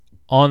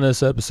On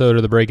this episode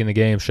of the Breaking the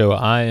Game show,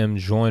 I am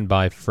joined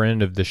by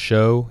friend of the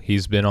show.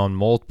 He's been on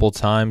multiple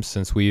times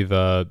since we've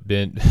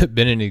been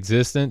in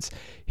existence.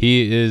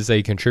 He is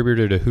a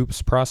contributor to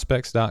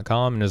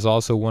hoopsprospects.com and is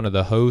also one of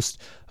the hosts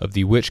of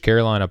the Which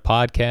Carolina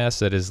podcast.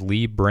 That is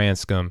Lee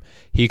Branscome.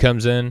 He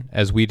comes in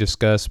as we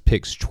discuss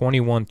picks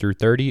 21 through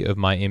 30 of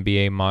my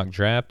NBA mock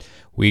draft.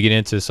 We get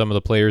into some of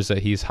the players that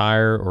he's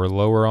higher or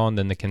lower on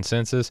than the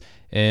consensus,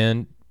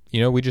 and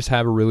we just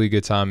have a really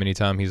good time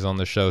anytime he's on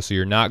the show, so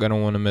you're not going to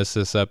want to miss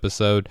this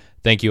episode.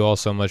 Thank you all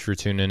so much for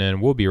tuning in.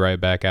 We'll be right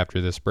back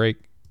after this break.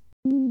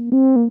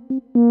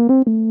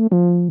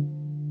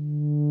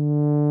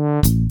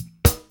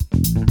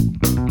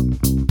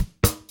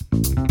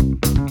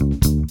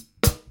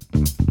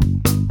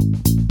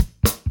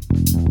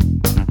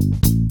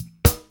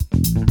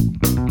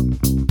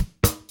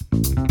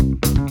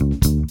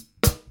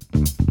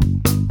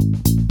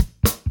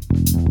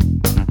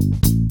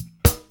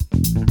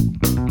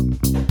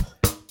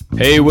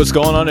 Hey, what's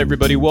going on,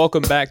 everybody?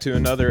 Welcome back to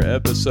another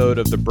episode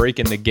of the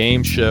Breaking the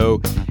Game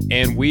show,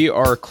 and we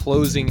are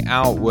closing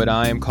out what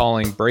I am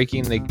calling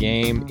Breaking the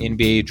Game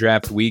NBA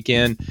Draft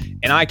Weekend,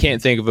 and I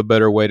can't think of a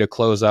better way to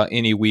close out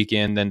any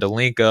weekend than to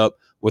link up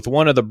with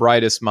one of the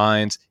brightest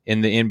minds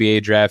in the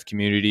NBA draft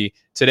community.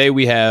 Today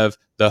we have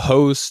the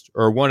host,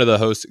 or one of the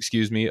hosts,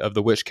 of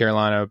the Which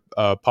Carolina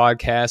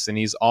podcast, and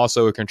he's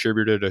also a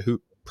contributor to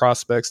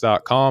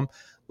hoopsprospects.com.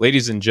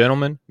 Ladies and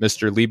gentlemen,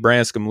 Mr. Lee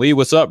Branscome. Lee,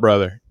 what's up,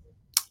 brother?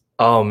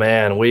 Oh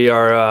man,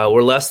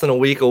 we're less than a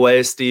week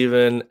away,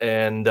 Steven.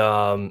 And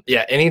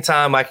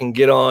anytime I can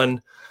get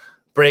on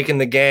Breaking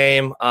the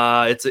Game,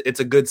 it's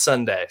a good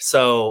Sunday.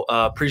 So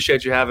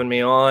appreciate you having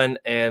me on.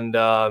 And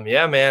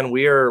man,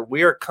 we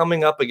are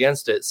coming up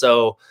against it.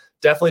 So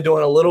definitely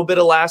doing a little bit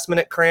of last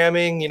minute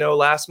cramming,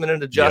 last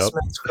minute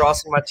adjustments,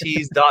 crossing my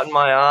T's, dotting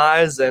my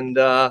I's, and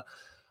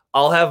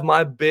I'll have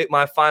my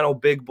final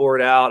big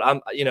board out.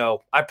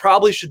 I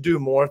probably should do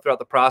more throughout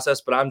the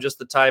process, but I'm just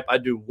the type, I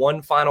do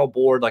one final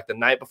board like the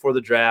night before the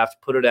draft,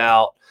 put it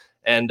out.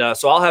 And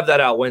so I'll have that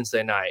out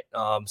Wednesday night.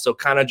 So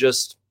kind of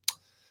just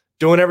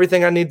doing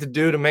everything I need to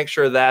do to make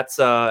sure that's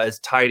as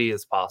tidy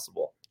as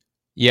possible.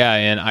 Yeah,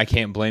 and I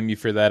can't blame you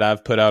for that.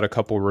 I've put out a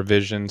couple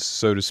revisions,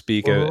 so to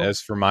speak,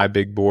 as for my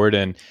big board,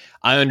 and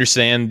I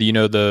understand,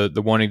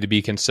 the wanting to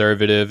be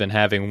conservative and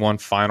having one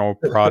final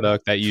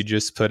product that you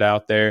just put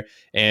out there,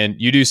 and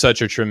you do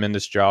such a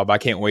tremendous job. I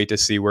can't wait to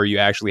see where you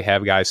actually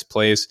have guys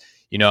placed.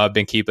 I've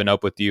been keeping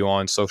up with you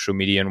on social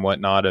media and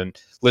whatnot, and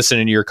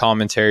listening to your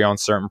commentary on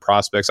certain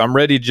prospects. I'm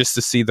ready just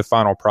to see the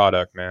final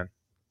product, man.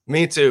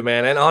 Me too,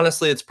 man. And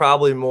honestly, it's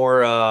probably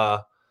more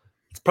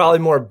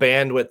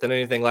bandwidth than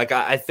anything. Like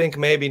I think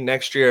maybe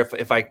next year,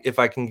 if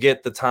I can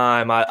get the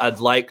time, I'd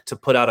like to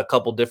put out a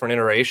couple different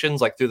iterations,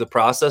 like through the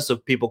process, so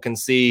people can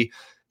see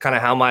kind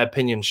of how my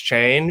opinions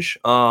change.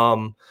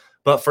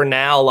 But for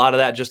now, a lot of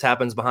that just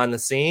happens behind the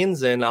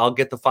scenes, and I'll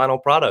get the final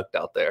product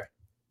out there.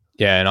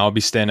 Yeah, and I'll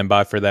be standing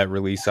by for that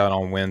release out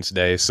on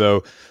Wednesday.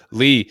 So,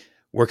 Lee,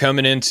 we're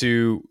coming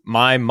into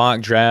my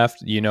mock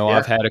draft.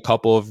 I've had a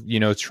couple of,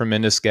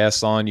 tremendous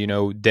guests on.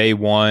 Day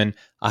one,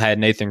 I had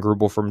Nathan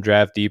Grubel from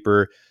Draft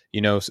Deeper.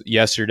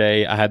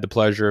 Yesterday I had the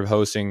pleasure of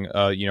hosting,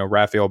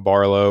 Raphael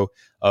Barlow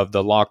of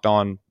the Locked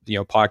On,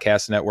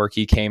 podcast network.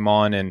 He came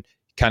on and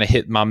kind of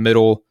hit my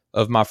middle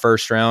of my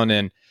first round.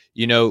 And,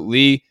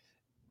 Lee,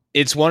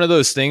 it's one of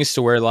those things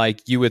to where,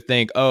 like, you would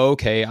think, oh,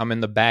 okay, I'm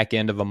in the back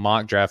end of a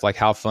mock draft. Like,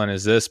 how fun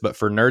is this? But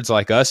for nerds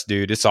like us,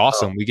 dude, it's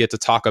awesome. We get to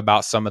talk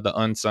about some of the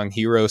unsung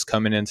heroes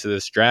coming into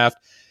this draft.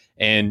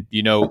 And,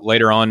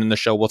 later on in the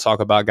show, we'll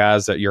talk about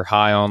guys that you're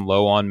high on,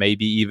 low on,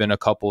 maybe even a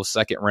couple of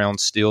second round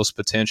steals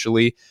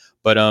potentially.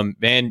 But,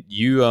 man,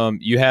 you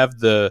have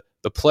the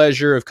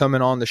pleasure of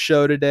coming on the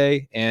show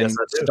today and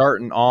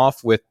starting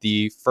off with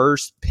the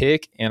first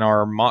pick in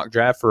our mock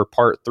draft for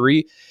part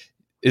 3.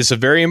 It's a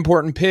very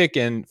important pick,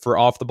 and for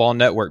Off the Ball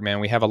Network, man,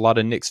 we have a lot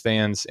of Knicks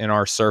fans in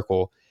our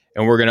circle,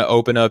 and we're going to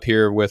open up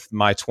here with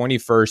my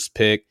 21st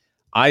pick.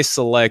 I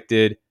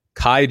selected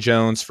Kai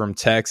Jones from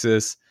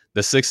Texas,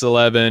 the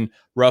 6'11",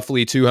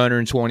 roughly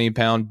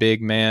 220-pound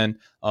big man,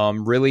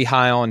 really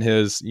high on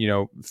his,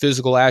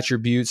 physical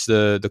attributes,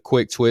 the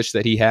quick twitch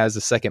that he has,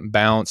 the second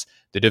bounce,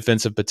 the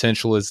defensive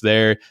potential is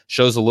there,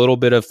 shows a little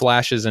bit of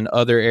flashes in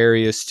other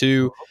areas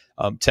too.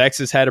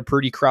 Texas had a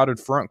pretty crowded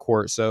front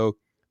court, so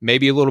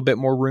maybe a little bit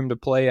more room to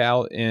play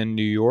out in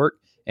New York.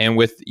 And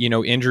with,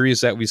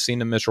 injuries that we've seen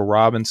to Mitchell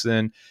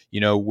Robinson,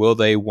 will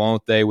they,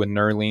 won't they, with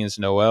Nerlens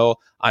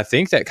Noel, I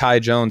think that Kai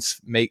Jones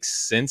makes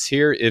sense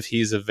here if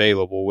he's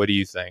available. What do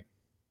you think?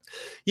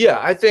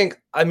 Yeah,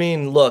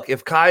 look,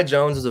 if Kai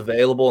Jones is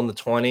available in the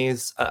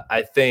 20s,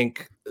 I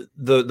think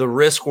the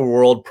risk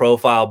reward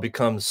profile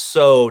becomes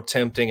so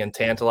tempting and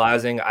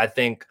tantalizing. I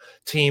think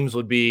teams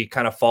would be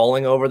kind of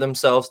falling over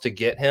themselves to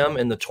get him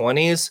in the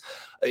 20s.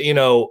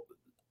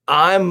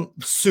 I'm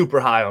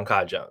super high on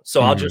Kai Jones.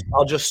 So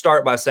I'll just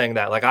start by saying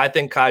that. Like, I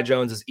think Kai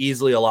Jones is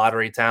easily a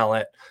lottery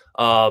talent.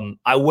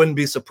 I wouldn't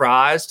be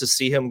surprised to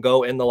see him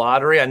go in the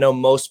lottery. I know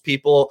most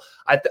people,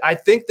 I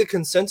think the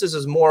consensus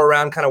is more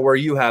around kind of where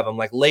you have him,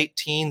 like late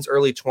teens,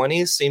 early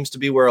 20s seems to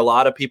be where a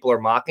lot of people are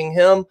mocking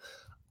him.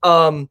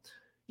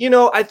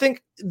 I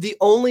think the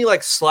only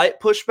like slight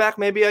pushback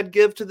maybe I'd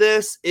give to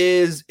this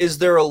is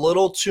there a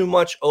little too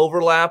much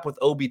overlap with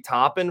Obi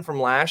Toppin from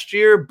last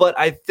year? But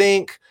I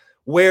think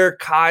where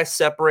Kai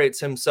separates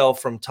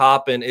himself from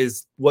Toppin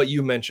is what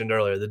you mentioned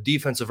earlier, the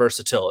defensive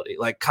versatility.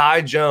 Like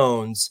Kai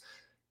Jones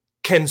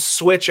can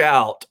switch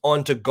out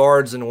onto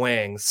guards and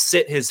wings,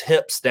 sit his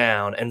hips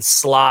down and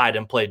slide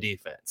and play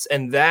defense.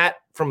 And that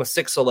from a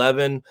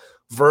 6'11"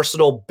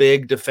 versatile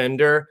big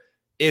defender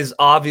is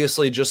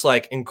obviously just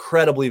like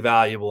incredibly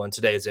valuable in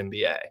today's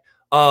NBA.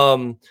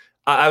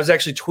 I was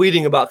actually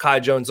tweeting about Kai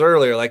Jones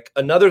earlier. Like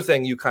another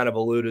thing you kind of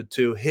alluded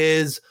to,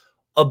 his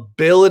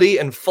ability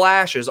and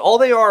flashes. All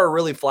they are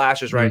really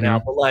flashes right now,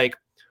 but like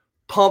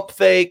pump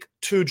fake,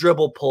 2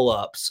 dribble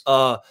pull-ups,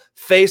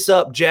 face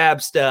up,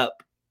 jab step,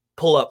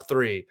 pull up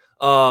 3,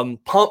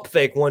 pump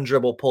fake, 1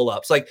 dribble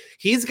pull-ups. Like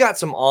he's got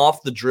some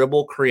off the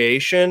dribble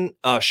creation,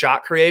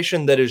 shot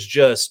creation that is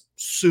just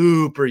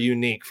super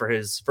unique for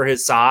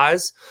his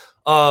size.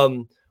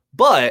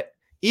 But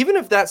even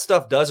if that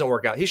stuff doesn't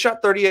work out, he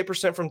shot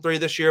 38% from 3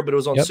 this year, but it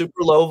was on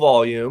super low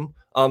volume.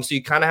 So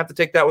you kind of have to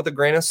take that with a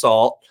grain of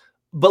salt.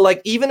 But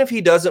like, even if he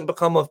doesn't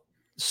become a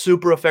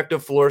super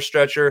effective floor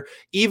stretcher,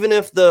 even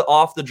if the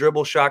off the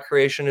dribble shot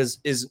creation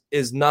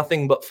is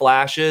nothing but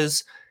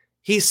flashes,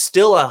 he's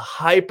still a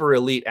hyper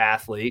elite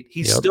athlete.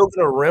 He's still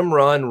going to rim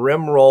run,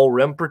 rim roll,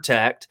 rim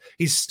protect.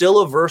 He's still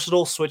a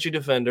versatile switchy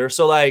defender.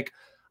 So like,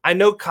 I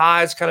know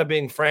Kai's kind of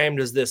being framed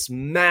as this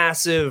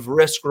massive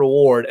risk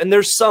reward, and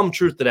there's some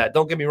truth to that.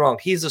 Don't get me wrong.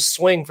 He's a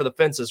swing for the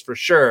fences for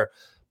sure.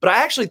 But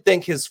I actually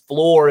think his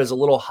floor is a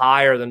little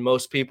higher than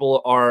most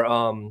people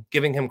are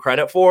giving him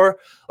credit for.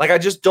 Like, I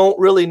just don't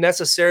really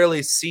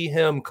necessarily see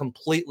him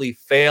completely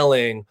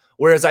failing.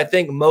 Whereas I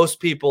think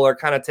most people are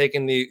kind of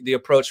taking the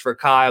approach for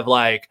Kai of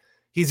like,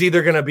 he's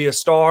either going to be a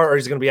star or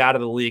he's going to be out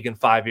of the league in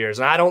 5 years.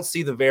 And I don't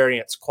see the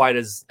variance quite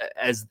as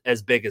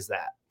big as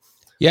that.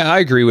 Yeah, I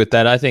agree with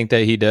that. I think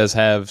that he does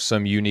have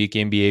some unique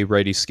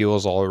NBA-ready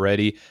skills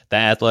already. The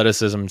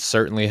athleticism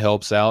certainly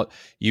helps out.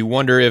 You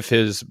wonder if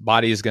his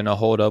body is going to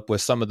hold up with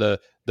some of the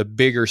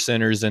bigger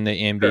centers in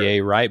the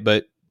NBA, right?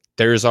 But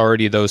there's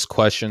already those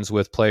questions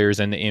with players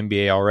in the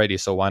NBA already,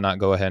 so why not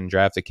go ahead and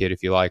draft the kid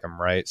if you like him,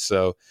 right?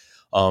 So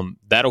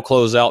that'll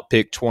close out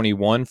pick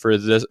 21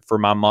 for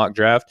my mock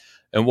draft.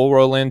 And we'll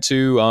roll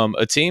into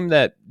a team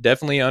that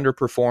definitely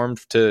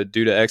underperformed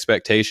due to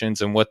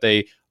expectations and what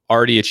they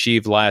already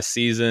achieved last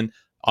season.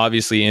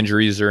 Obviously,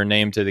 injuries are a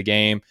name to the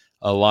game,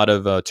 a lot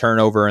of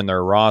turnover in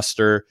their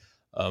roster.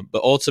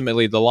 But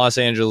ultimately, the Los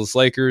Angeles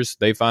Lakers,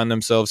 they find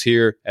themselves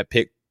here at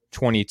pick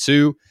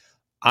 22.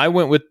 I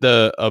went with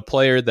a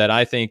player that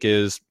I think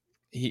it's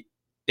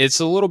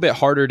a little bit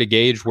harder to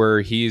gauge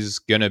where he's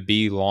going to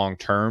be long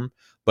term.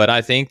 But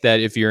I think that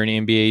if you're an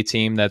NBA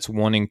team that's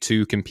wanting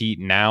to compete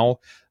now,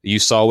 you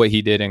saw what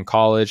he did in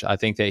college. I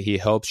think that he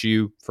helps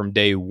you from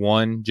day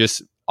one,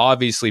 just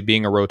obviously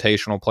being a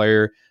rotational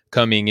player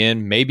coming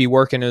in, maybe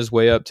working his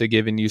way up to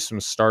giving you some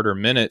starter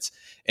minutes.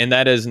 And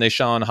that is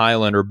Nashawn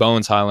Highland or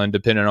Bones Highland,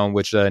 depending on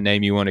which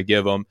name you want to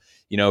give him.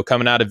 You know,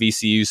 coming out of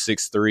VCU,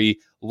 6'3",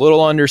 a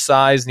little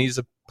undersized,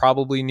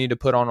 probably need to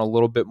put on a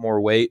little bit more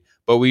weight.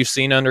 But we've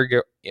seen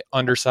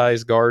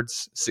undersized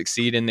guards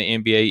succeed in the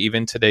NBA,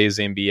 even today's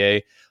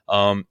NBA.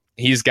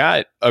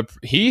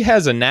 He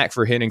has a knack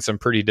for hitting some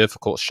pretty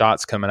difficult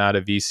shots coming out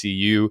of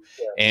VCU.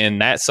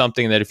 And that's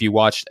something that if you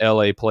watched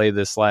LA play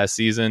this last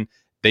season,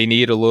 they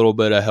need a little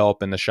bit of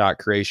help in the shot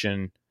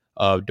creation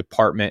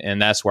department.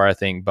 And that's where I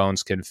think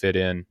Bones can fit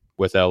in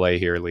with LA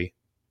here, Lee.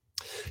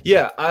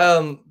 Yeah,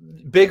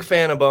 big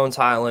fan of Bones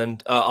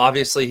Highland.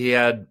 Obviously, he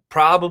had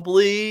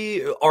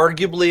arguably,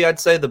 I'd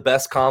say, the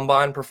best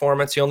combine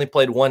performance. He only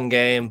played 1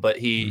 game, but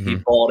he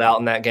balled out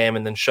in that game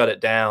and then shut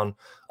it down.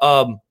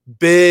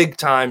 Big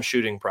time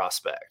shooting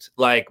prospect,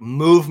 like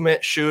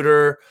movement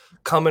shooter,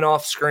 coming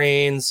off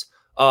screens.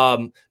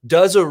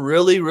 Does a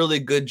really, really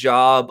good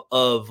job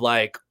of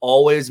like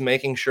always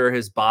making sure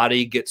his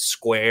body gets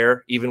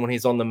square, even when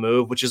he's on the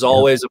move, which is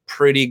always a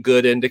pretty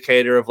good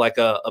indicator of like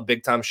a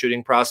big time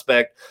shooting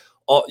prospect.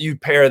 You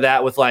pair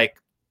that with like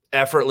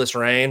effortless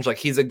range. Like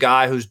he's a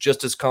guy who's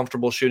just as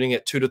comfortable shooting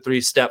at 2 to 3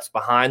 steps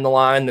behind the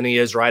line than he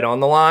is right on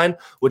the line,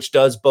 which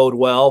does bode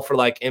well for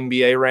like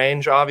NBA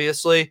range,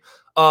 obviously.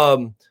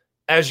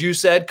 As you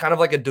said, kind of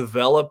like a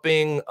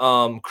developing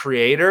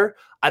creator.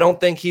 I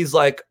don't think he's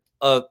like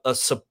a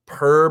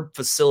superb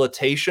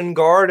facilitation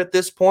guard at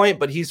this point,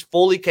 but he's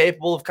fully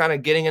capable of kind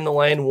of getting in the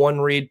lane,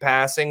 one read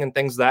passing and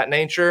things of that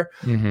nature.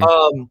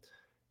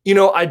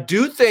 I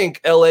do think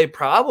LA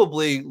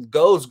probably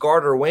goes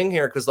guard or wing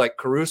here because like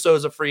Caruso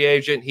is a free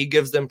agent. He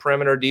gives them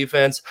perimeter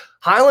defense.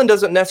 Highland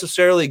doesn't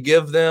necessarily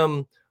give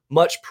them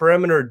much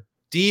perimeter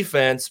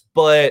defense,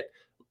 but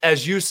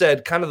as you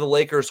said, kind of the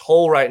Lakers'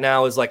 hole right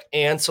now is like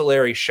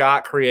ancillary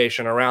shot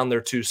creation around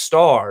their 2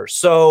 stars.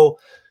 So,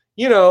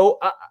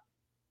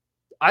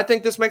 I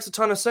think this makes a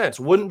ton of sense.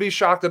 Wouldn't be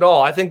shocked at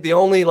all. I think the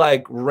only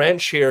like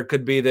wrench here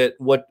could be that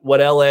what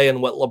LA and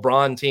what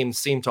LeBron teams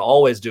seem to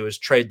always do is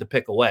trade the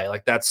pick away.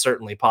 Like that's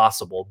certainly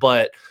possible.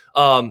 But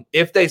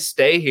if they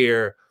stay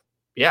here,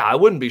 yeah, I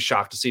wouldn't be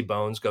shocked to see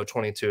Bones go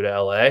 22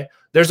 to LA.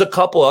 There's a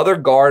couple other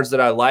guards that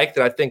I like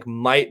that I think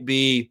might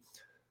be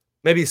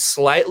maybe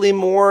slightly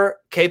more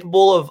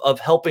capable of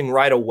helping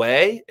right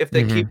away if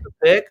they keep the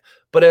pick,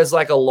 but as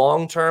like a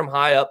long-term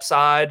high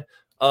upside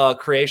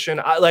creation.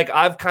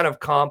 I've kind of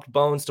comped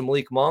Bones to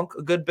Malik Monk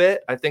a good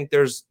bit. I think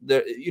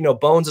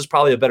Bones is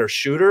probably a better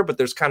shooter, but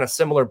there's kind of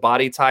similar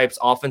body types,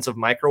 offensive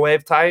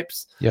microwave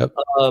types. Yep.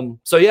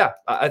 So yeah,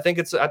 I think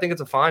it's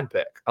a fine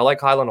pick. I like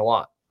Highland a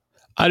lot.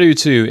 I do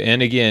too.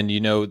 And again,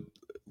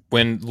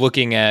 when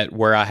looking at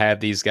where I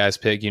have these guys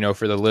picked,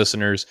 for the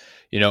listeners,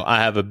 I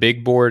have a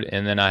big board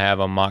and then I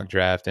have a mock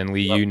draft. And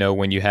Lee, Yep.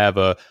 when you have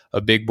a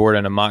big board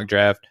and a mock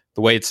draft,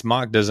 the way it's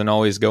mocked doesn't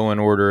always go in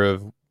order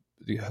of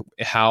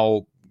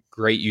how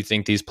great you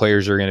think these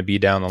players are going to be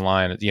down the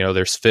line.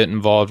 There's fit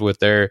involved with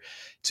there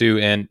too.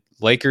 And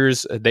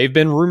Lakers, they've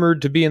been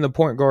rumored to be in the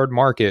point guard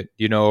market,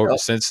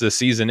 since the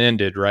season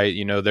ended, right?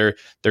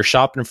 They're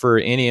shopping for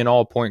any and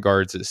all point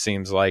guards, it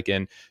seems like.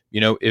 And,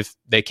 if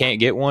they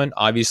can't get one,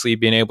 obviously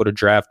being able to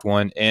draft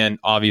one, and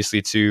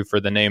obviously too, for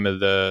the name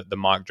of the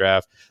mock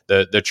draft,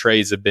 the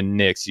trades have been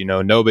nixed.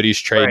 Nobody's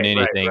trading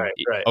anything.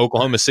 Right.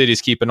 Oklahoma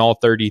City's keeping all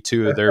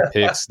 32 of their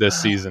picks this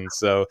season.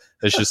 So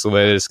that's just the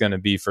way it's going to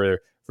be for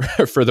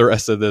the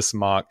rest of this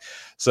mock.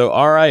 So,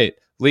 all right,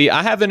 Lee,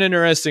 I have an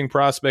interesting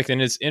prospect,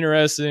 and it's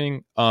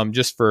interesting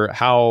just for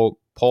how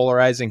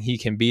polarizing he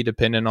can be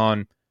depending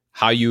on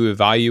how you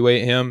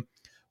evaluate him.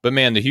 But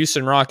man, the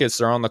Houston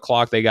Rockets are on the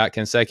clock. They got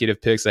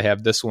consecutive picks. They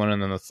have this one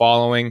and then the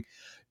following.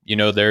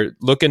 They're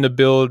looking to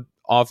build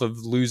off of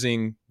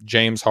losing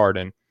James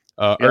Harden.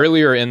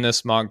 Earlier in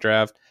this mock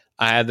draft,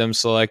 I had them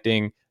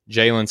selecting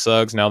Jalen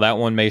Suggs. Now that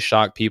one may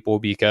shock people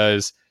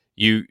because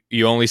you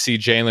only see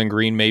Jalen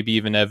Green, maybe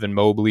even Evan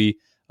Mobley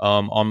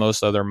on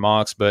most other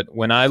mocks. But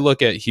when I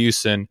look at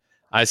Houston,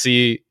 I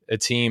see a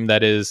team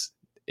that is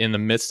in the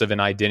midst of an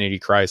identity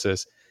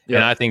crisis. Yep.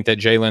 And I think that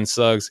Jalen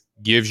Suggs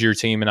gives your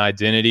team an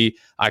identity.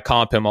 I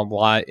comp him a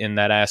lot in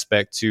that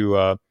aspect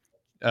to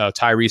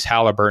Tyrese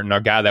Halliburton, a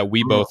guy that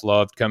we both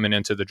loved coming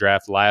into the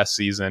draft last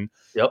season.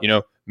 Yep.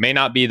 May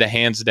not be the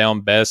hands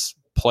down best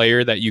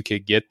player that you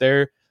could get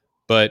there,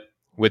 but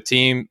with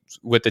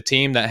the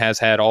team that has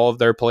had all of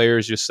their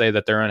players just say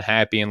that they're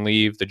unhappy and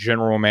leave, the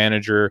general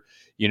manager,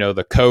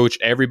 the coach,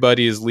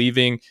 everybody is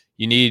leaving.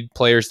 You need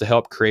players to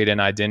help create an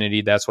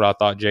identity. That's what I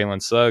thought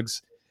Jalen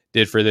Suggs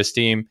did for this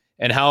team.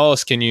 And how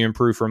else can you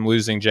improve from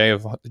losing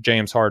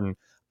James Harden?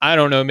 I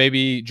don't know,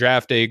 maybe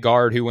draft a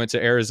guard who went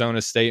to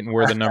Arizona State and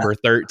wore the number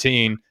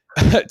 13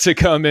 to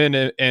come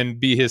in and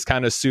be his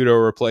kind of pseudo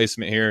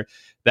replacement here.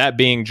 That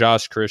being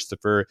Josh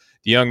Christopher,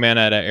 the young man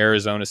out of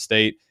Arizona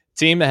State.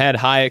 Team that had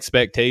high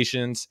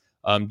expectations,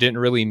 didn't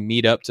really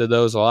meet up to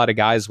those. A lot of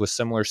guys with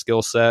similar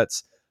skill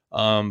sets.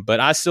 But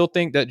I still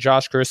think that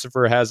Josh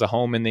Christopher has a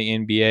home in the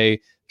NBA,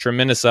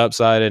 tremendous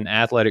upside, an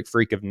athletic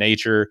freak of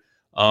nature.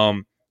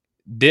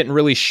 Didn't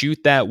really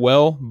shoot that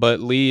well, but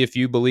Lee, if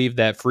you believe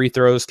that free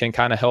throws can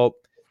kind of help,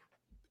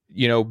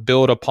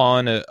 build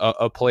upon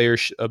a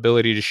player's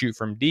ability to shoot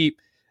from deep,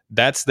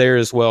 that's there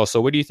as well. So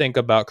what do you think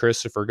about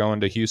Christopher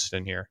going to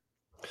Houston here?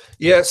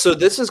 Yeah, so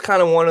this is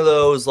kind of one of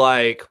those,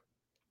 like,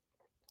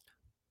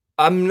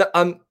 I'm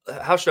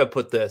how should I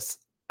put this?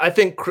 I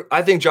think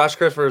Josh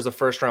Christopher is a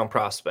first round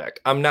prospect.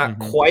 I'm not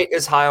quite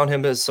as high on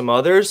him as some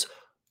others,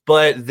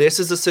 but this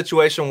is a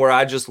situation where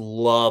I just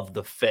love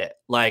the fit,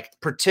 like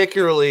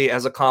particularly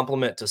as a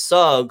compliment to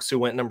Suggs, who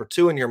went number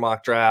 2 in your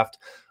mock draft.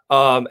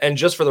 And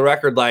just for the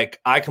record, like,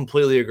 I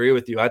completely agree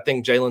with you. I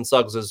think Jalen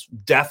Suggs is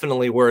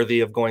definitely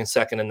worthy of going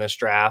second in this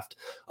draft.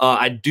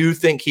 I do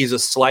think he's a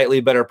slightly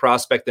better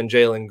prospect than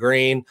Jalen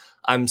Green.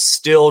 I'm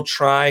still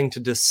trying to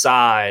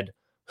decide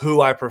who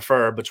I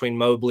prefer between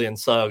Mobley and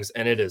Suggs,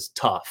 and it is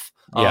tough.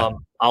 Yeah.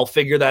 I'll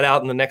figure that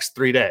out in the next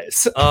 3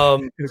 days.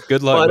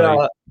 Good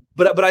luck,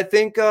 but I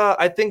think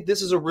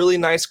this is a really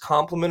nice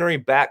complementary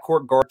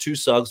backcourt guard to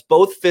Suggs.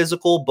 Both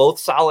physical, both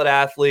solid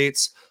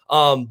athletes,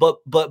 but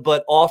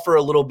offer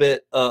a little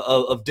bit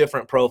of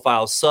different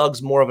profiles.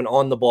 Suggs more of an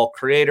on the ball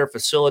creator,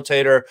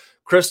 facilitator.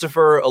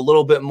 Christopher a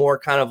little bit more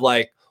kind of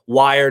like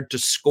wired to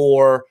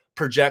score.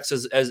 Projects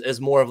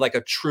as more of like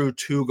a true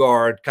 2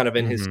 guard kind of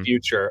in his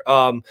future.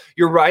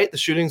 You're right. The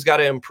shooting's got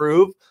to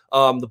improve.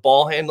 The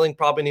ball handling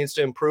probably needs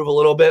to improve a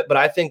little bit, but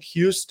I think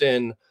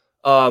Houston,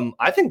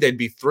 I think they'd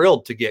be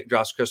thrilled to get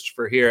Josh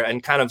Christopher here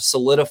and kind of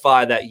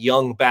solidify that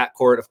young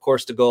backcourt, of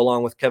course, to go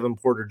along with Kevin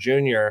Porter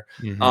Jr.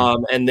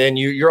 And then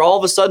you're all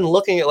of a sudden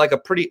looking at like a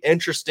pretty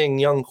interesting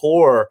young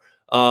core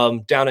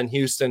down in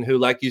Houston, who,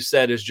 like you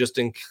said, is just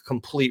in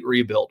complete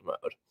rebuild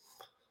mode.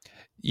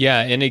 Yeah.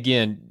 And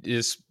again,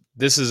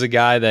 this is a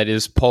guy that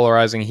is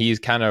polarizing. He's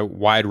kind of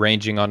wide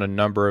ranging on a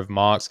number of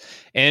mocks.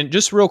 And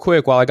just real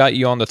quick, while I got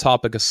you on the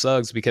topic of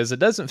Suggs, because it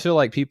doesn't feel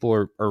like people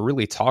are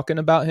really talking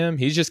about him.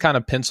 He's just kind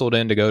of penciled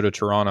in to go to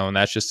Toronto, and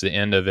that's just the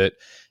end of it.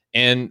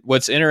 And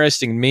what's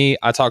interesting to me,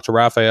 I talked to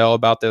Raphael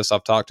about this.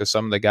 I've talked to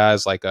some of the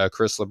guys like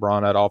Chris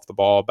LeBron at Off the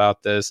Ball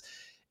about this.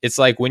 It's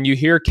like when you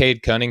hear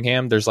Cade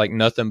Cunningham, there's like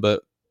nothing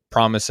but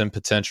promise and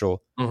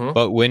potential. Mm-hmm.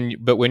 But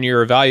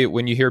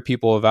when you hear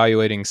people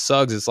evaluating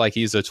Suggs, it's like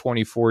he's a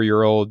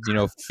 24-year-old,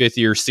 fifth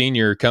year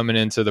senior coming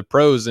into the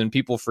pros, and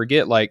people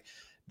forget like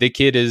the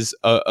kid is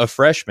a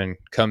freshman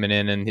coming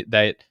in, and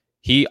that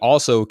he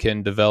also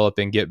can develop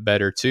and get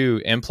better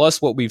too. And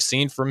plus, what we've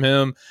seen from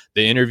him,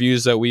 the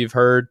interviews that we've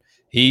heard,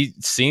 he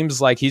seems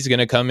like he's going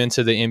to come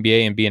into the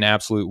NBA and be an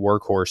absolute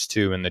workhorse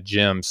too in the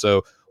gym.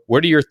 So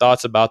what are your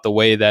thoughts about the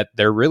way that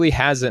there really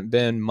hasn't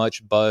been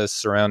much buzz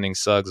surrounding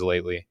Suggs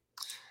lately?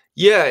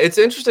 Yeah, it's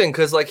interesting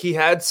because like he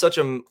had such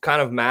a kind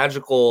of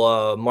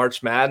magical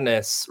March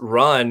Madness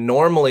run.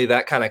 Normally,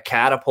 that kind of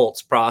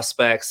catapults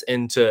prospects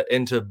into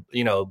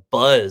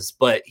buzz,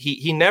 but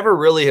he never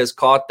really has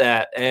caught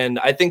that. And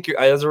I think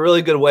that's a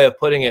really good way of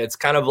putting it. It's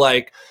kind of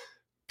like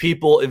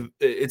people.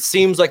 It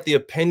seems like the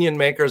opinion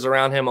makers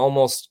around him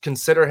almost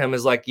consider him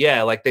as like,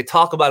 yeah, like they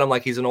talk about him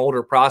like he's an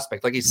older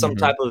prospect, like he's some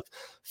type of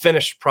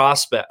finished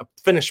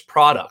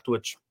product,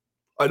 which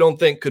I don't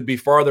think could be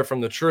farther from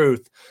the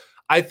truth.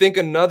 I think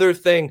another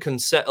thing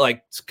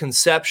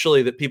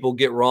conceptually that people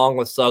get wrong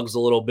with Suggs a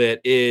little bit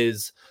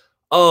is,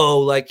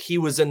 like he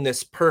was in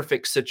this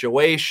perfect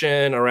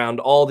situation around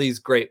all these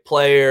great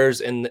players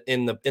in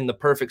the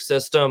perfect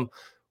system,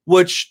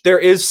 which there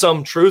is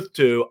some truth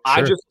to. Sure.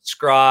 I just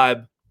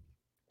subscribe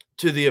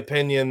to the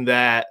opinion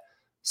that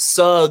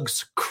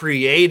Suggs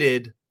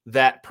created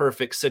that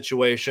perfect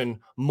situation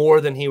more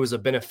than he was a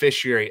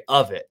beneficiary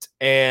of it.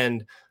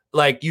 And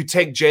like you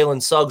take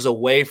Jalen Suggs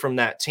away from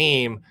that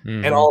team,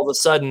 and all of a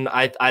sudden,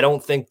 I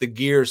don't think the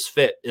gears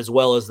fit as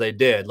well as they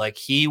did. Like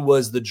he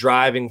was the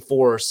driving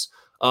force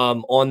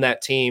on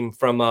that team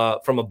from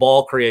a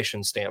ball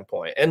creation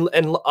standpoint,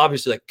 and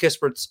obviously like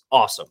Kispert's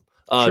awesome.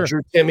 Sure.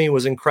 Drew Timme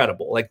was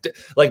incredible.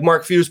 Like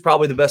Mark Few's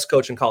probably the best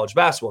coach in college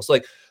basketball. So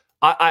like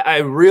I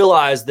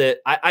realize that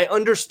I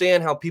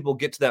understand how people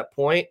get to that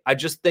point. I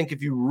just think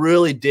if you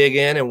really dig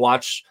in and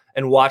watch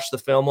the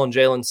film on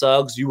Jalen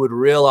Suggs, you would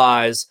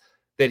realize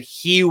that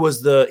he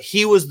was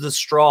the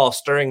straw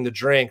stirring the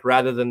drink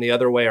rather than the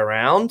other way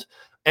around.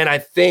 And I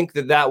think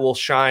that will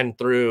shine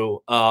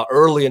through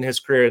early in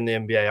his career in the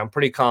NBA. I'm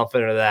pretty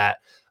confident of that.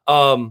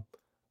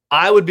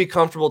 I would be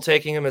comfortable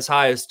taking him as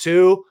high as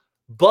 2,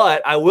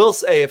 but I will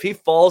say if he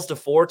falls to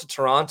 4 to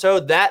Toronto,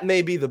 that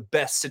may be the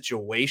best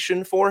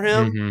situation for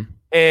him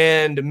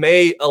and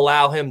may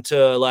allow him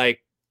to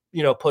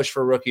push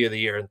for Rookie of the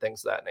Year and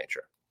things of that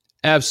nature.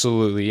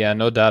 Absolutely. Yeah,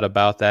 no doubt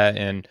about that.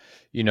 And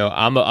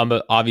I'm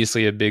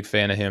obviously a big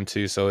fan of him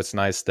too, so it's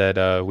nice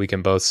that we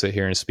can both sit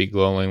here and speak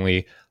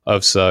glowingly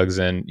of Suggs,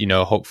 and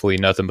hopefully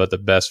nothing but the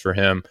best for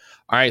him.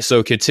 All right,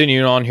 so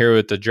continuing on here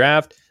with the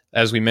draft,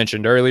 as we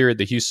mentioned earlier,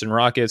 the Houston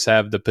Rockets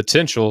have the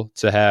potential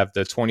to have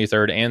the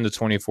 23rd and the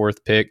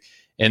 24th pick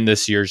in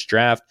this year's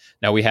draft.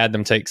 Now, we had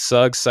them take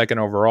Suggs second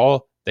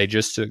overall. They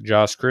just took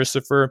Josh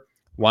Christopher.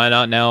 Why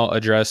not now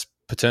address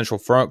potential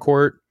front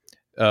court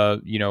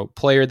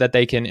player that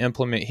they can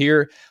implement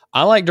here?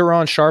 I like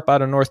Daron Sharp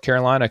out of North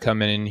Carolina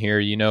coming in here.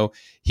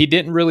 He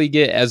didn't really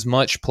get as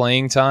much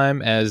playing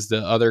time as the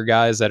other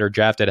guys that are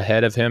drafted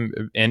ahead of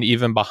him and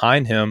even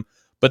behind him.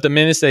 But the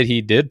minutes that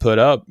he did put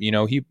up,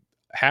 he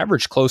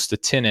averaged close to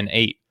 10 and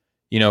 8,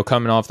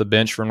 coming off the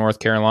bench for North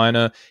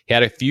Carolina. He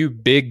had a few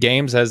big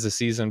games as the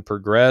season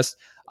progressed.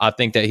 I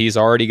think that he's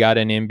already got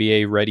an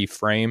NBA ready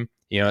frame.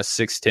 At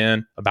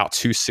 6'10", about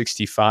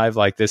 265,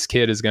 like this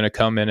kid is going to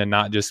come in and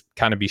not just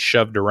kind of be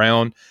shoved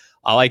around.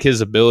 I like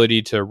his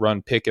ability to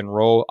run pick and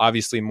roll,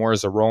 obviously more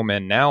as a roll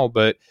man now,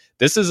 but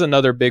this is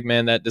another big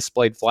man that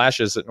displayed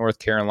flashes at North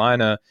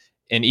Carolina.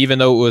 And even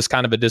though it was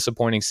kind of a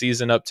disappointing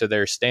season up to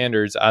their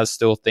standards, I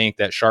still think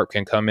that Sharp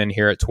can come in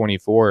here at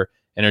 24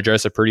 and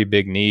address a pretty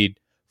big need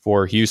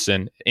for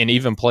Houston and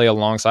even play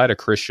alongside a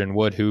Christian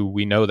Wood, who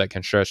we know that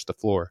can stretch the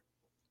floor.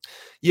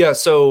 Yeah,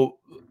 so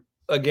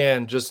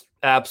again, just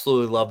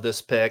absolutely love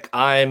this pick.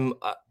 I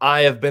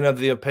have been of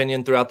the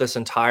opinion throughout this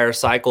entire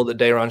cycle that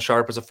Daron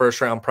Sharp is a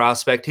first-round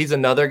prospect. He's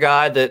another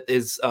guy that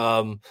is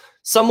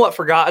somewhat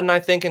forgotten, I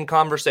think, in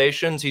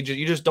conversations.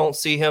 You just don't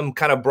see him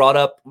kind of brought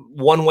up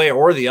one way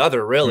or the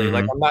other, really.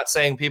 Like, I'm not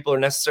saying people are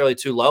necessarily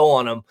too low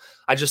on him.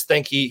 I just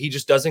think he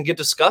just doesn't get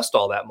discussed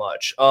all that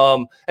much.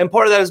 And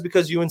part of that is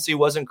because UNC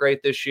wasn't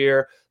great this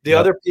year. The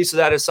other piece of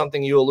that is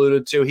something you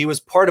alluded to. He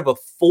was part of a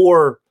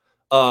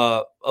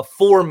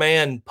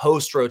four-man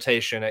post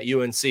rotation at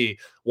UNC: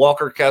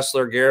 Walker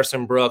Kessler,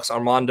 Garrison Brooks,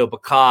 Armando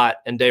Bacot,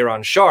 and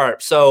Daron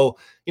Sharp. So,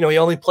 he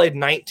only played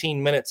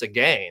 19 minutes a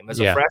game as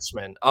a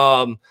freshman.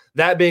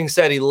 That being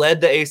said, he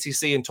led the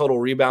ACC in total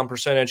rebound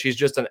percentage. He's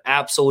just an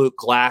absolute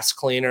glass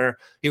cleaner.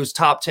 He was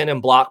top 10 in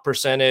block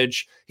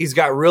percentage. He's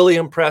got really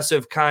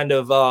impressive kind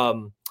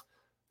of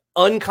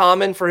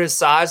uncommon for his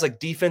size, like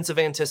defensive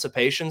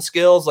anticipation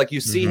skills. Like you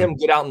see him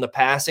get out in the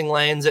passing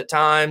lanes at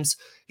times.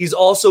 He's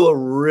also a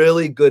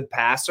really good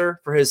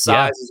passer for his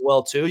size as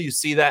well, too. You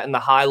see that in the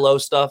high-low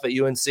stuff at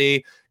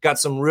UNC. got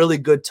some really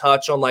good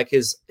touch on like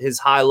his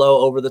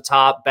high-low over the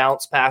top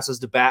bounce passes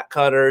to back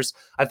cutters.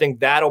 I think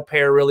that'll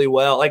pair really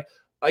well. Like,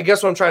 I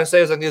guess what I'm trying to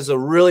say is like this is a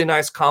really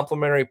nice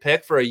complementary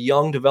pick for a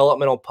young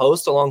developmental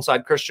post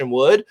alongside Christian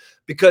Wood,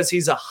 because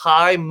he's a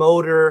high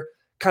motor,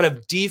 kind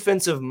of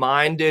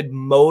defensive-minded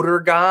motor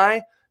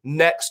guy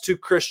next to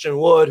Christian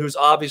Wood, who's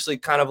obviously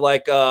kind of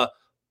like a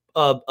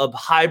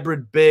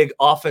hybrid big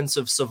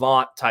offensive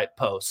savant type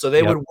post. So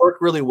they would work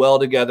really well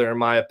together, in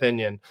my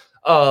opinion.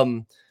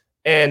 And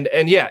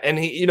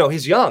he, you know,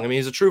 he's young. I mean,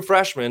 he's a true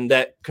freshman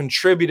that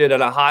contributed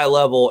at a high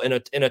level in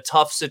a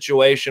tough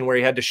situation where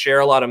he had to share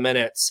a lot of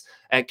minutes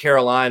at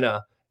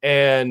Carolina.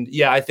 And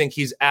yeah, I think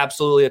he's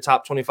absolutely a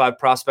top 25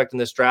 prospect in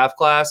this draft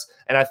class.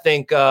 And I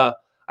think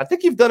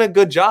you've done a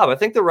good job. I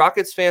think the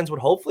Rockets fans would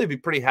hopefully be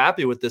pretty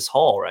happy with this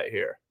haul right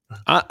here.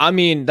 I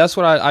mean, that's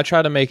what I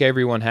try to make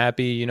everyone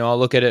happy. You know, I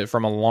look at it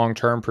from a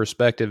long-term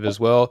perspective as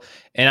well.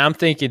 And I'm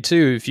thinking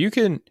too, if you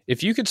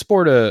could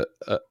sport a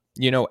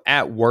you know,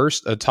 at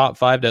worst, a top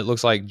 5 that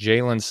looks like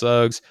Jalen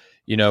Suggs,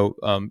 you know,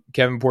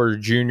 Kevin Porter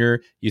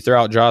Jr., you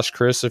throw out Josh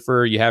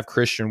Christopher, you have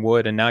Christian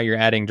Wood, and now you're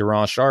adding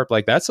Deron Sharp.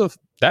 Like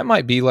that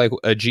might be like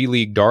a G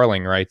League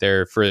darling right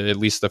there for at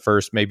least the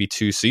first maybe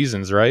 2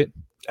 seasons, right?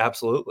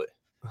 Absolutely.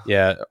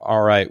 Yeah.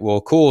 All right.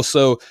 Well, cool.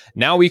 So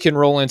now we can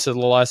roll into the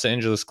Los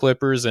Angeles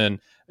Clippers. And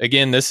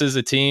again, this is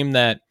a team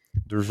that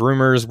there's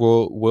rumors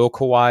will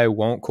Kawhi,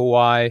 won't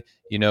Kawhi,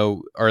 you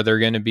know, are there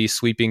going to be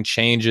sweeping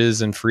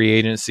changes in free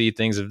agency,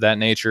 things of that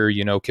nature?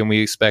 You know, can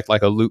we expect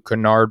like a Luke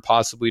Kennard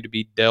possibly to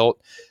be dealt?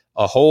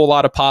 A whole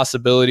lot of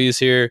possibilities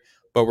here,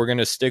 but we're going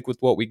to stick with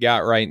what we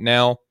got right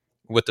now.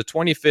 With the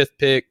 25th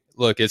pick,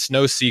 look, it's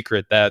no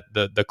secret that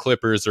the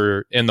Clippers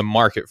are in the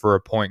market for a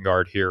point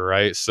guard here,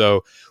 right?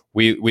 So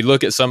we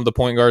look at some of the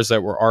point guards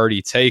that were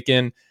already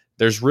taken.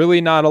 There's really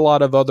not a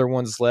lot of other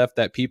ones left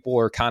that people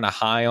are kind of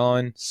high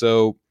on.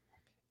 So,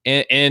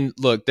 and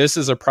look, this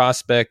is a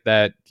prospect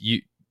that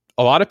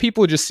a lot of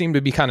people just seem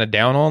to be kind of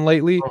down on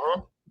lately.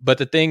 Uh-huh. But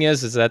the thing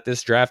is that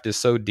this draft is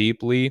so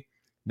deeply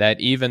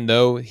that even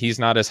though he's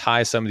not as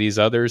high as some of these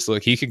others,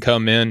 look, he could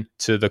come in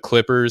to the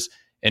Clippers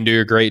and do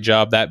a great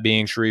job. That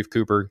being Sharif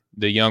Cooper,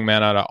 the young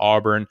man out of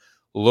Auburn,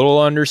 a little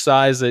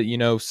undersized at,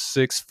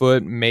 6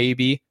 foot,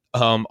 maybe.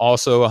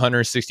 Also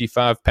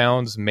 165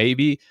 pounds,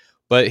 maybe.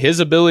 But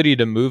his ability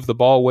to move the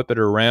ball, whip it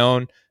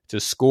around, to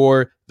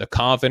score, the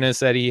confidence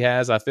that he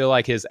has, I feel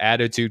like his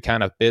attitude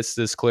kind of fits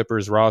this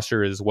Clippers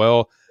roster as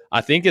well. I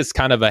think it's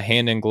kind of a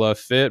hand-in-glove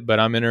fit, but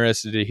I'm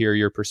interested to hear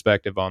your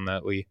perspective on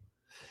that, Lee.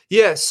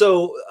 Yeah,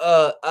 so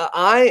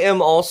I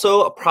am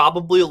also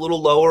probably a little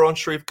lower on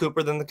Sharif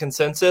Cooper than the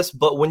consensus,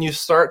 but when you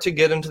start to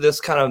get into this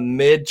kind of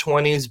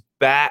mid-20s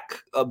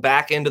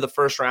back into the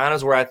first round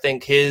is where I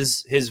think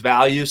his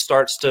value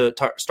starts to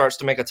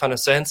make a ton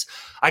of sense.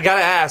 I got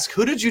to ask,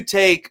 who did you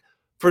take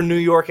for New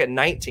York at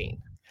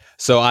 19?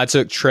 So I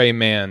took Trey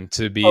Mann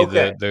to be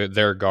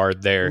their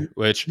guard there,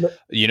 which,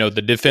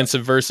 the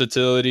defensive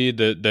versatility,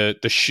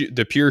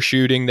 the pure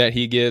shooting that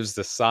he gives,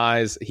 the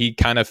size, he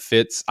kind of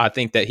fits. I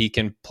think that he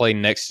can play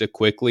next to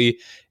quickly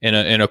in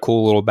a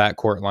cool little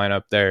backcourt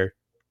lineup there.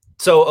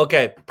 So,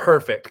 okay,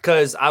 perfect.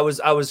 Because I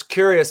was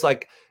curious,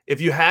 like, if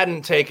you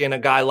hadn't taken a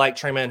guy like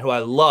Trey Mann, who I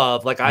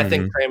love, like I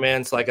think Trey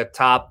Mann's like a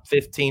top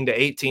 15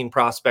 to 18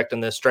 prospect in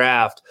this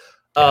draft.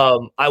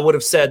 I would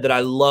have said that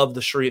I love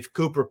the Sharif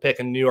Cooper pick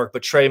in New York,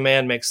 but Trey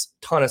Mann makes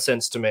a ton of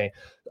sense to me.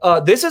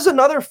 This is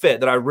another fit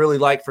that I really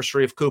like for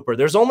Sharif Cooper.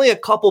 There's only a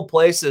couple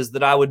places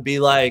that I would be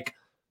like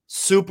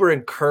super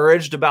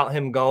encouraged about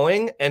him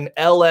going, and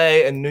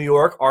LA and New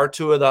York are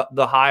two of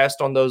the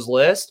highest on those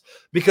lists,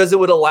 because it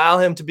would allow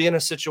him to be in a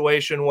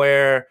situation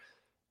where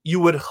you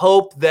would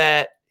hope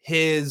that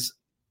his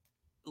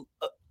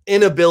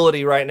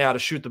inability right now to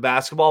shoot the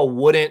basketball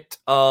wouldn't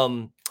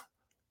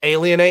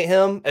alienate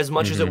him as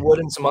much as it would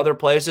in some other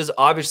places.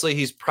 Obviously,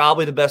 he's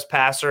probably the best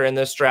passer in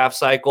this draft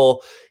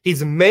cycle.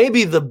 He's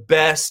maybe the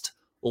best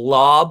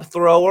lob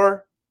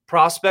thrower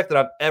prospect that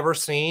I've ever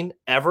seen,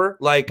 ever.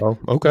 Like,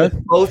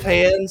 with both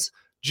hands,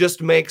 just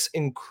makes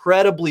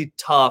incredibly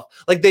tough.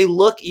 Like, they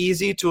look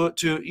easy to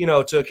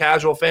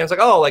casual fans. Like,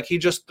 oh, like he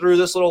just threw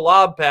this little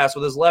lob pass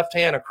with his left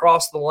hand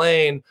across the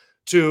lane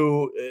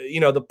to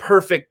the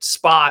perfect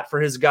spot for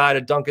his guy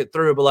to dunk it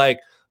through. But like,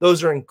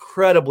 those are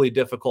incredibly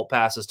difficult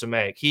passes to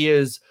make. He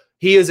is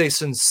a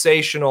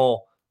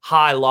sensational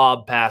high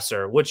lob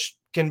passer, which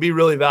can be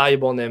really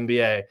valuable in the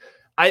NBA.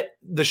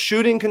 The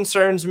shooting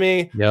concerns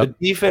me. The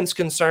defense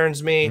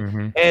concerns me.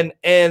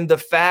 And the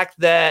fact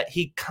that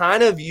he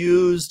kind of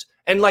used,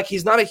 and like,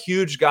 he's not a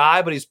huge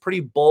guy, but he's pretty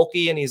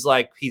bulky and he's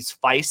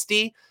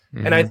feisty.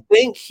 And I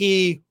think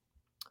he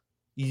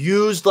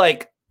used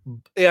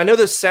I know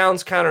this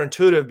sounds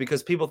counterintuitive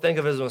because people think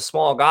of him as a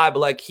small guy, but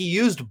like, he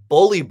used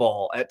bully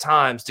ball at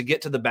times to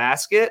get to the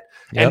basket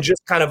and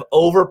just kind of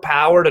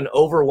overpowered and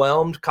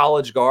overwhelmed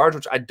college guards,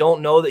 which I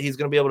don't know that he's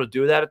going to be able to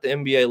do that at the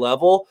NBA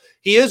level.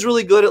 He is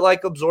really good at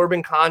like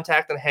absorbing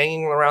contact and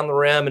hanging around the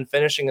rim and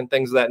finishing and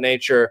things of that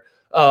nature.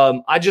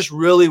 I just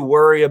really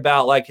worry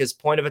about like his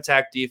point of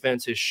attack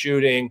defense, his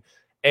shooting.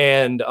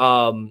 and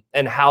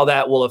how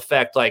that will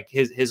affect like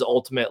his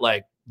ultimate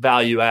like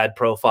value add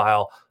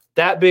profile.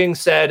 That being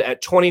said,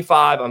 at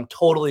 25, I'm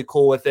totally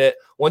cool with it.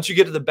 Once you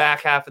get to the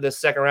back half of this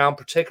second round,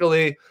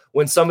 particularly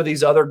when some of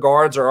these other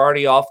guards are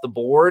already off the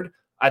board,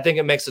 I think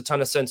it makes a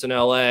ton of sense in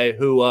LA,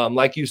 who,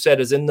 like you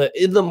said, is in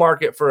the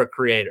market for a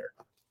creator.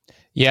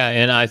 Yeah,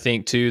 and I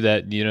think too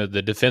that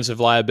the defensive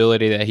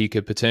liability that he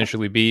could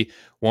potentially be.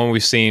 One,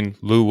 we've seen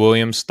Lou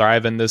Williams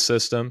thrive in this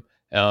system.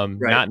 Right.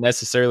 Not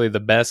necessarily the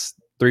best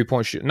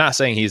 3-point shooter. Not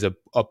saying he's a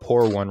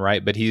poor one,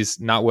 right? But he's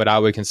not what I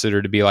would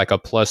consider to be like a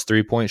plus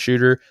 3-point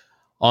shooter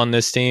on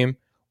this team,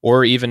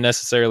 or even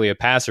necessarily a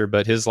passer.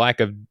 But his lack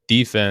of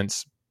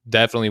defense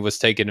definitely was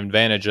taken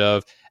advantage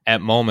of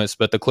at moments.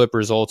 But the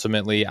Clippers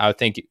ultimately, I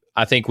think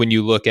when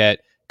you look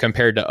at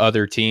compared to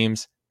other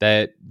teams,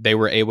 that they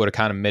were able to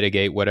kind of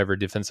mitigate whatever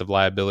defensive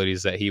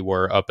liabilities that he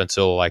were up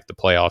until like the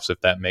playoffs, if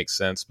that makes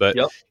sense. But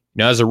Yep.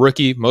 As a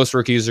rookie, most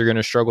rookies are going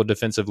to struggle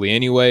defensively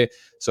anyway.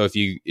 So if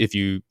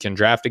you can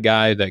draft a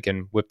guy that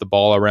can whip the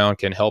ball around,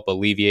 can help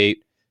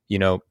alleviate,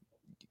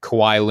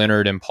 Kawhi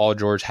Leonard and Paul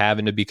George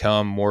having to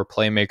become more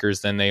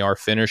playmakers than they are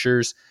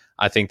finishers,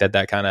 I think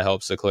that kind of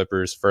helps the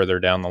Clippers further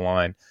down the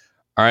line.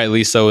 All right,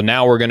 Lee. So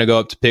now we're going to go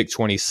up to pick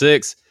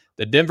 26.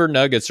 The Denver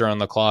Nuggets are on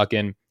the clock,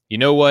 and you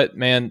know what,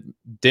 man?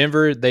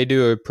 Denver, they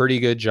do a pretty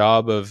good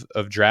job of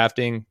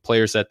drafting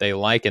players that they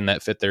like and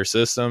that fit their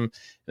system, and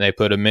they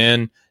put them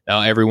in.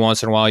 Now, every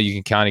once in a while, you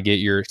can kind of get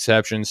your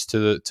exceptions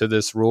to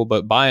this rule,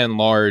 but by and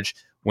large,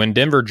 when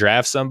Denver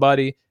drafts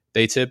somebody,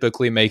 they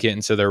typically make it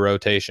into their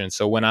rotation.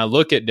 So when I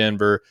look at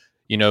Denver,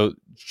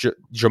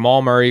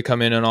 Jamal Murray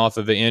coming in off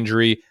of an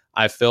injury,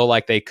 I feel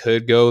like they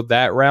could go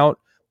that route,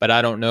 but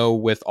I don't know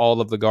with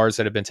all of the guards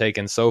that have been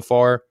taken so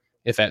far,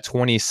 if at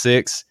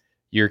 26,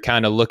 you're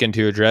kind of looking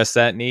to address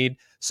that need.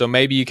 So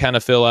maybe you kind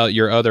of fill out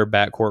your other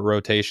backcourt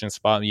rotation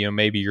spot,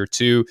 maybe your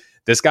 2.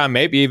 This guy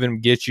maybe even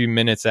get you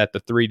minutes at the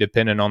 3,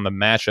 depending on the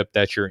matchup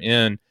that you're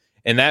in.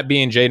 And that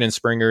being Jaden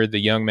Springer, the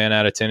young man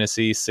out of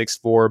Tennessee,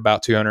 6'4",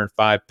 about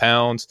 205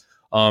 pounds.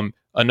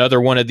 Another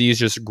one of these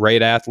just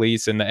great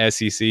athletes in the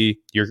SEC.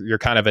 You're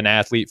kind of an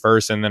athlete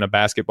first and then a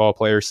basketball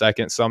player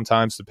second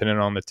sometimes, depending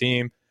on the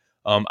team.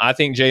 I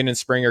think Jaden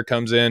Springer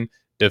comes in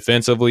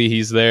defensively.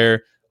 He's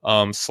there.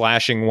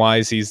 Slashing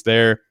wise, he's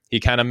there. He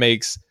kind of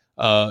makes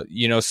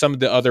some of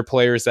the other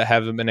players that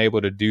haven't been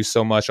able to do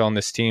so much on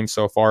this team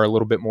so far a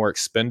little bit more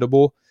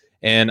expendable.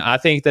 And I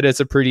think that it's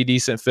a pretty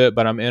decent fit,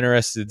 but I'm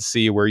interested to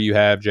see where you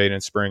have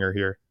Jaden Springer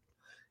here.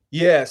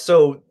 Yeah,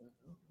 so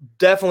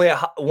definitely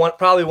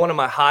probably one of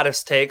my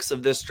hottest takes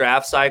of this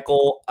draft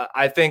cycle.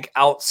 I think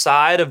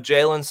outside of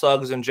Jalen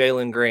Suggs and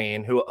Jalen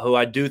Green, who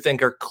I do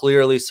think are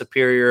clearly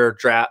superior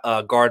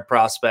guard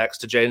prospects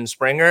to Jaden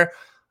Springer,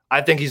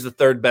 I think he's the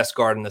third best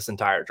guard in this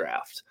entire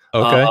draft.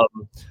 Okay.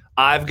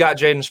 I've got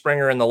Jaden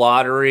Springer in the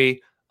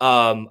lottery.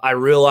 I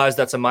realize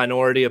that's a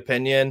minority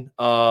opinion,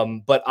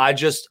 but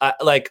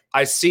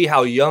I see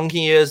how young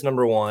he is,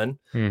 number one.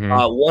 Mm-hmm.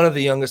 One of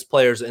the youngest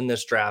players in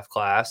this draft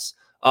class.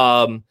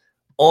 On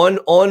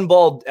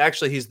ball,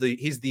 actually, he's the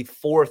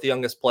 4th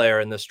youngest player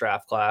in this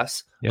draft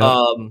class. Yep.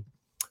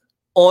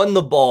 On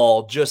the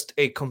ball, just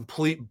a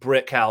complete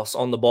brick house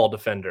on the ball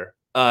defender.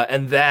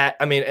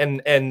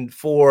 And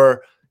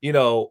for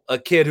a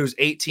kid who's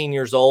 18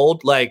 years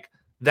old, like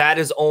that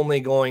is only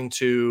going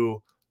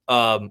to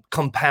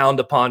compound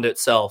upon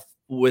itself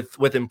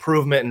with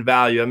improvement and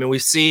value. I mean, we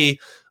see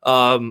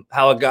how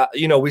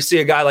we see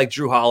a guy like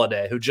Drew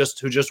Holiday who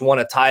just won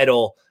a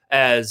title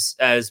as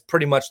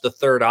pretty much the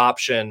third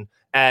option,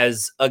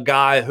 as a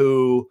guy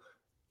who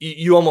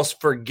you almost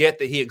forget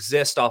that he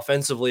exists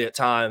offensively at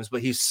times,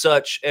 but he's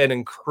such an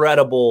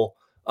incredible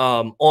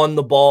on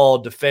the ball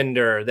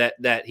defender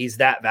that he's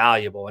that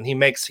valuable, and he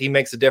makes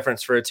a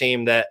difference for a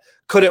team that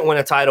couldn't win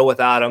a title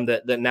without him,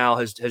 that now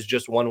has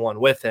just won one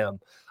with him.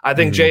 I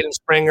think Jaden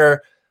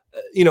Springer,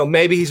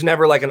 maybe he's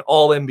never like an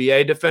all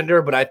NBA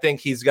defender, but I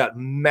think he's got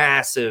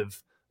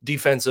massive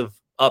defensive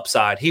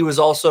upside. He was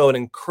also an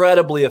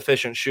incredibly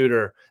efficient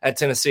shooter at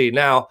Tennessee.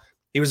 Now,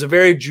 he was a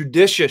very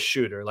judicious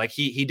shooter. Like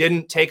he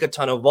didn't take a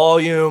ton of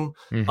volume.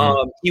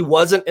 Mm-hmm. He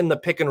wasn't in the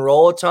pick and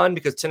roll a ton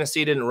because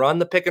Tennessee didn't run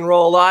the pick and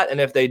roll a lot.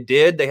 And if they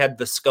did, they had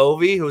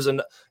Vescovi, who's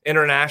an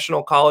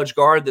international college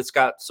guard that's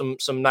got some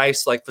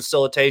nice like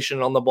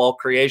facilitation on the ball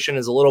creation,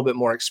 is a little bit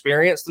more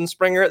experienced than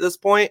Springer at this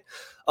point.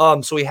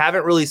 So we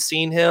haven't really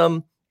seen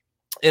him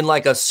in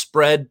like a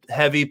spread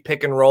heavy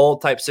pick and roll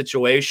type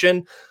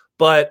situation,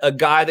 but a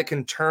guy that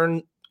can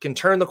turn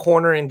the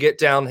corner and get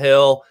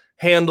downhill,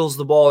 handles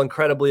the ball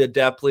incredibly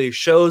adeptly,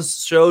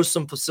 shows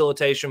some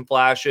facilitation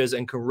flashes,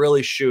 and can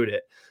really shoot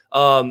it.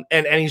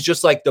 And he's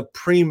just like the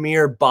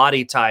premier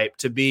body type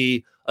to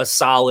be a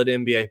solid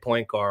NBA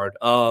point guard.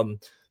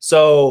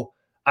 So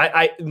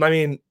I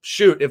mean,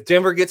 shoot, if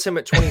Denver gets him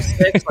at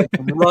 26, like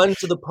run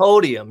to the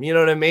podium, you know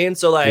what I mean?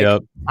 So like,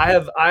 yep.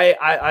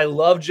 I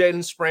love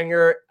Jaden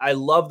Springer. I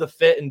love the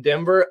fit in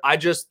Denver. I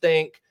just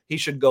think he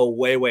should go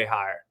way, way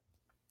higher.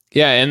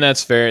 Yeah, and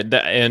that's fair.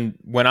 And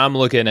when I'm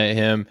looking at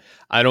him,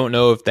 I don't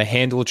know if the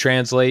handle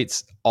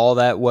translates all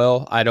that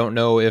well. I don't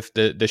know if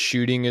the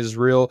shooting is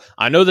real.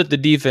 I know that the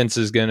defense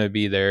is going to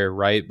be there,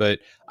 right? But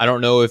I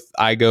don't know if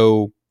I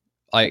go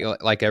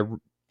like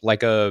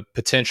a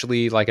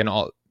potentially like an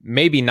all,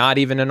 maybe not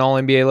even an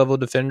all NBA level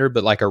defender,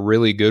 but like a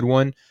really good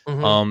one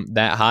Mm-hmm.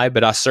 that high.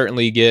 But I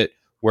certainly get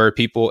where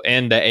people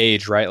and the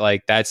age, right?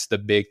 Like that's the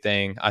big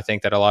thing. I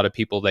think that a lot of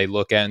people they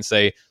look at and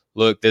say,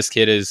 look, this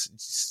kid is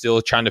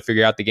still trying to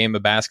figure out the game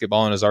of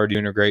basketball and is already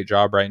doing a great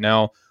job right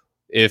now.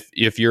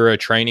 If you're a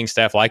training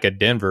staff like a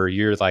Denver,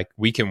 you're like,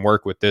 we can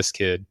work with this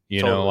kid,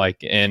 Totally.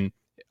 like, and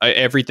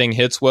everything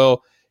hits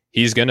well.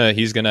 He's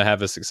gonna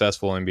have a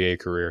successful NBA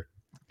career.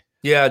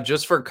 Yeah,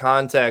 just for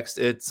context,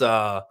 it's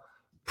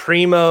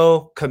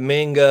Primo,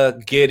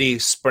 Kaminga, Giddy,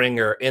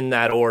 Springer in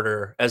that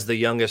order as the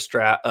youngest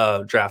draft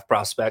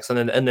prospects, and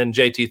then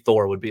JT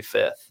Thor would be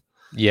fifth.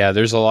 Yeah,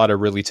 there's a lot of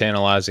really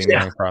tantalizing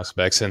Yeah, young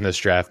prospects in this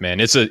draft, man.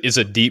 It's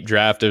a deep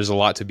draft. There's a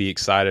lot to be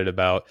excited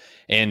about,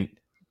 and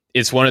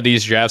it's one of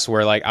these drafts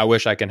where like I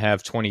wish I can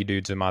have 20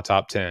 dudes in my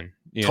top 10,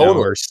 totally,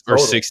 or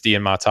totally. 60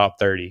 in my top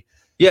 30.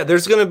 Yeah,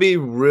 there's going to be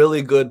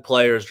really good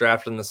players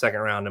drafted in the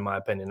second round, in my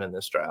opinion, in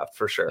this draft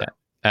for sure.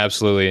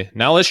 Absolutely.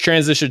 Now let's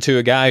transition to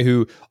a guy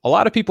who a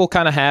lot of people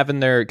kind of have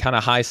in their kind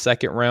of high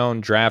second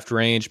round draft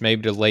range,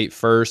 maybe to late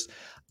first.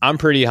 I'm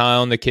pretty high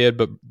on the kid,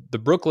 but the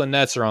Brooklyn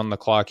Nets are on the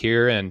clock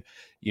here, and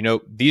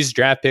these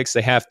draft picks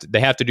they have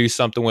to do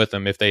something with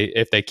them. If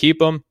they keep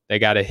them, they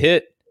got to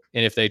hit,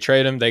 and if they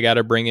trade them, they got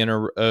to bring in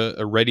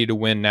a ready to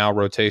win now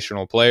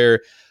rotational player.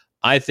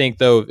 I think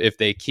though if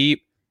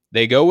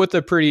they go with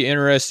a pretty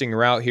interesting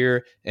route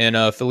here, and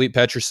Philippe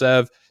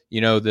Petrusev,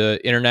 the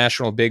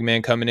international big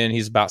man coming in.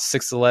 He's about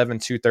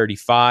 6'11",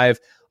 235.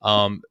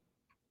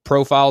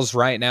 Profiles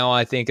right now,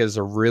 I think, is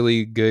a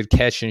really good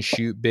catch and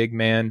shoot big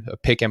man, a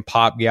pick and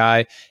pop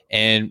guy.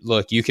 And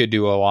look, you could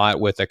do a lot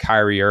with a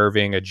Kyrie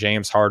Irving, a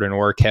James Harden,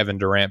 or Kevin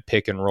Durant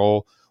pick and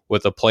roll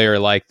with a player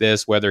like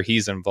this, whether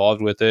he's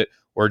involved with it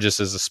or just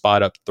as a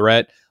spot up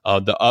threat.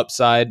 The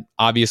upside,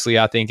 obviously,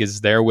 I think is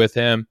there with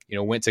him.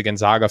 Went to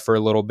Gonzaga for a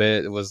little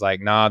bit. It was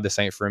like, nah, this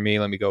ain't for me.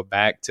 Let me go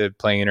back to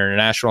playing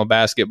international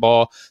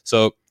basketball.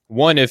 So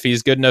one, if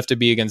he's good enough to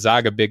be a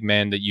Gonzaga big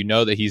man, that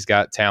that he's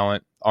got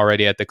talent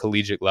already at the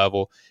collegiate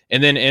level.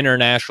 And then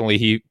internationally,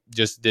 he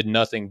just did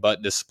nothing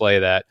but display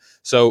that.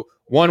 So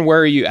one, where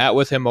are you at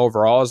with him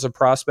overall as a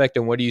prospect?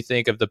 And what do you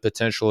think of the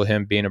potential of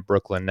him being a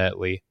Brooklyn Net,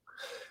 Lee?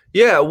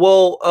 Yeah,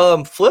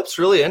 well, Flip's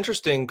really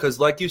interesting because,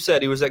 like you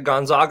said, he was at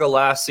Gonzaga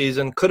last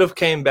season, could have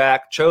came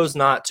back, chose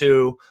not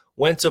to,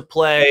 went to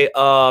play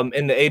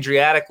in the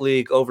Adriatic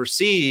League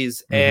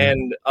overseas,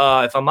 and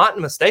if I'm not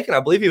mistaken,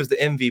 I believe he was the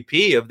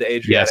MVP of the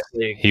Adriatic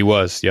League. He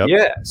was, yep.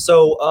 Yeah,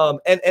 so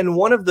and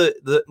one of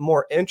the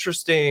more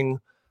interesting,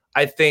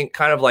 I think,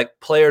 kind of like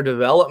player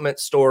development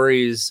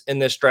stories in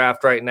this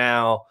draft right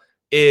now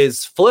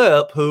is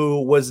Flip,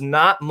 who was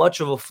not much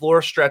of a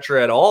floor stretcher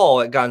at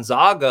all at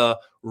Gonzaga,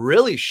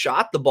 really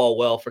shot the ball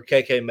well for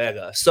KK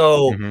Mega.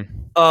 So,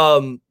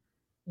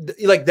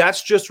 like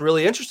that's just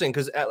really interesting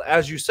because,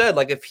 as you said,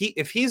 like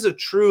if he's a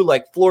true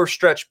like floor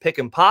stretch pick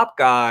and pop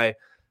guy,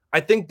 I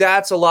think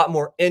that's a lot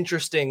more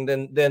interesting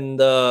than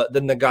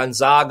the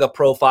Gonzaga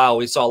profile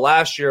we saw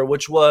last year,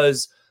 which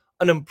was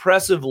an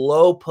impressive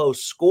low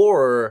post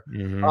scorer,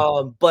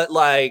 but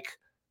like,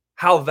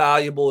 how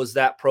valuable is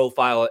that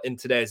profile in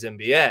today's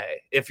NBA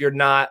if you're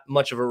not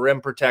much of a rim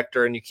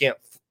protector and you can't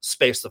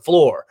space the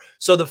floor?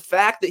 So the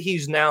fact that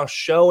he's now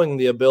showing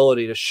the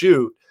ability to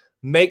shoot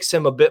makes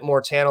him a bit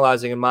more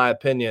tantalizing, in my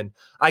opinion.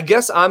 I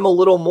guess I'm a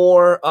little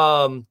more,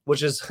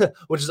 which is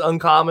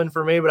uncommon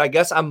for me, but I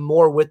guess I'm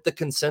more with the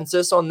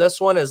consensus on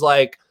this one is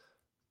like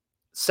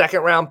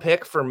second round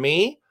pick for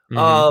me.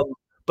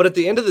 But at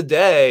the end of the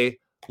day,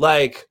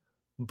 like,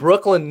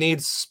 Brooklyn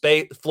needs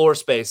floor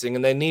spacing,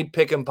 and they need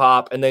pick and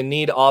pop, and they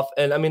need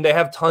and I mean, they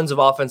have tons of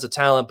offensive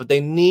talent, but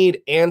they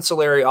need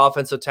ancillary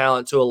offensive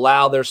talent to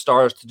allow their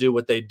stars to do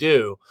what they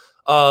do.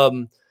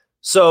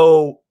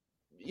 So,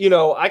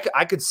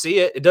 I could see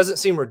it. It doesn't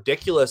seem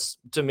ridiculous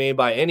to me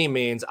by any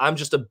means. I'm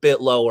just a bit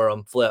lower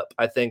on Flip,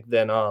 I think,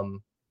 than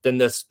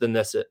this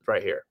it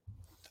right here.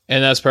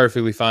 And that's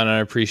perfectly fine. I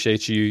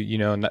appreciate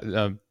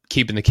you,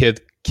 keeping the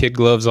kid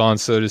gloves on,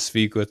 so to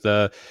speak, with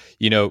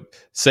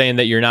saying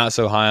that you're not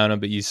so high on him,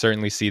 but you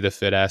certainly see the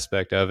fit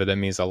aspect of it. That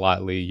means a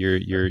lot, Lee.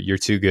 You're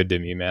too good to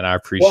me, man. I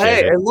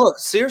appreciate it. And look,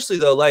 seriously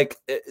though, like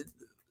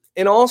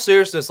in all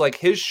seriousness, like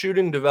his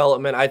shooting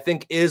development, I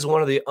think, is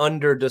one of the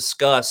under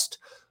discussed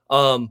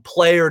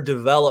player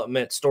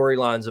development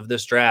storylines of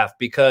this draft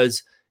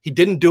because he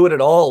didn't do it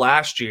at all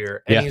last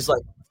year, and he's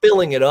like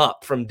filling it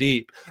up from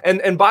deep.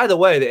 And by the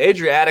way, the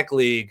Adriatic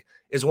League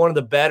is one of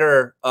the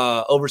better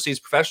overseas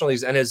professional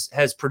leagues and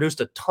has produced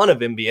a ton of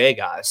NBA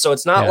guys. So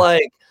it's not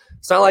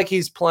like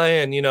he's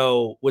playing,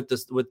 with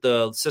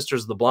the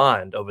Sisters of the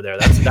Blind over there.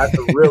 That's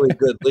a really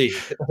good league.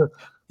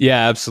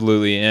 Yeah,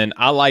 absolutely. And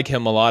I like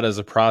him a lot as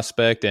a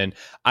prospect, and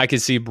I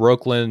could see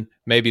Brooklyn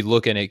maybe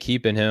looking at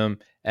keeping him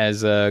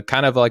as a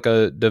kind of like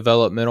a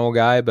developmental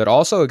guy, but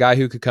also a guy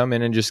who could come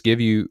in and just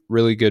give you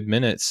really good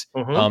minutes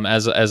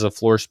as a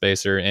floor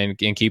spacer and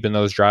keeping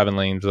those driving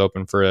lanes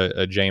open for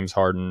a James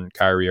Harden,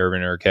 Kyrie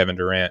Irving, or Kevin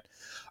Durant.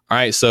 All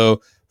right,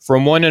 so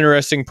from one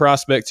interesting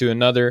prospect to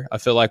another, I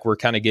feel like we're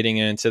kind of getting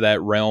into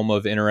that realm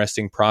of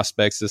interesting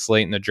prospects this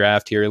late in the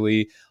draft here,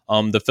 Lee.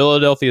 The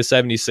Philadelphia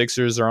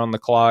 76ers are on the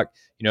clock.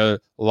 A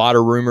lot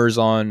of rumors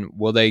on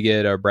will they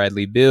get a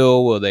Bradley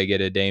Beal? Will they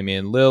get a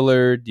Damian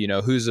Lillard?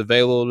 Who's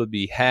available to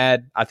be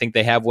had? I think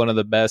they have one of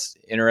the best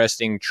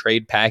interesting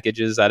trade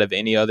packages out of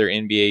any other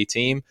NBA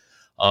team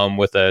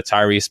with a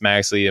Tyrese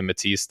Maxey, a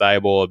Matisse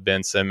Thybulle, a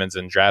Ben Simmons,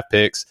 and draft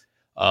picks.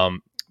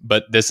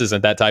 But this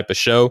isn't that type of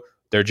show.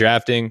 They're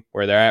drafting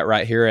where they're at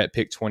right here at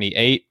pick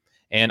 28.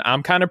 And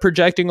I'm kind of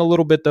projecting a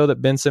little bit, though,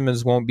 that Ben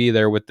Simmons won't be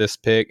there with this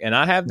pick. And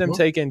I have them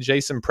taking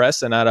Jason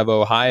Preston out of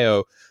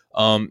Ohio.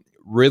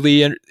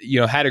 Really,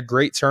 had a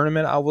great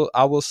tournament, I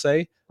will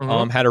say.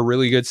 Had a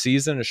really good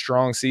season, a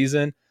strong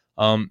season.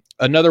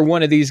 Another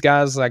one of these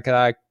guys, like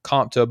I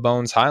comp to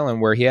Bones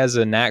Highland, where he has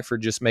a knack for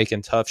just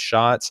making tough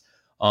shots,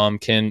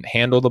 can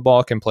handle the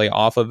ball, can play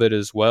off of it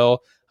as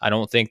well. I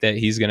don't think that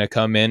he's going to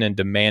come in and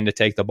demand to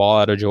take the ball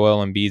out of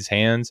Joel Embiid's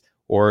hands,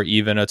 or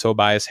even a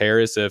Tobias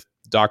Harris if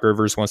Doc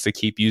Rivers wants to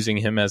keep using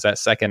him as that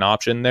second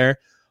option there.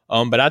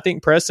 But I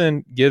think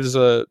Preston gives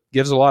a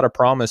lot of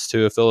promise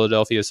to a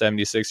Philadelphia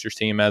 76ers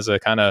team as a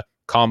kind of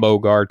combo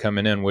guard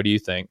coming in. What do you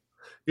think?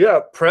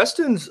 Yeah,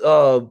 Preston's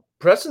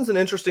an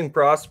interesting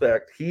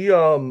prospect. He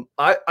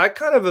I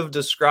kind of have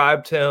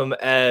described him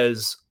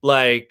as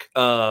like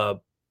a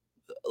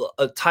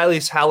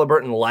Tyrese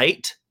Halliburton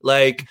light.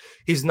 Like,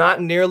 he's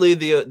not nearly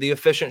the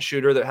efficient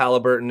shooter that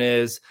Halliburton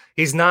is.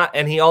 He's not,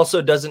 and he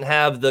also doesn't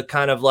have the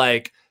kind of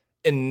like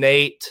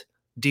innate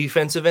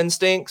defensive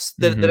instincts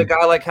that a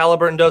guy like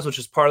Halliburton does, which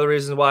is part of the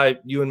reason why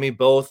you and me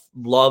both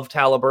loved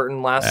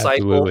Halliburton last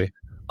cycle.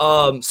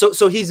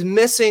 So he's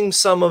missing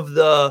some of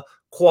the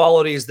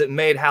qualities that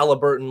made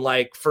Halliburton,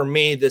 like, for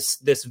me,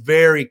 this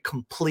very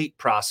complete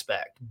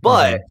prospect.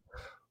 But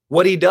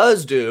what he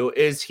does do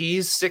is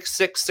he's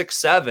 6'6",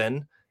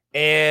 6'7",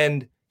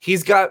 and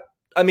he's got,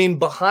 I mean,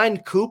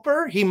 behind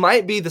Cooper, he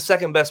might be the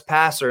second best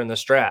passer in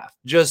this draft.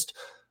 Just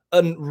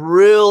a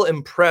real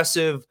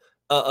impressive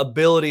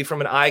ability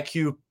from an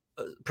IQ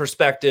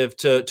perspective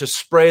to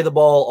spray the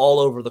ball all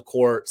over the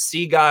court,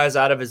 see guys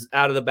out of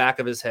the back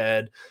of his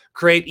head,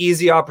 create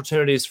easy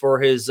opportunities for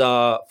his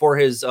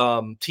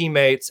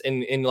teammates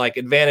in like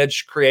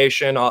advantage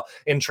creation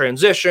in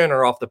transition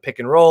or off the pick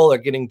and roll or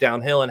getting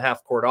downhill in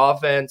half court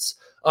offense.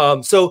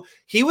 So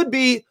he would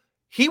be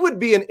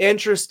an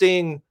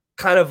interesting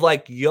kind of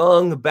like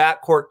young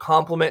backcourt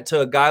complement to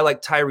a guy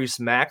like Tyrese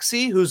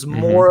Maxey, who's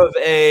more of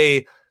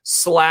a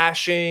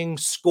slashing,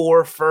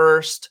 score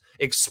first,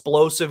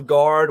 explosive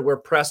guard, where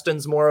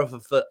Preston's more of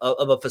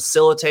a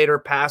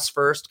facilitator, pass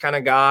first kind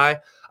of guy.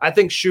 I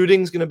think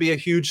shooting is going to be a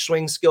huge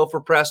swing skill for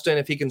Preston.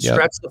 If he can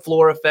stretch the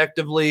floor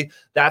effectively,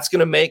 that's going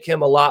to make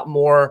him a lot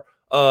more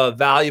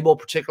valuable,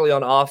 particularly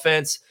on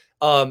offense.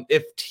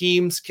 If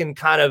teams can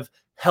kind of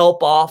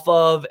help off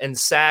of and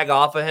sag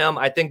off of him,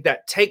 I think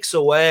that takes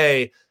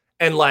away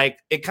and like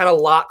it kind of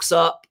locks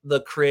up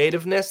the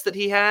creativeness that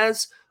he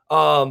has.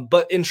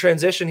 But in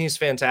transition, he's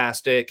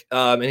fantastic.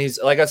 And he's,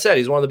 like I said,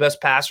 he's one of the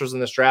best passers in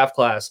this draft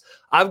class.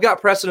 I've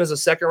got Preston as a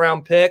second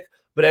round pick,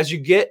 but as you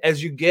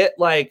get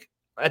like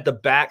at the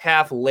back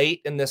half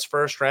late in this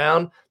first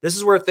round, this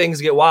is where things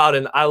get wild.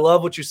 And I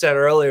love what you said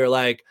earlier.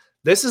 Like,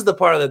 this is the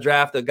part of the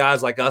draft that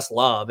guys like us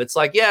love. It's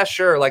like, yeah,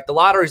 sure. Like, the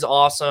lottery's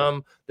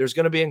awesome. There's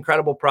going to be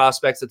incredible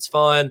prospects. It's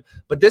fun.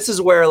 But this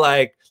is where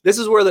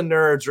the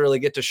nerds really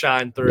get to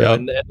shine through.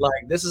 And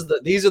like,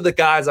 these are the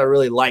guys I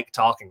really like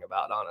talking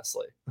about,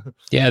 honestly.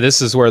 Yeah,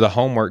 this is where the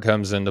homework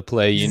comes into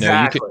play. You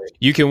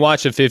can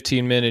watch a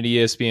 15-minute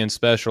ESPN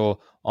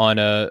special on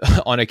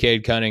a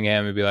Cade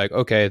Cunningham and be like,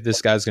 okay,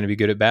 this guy's going to be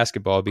good at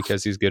basketball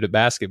because he's good at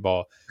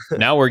basketball.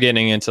 Now we're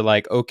getting into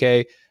like,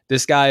 okay,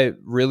 this guy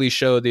really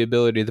showed the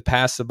ability to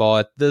pass the ball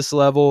at this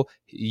level.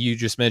 You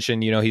just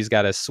mentioned, he's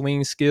got a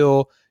swing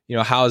skill.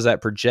 How does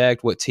that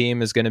project? What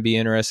team is going to be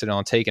interested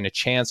on taking a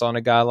chance on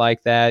a guy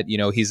like that?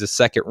 He's a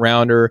second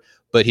rounder,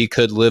 but he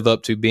could live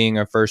up to being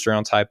a first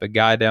round type of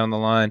guy down the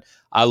line.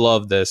 I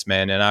love this,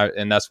 man.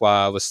 And that's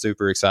why I was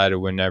super excited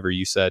whenever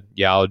you said,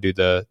 yeah, I'll do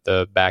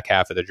the back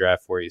half of the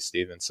draft for you,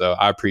 Steven. So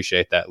I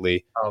appreciate that,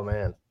 Lee. Oh,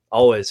 man.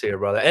 Always here,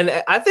 brother.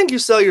 And I think you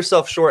sell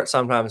yourself short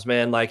sometimes,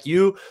 man. Like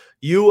you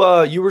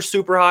were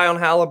super high on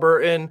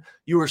Halliburton.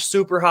 You were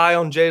super high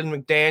on Jaden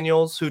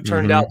McDaniels, who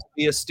turned out to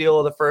be a steal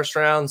of the first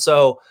round.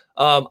 So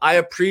I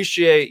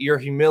appreciate your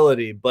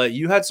humility, but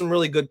you had some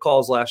really good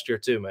calls last year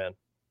too, man.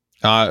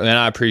 And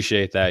I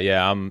appreciate that.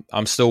 Yeah,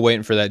 I'm still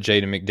waiting for that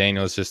Jaden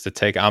McDaniels just to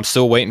take. I'm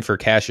still waiting for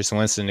Cassius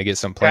Winston to get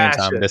some playing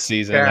time this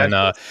season,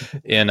 and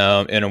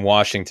in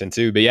Washington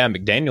too. But yeah,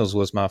 McDaniels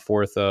was my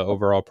fourth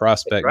overall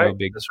prospect. Right.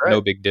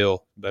 No big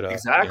deal. But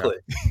exactly.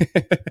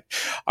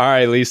 All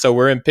right, Lee. So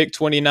we're in pick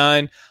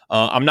 29.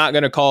 I'm not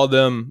going to call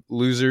them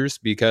losers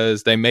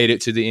because they made it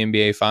to the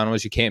NBA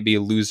Finals. You can't be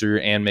a loser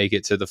and make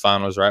it to the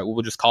finals, right?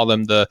 We'll just call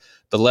them the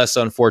less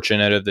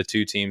unfortunate of the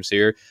two teams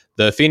here.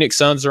 The Phoenix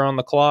Suns are on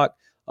the clock.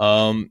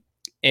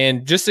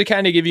 And just to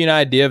kind of give you an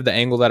idea of the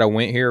angle that I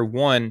went here,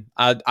 one,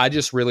 I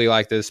just really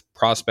like this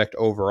prospect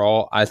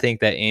overall. I think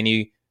that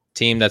any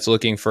team that's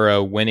looking for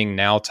a winning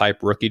now type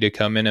rookie to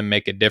come in and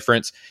make a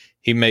difference,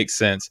 he makes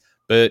sense.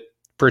 But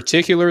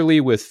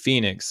particularly with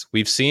Phoenix,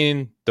 we've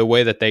seen the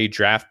way that they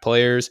draft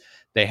players.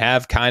 They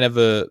have kind of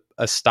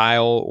a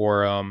style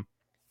or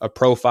a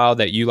profile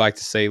that you like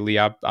to say, Lee.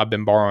 I've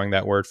been borrowing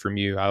that word from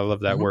you. I love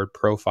that word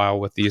profile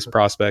with these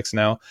prospects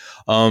now.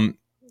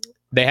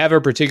 They have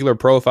a particular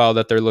profile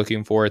that they're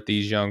looking for at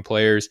these young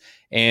players,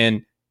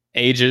 and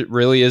age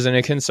really isn't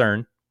a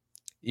concern.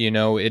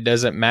 It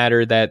doesn't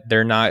matter that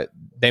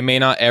they may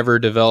not ever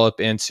develop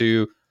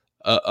into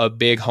a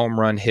big home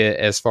run hit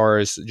as far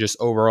as just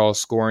overall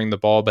scoring the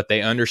ball, but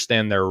they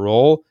understand their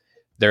role.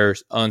 They're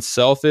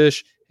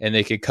unselfish, and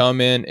they could come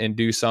in and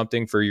do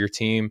something for your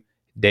team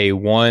day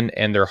one,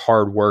 and they're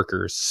hard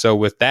workers. So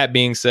with that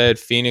being said,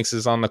 Phoenix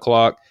is on the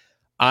clock.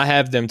 I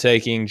have them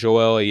taking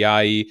Joel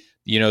Ayayi,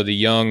 the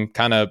young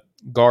kind of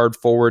guard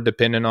forward,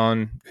 depending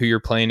on who you're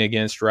playing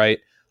against, right?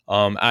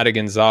 Out of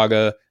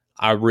Gonzaga.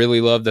 I really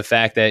love the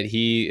fact that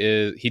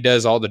he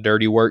does all the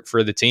dirty work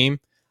for the team.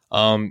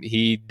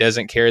 He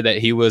doesn't care that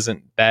he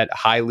wasn't that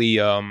highly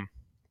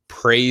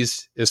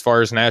praised as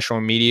far as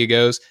national media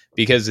goes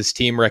because his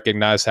team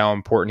recognized how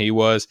important he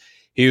was.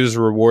 He was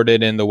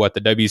rewarded in the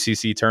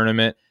WCC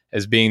tournament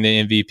as being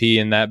the MVP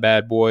in that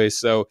bad boy.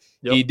 So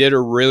he did a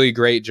really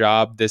great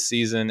job this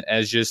season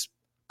as just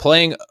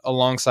playing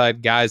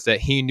alongside guys that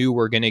he knew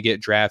were going to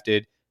get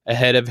drafted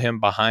ahead of him,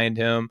 behind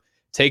him,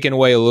 taking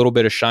away a little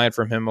bit of shine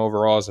from him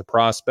overall as a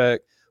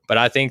prospect. But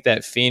I think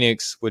that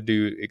Phoenix would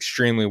do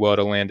extremely well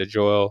to land a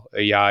Joel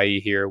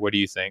Ayayi here. What do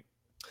you think?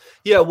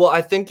 Yeah, well,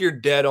 I think you're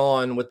dead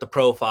on with the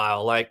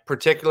profile. Like,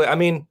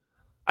 particularly,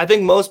 I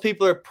think most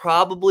people are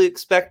probably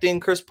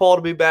expecting Chris Paul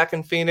to be back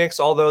in Phoenix,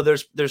 although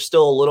there's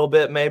still a little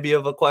bit maybe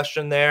of a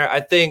question there. I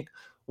think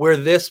where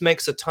this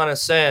makes a ton of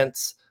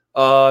sense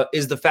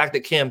is the fact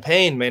that Cam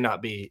Payne may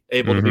not be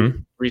able to be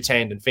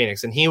retained in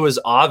Phoenix. And he was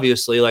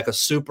obviously like a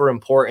super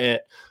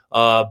important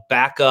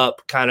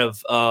backup kind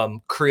of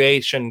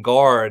creation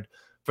guard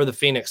for the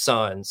Phoenix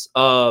Suns.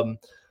 Ayayi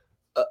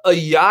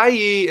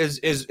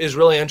is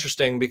really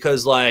interesting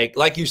because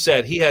like you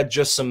said, he had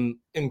just some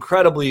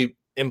incredibly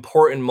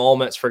important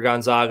moments for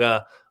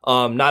Gonzaga,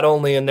 not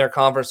only in their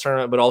conference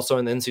tournament, but also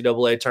in the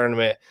NCAA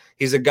tournament.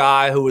 He's a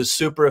guy who was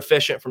super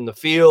efficient from the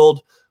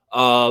field,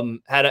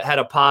 had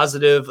a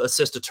positive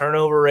assist to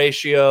turnover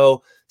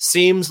ratio.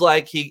 Seems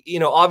like he,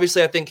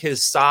 obviously I think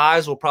his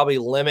size will probably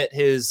limit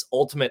his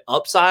ultimate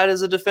upside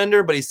as a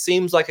defender, but he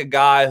seems like a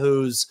guy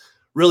who's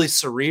really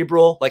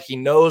cerebral. Like he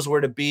knows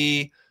where to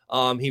be.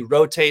 He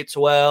rotates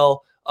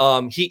well.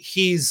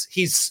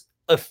 He's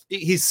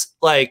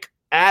like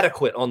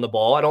adequate on the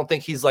ball. I don't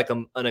think he's like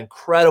an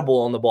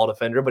incredible on the ball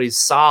defender, but he's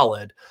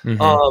solid.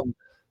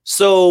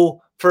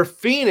 So for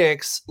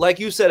Phoenix, like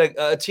you said,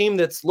 a team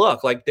that's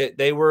like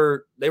they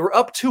were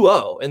up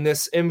 2-0 in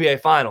this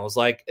NBA Finals,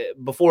 like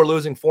before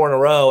losing 4 in a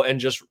row, and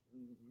just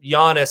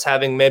Giannis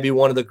having maybe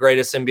one of the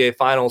greatest NBA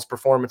Finals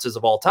performances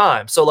of all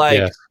time. So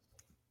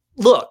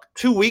look,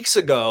 2 weeks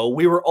ago,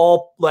 we were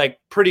all like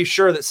pretty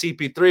sure that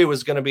CP3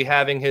 was going to be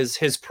having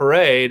his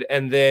parade.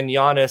 And then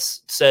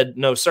Giannis said,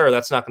 no, sir,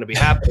 that's not going to be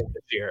happening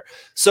this year.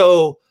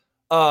 So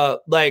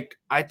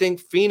I think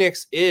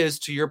Phoenix is,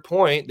 to your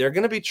point, they're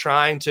going to be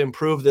trying to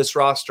improve this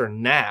roster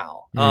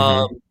now.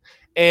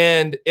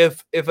 And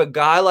if a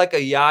guy like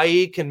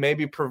Ayayi can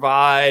maybe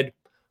provide,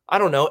 I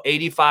don't know,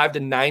 85 to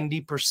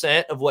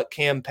 90% of what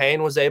Cam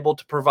Payne was able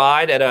to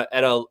provide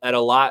at a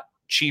lot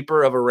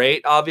cheaper of a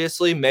rate,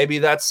 obviously, maybe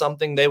that's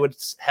something they would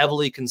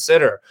heavily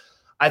consider.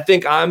 I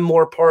think I'm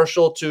more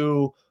partial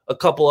to a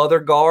couple other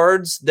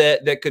guards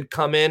that could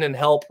come in and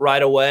help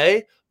right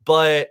away.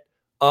 But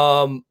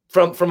from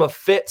a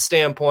fit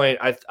standpoint,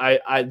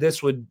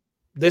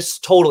 this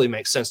totally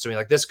makes sense to me.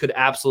 Like this could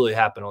absolutely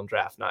happen on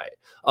draft night.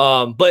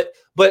 But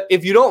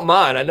if you don't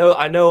mind, I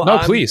know. No,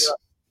 please.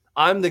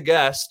 I'm the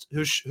guest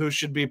who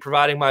should be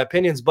providing my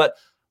opinions,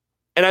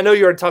 and I know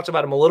you already talked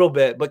about him a little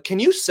bit, but can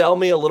you sell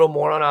me a little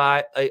more on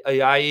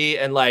Ayayi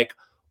and like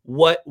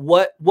what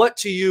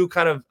to you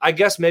kind of, I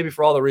guess maybe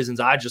for all the reasons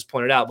I just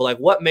pointed out, but like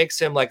what makes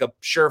him like a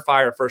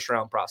surefire first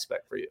round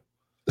prospect for you?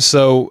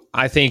 So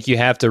I think you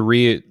have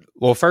to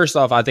well, first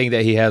off, I think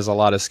that he has a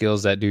lot of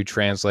skills that do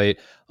translate.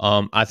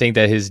 I think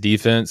that his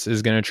defense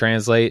is going to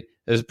translate,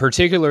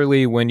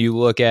 particularly when you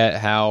look at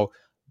how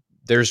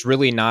there's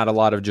really not a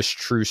lot of just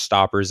true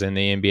stoppers in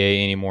the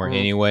NBA anymore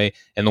anyway.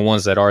 And the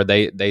ones that are,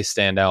 they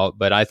stand out.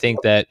 But I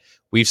think that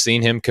we've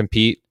seen him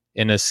compete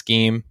in a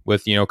scheme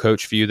with,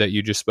 Coach Few that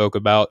you just spoke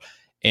about.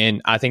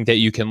 And I think that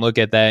you can look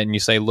at that and you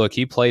say, look,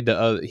 he played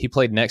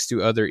next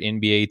to other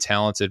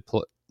NBA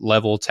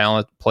level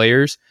talent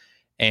players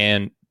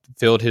and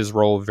filled his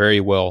role very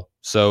well.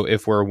 So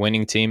if we're a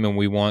winning team and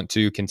we want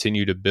to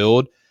continue to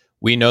build,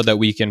 we know that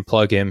we can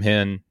plug him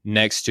in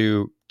next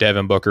to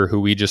Devin Booker, who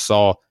we just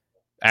saw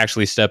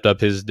actually stepped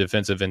up his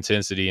defensive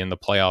intensity in the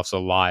playoffs a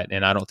lot.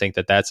 And I don't think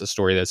that that's a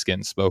story that's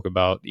getting spoke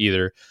about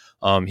either.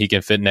 He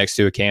can fit next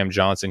to a Cam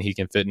Johnson. He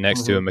can fit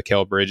next to a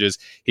Mikal Bridges.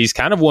 He's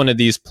kind of one of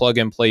these plug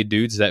and play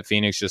dudes that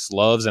Phoenix just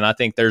loves. And I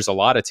think there's a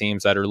lot of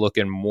teams that are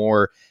looking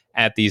more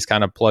at these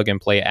kind of plug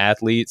and play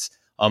athletes.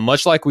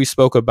 Much like we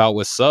spoke about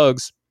with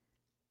Suggs,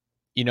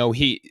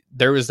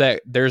 there's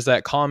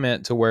that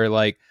comment to where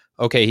like,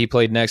 okay, he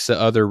played next to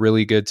other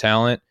really good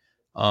talent.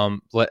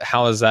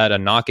 How is that a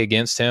knock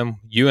against him?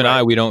 You and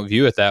I, we don't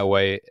view it that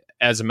way.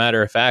 As a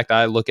matter of fact,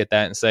 I look at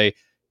that and say,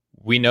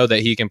 we know that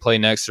he can play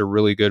next to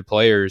really good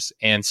players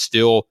and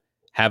still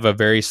have a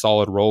very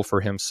solid role for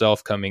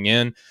himself coming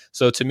in.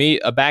 So to me,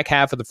 a back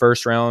half of the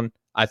first round,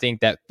 I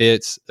think that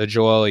fits a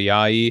Joel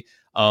Ayayi.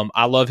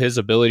 I love his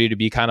ability to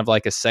be kind of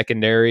like a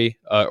secondary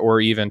or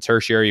even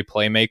tertiary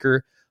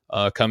playmaker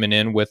coming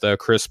in with a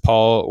Chris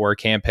Paul or a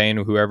Campaign,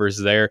 whoever's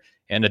there,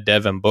 and a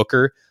Devin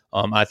Booker.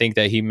 I think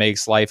that he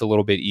makes life a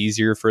little bit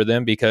easier for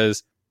them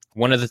because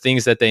one of the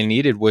things that they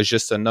needed was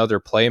just another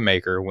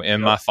playmaker.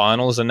 In my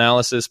finals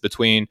analysis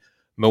between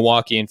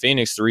Milwaukee and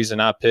Phoenix, the reason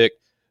I picked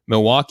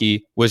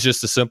Milwaukee was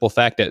just the simple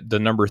fact that the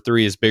number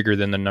 3 is bigger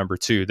than the number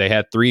 2. They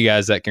had 3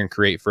 guys that can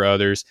create for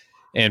others,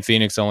 and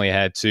Phoenix only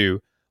had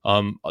 2.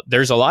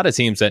 There's a lot of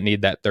teams that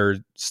need that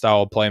third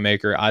style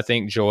playmaker. I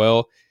think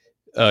Joel,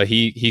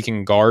 he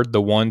can guard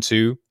the 1,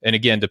 2, and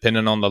again,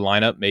 depending on the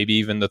lineup, maybe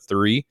even the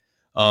 3.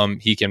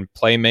 He can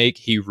play make.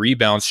 He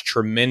rebounds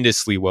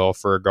tremendously well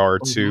for a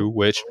guard too,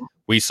 which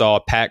we saw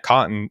Pat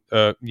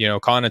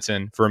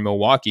Connaughton from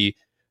Milwaukee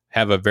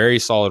have a very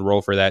solid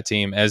role for that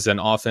team as an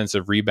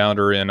offensive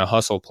rebounder and a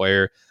hustle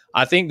player.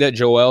 I think that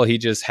Joel, he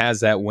just has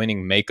that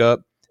winning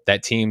makeup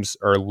that teams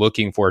are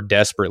looking for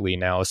desperately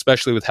now,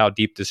 especially with how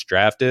deep this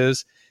draft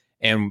is,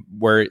 and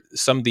where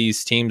some of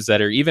these teams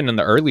that are even in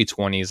the early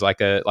 20s,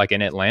 like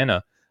in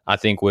Atlanta, I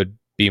think would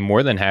be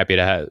more than happy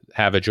to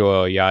have a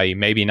Joel Ayayi.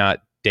 Maybe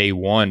not day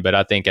one, but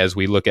I think as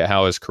we look at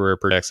how his career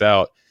projects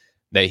out,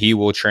 that he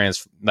will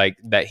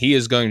that he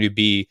is going to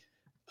be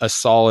a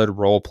solid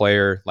role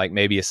player, like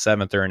maybe a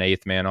 7th or an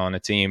 8th man on a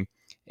team.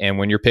 And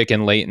when you're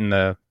picking late in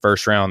the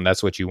first round,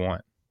 that's what you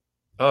want.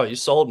 Oh, you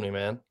sold me,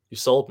 man. You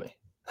sold me.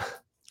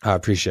 I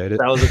appreciate it.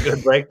 That was a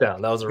good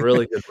breakdown. That was a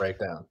really good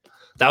breakdown.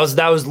 That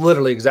was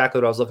literally exactly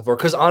what I was looking for.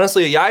 Because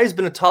honestly, Ayayi's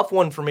been a tough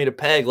one for me to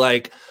peg.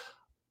 Like,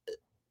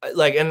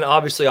 and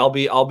obviously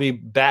I'll be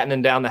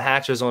battening down the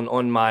hatches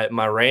on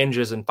my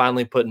ranges and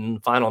finally putting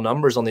final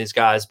numbers on these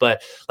guys.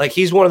 But like,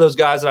 he's one of those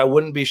guys that I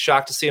wouldn't be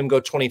shocked to see him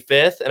go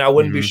 25th, and I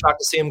wouldn't be shocked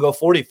to see him go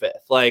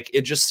 45th. Like,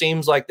 it just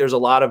seems like there's a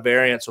lot of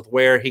variance with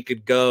where he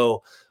could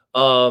go.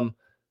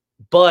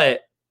 But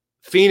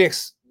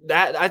Phoenix,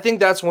 that I think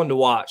that's one to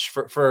watch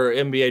for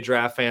NBA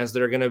draft fans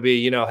that are going to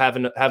be,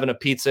 having a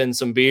pizza and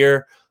some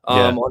beer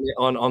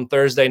on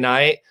Thursday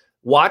night.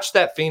 Watch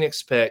that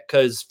Phoenix pick,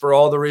 because for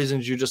all the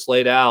reasons you just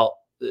laid out,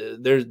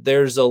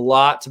 there's a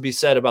lot to be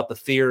said about the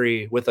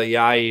theory with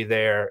Ayayi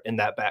there in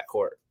that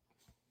backcourt.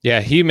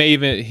 Yeah,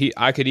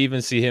 I could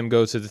even see him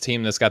go to the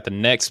team that's got the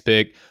next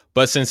pick,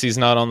 but since he's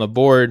not on the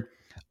board,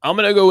 I'm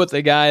going to go with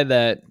the guy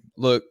that,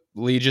 look,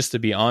 Lee, just to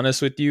be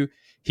honest with you,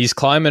 he's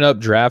climbing up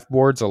draft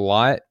boards a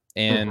lot,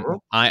 and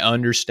I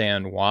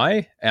understand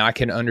why, and I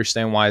can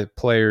understand why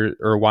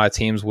why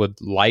teams would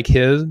like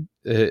his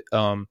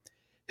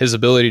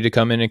ability to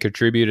come in and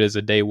contribute as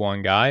a day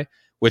one guy,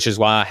 which is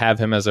why I have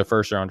him as a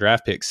first round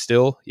draft pick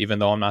still, even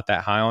though I'm not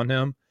that high on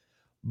him.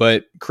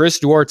 But Chris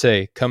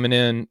Duarte coming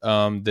in,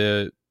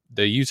 the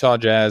Utah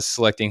Jazz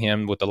selecting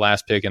him with the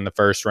last pick in the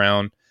first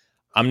round.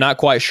 I'm not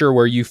quite sure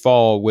where you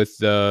fall with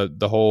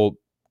the whole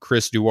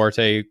Chris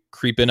Duarte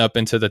creeping up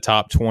into the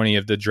top 20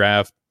 of the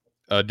draft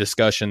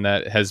discussion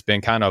that has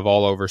been kind of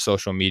all over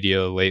social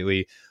media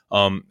lately.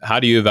 How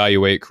do you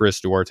evaluate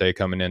Chris Duarte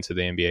coming into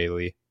the NBA,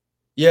 Lee?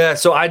 Yeah,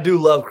 so I do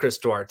love Chris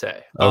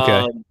Duarte.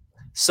 Okay.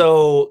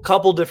 So a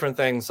couple different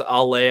things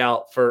I'll lay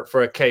out for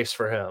a case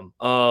for him.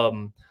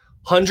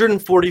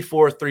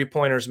 144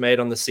 three-pointers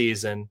made on the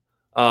season.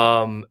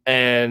 And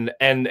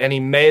he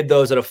made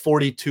those at a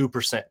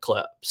 42%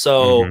 clip.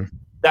 So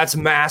that's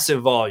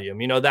massive volume.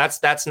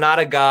 That's not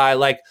a guy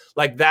like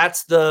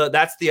that's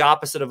the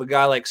opposite of a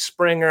guy like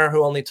Springer,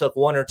 who only took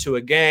 1 or 2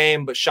 a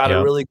game, but shot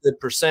a really good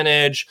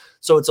percentage.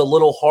 So it's a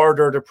little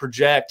harder to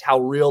project how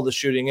real the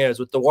shooting is.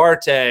 With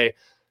Duarte,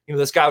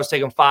 this guy was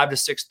taking 5 to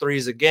 6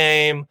 threes a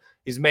game.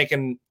 He's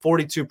making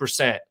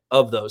 42%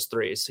 of those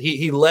threes.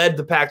 He led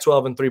the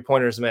Pac-12 in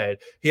three-pointers made.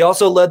 He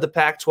also led the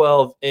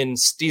Pac-12 in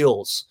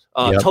steals,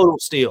 total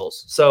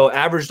steals. So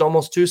averaged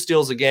almost 2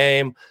 steals a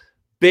game.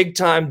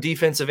 Big-time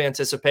defensive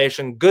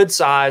anticipation, good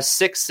size,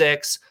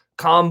 6'6",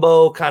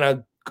 combo, kind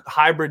of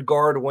hybrid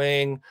guard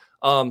wing,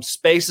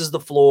 spaces the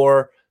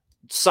floor,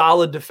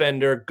 solid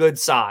defender, good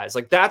size.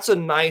 Like that's a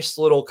nice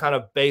little kind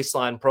of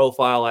baseline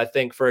profile, I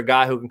think, for a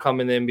guy who can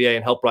come in the NBA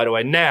and help right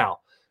away. Now,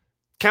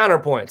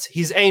 counterpoints.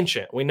 He's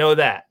ancient. We know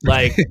that.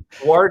 Like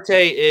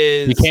Duarte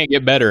is. He can't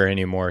get better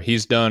anymore.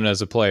 He's done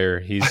as a player.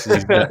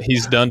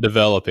 He's done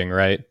developing,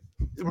 right?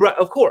 Right,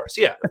 of course,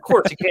 yeah, of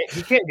course.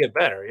 He can't get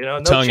better. You know,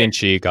 no tongue in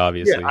cheek,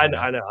 obviously. Yeah, I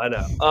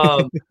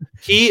know.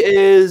 He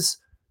is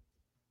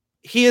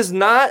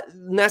not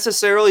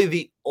necessarily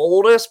the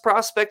oldest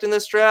prospect in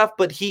this draft,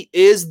 but he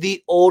is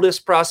the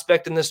oldest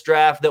prospect in this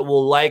draft that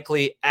will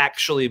likely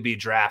actually be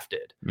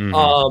drafted.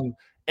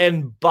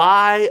 And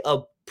by a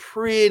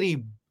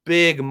pretty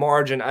big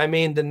margin. I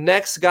mean, the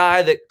next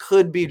guy that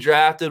could be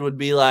drafted would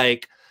be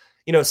like,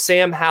 you know,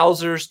 Sam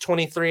Hauser's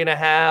 23 and a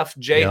half,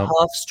 Jay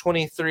Huff's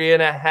 23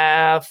 and a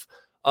half.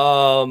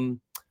 And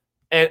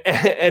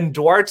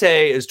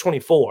Duarte is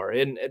 24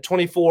 in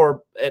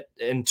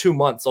 2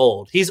 months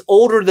old. He's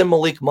older than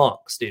Malik Monk,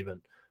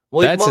 Stephen.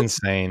 That's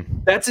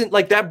insane. That's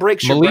like that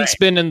breaks your Malik's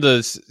brain. been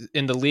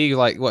in the league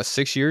like what,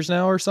 6 years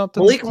now or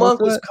something. Malik Monk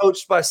was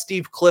coached by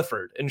Steve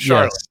Clifford in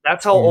Charlotte. Yes.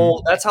 That's how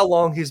old. That's how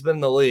long he's been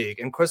in the league.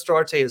 And Chris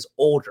Duarte is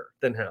older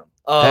than him.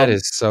 That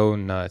is so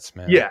nuts,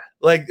 man. Yeah,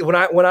 like when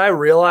I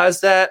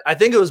realized that, I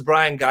think it was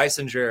Brian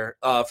Geisinger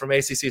from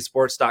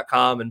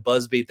ACCSports.com and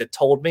Buzzbeat that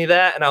told me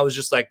that, and I was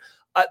just like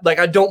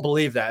I don't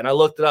believe that. And I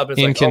looked it up, and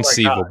it's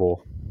inconceivable. Like,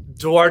 oh my God,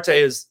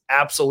 Duarte is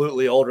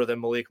absolutely older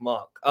than Malik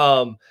Monk.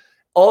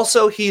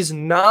 Also, he's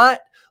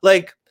not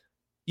like,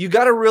 you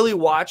got to really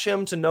watch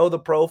him to know the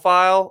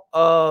profile.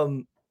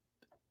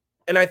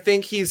 And I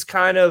think he's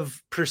kind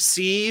of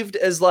perceived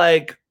as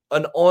like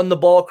an on the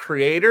ball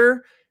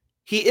creator.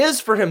 He is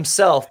for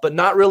himself, but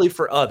not really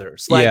for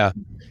others. Like,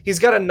 he's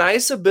got a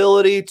nice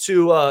ability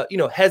to,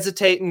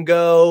 hesitate and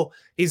go.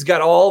 He's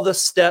got all the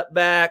step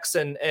backs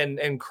and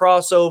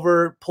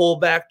crossover, pull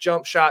back,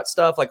 jump shot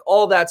stuff. Like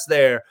all that's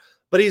there,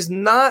 but he's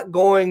not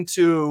going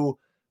to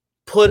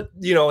put,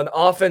 an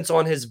offense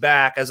on his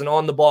back as an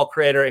on the ball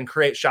creator and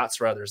create shots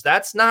for others.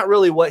 That's not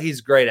really what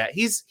he's great at.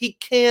 He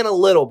can a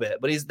little bit,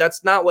 but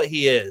that's not what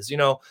he is.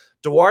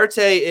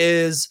 Duarte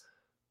is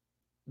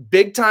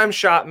big time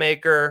shot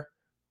maker,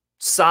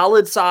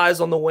 solid size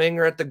on the wing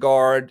or at the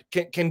guard,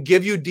 can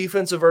give you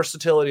defensive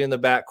versatility in the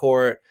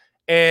backcourt,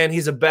 and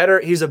he's a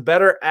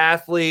better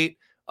athlete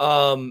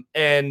and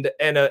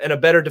a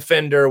better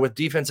defender with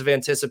defensive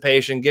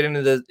anticipation, getting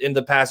into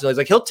the passing lanes.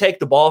 Like, he'll take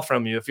the ball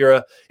from you. If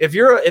you're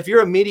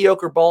a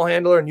mediocre ball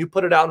handler and you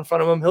put it out in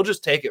front of him, he'll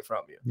just take it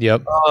from you.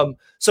 Yep.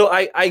 So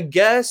I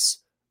guess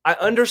I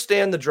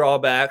understand the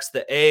drawbacks,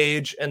 the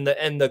age and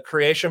the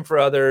creation for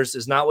others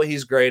is not what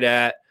he's great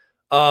at.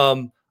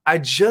 I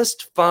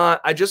just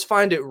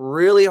find it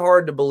really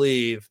hard to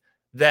believe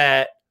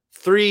that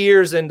 3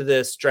 years into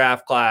this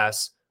draft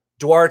class,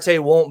 Duarte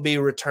won't be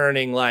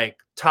returning like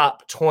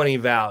top 20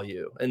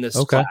 value in this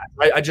class.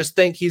 I just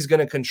think he's going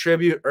to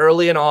contribute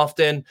early and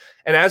often.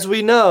 And as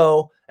we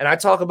know, and I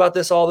talk about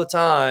this all the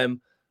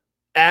time,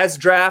 as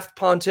draft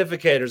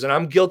pontificators, and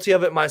I'm guilty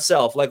of it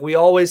myself, like we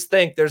always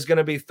think there's going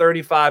to be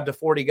 35 to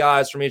 40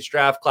 guys from each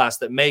draft class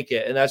that make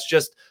it. And that's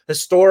just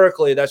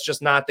historically, that's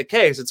just not the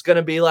case. It's going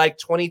to be like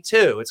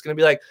 22. It's going to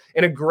be like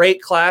in a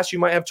great class, you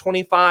might have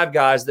 25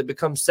 guys that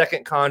become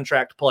second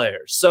contract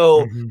players.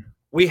 So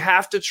we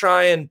have to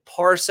try and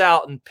parse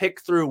out and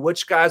pick through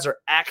which guys are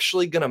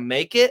actually going to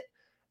make it.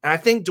 And I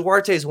think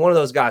Duarte is one of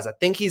those guys. I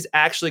think he's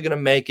actually going to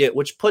make it,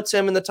 which puts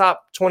him in the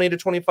top 20 to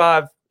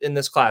 25 in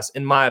this class,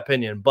 in my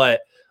opinion.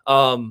 But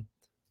I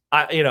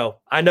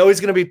know he's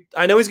going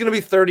to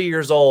be 30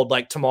 years old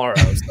like tomorrow.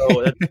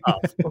 So it's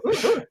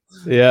tough.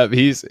 Yeah,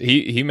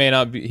 he may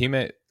not be. He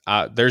may.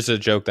 There's a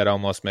joke that I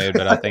almost made,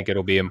 but I think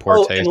it'll be in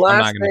poor taste. And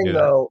last thing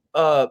though,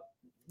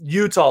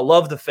 Utah,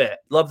 love the fit.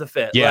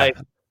 Yeah. Like,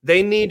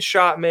 they need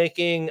shot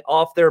making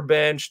off their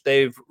bench.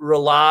 They've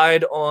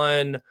relied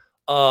on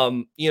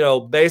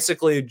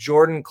basically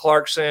Jordan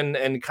Clarkson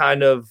and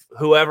kind of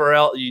whoever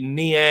else,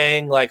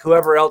 Niang, like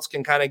whoever else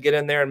can kind of get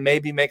in there and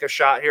maybe make a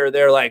shot here or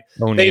there. Like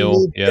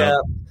O'Neal,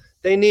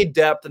 they need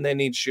depth and they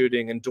need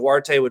shooting, and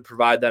Duarte would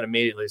provide that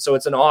immediately. So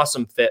it's an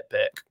awesome fit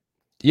pick.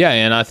 Yeah,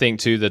 and I think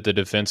too that the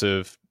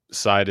defensive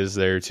side is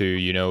there too.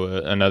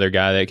 Another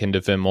guy that can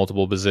defend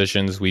multiple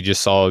positions. We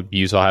just saw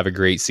Utah have a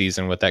great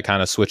season with that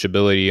kind of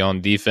switchability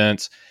on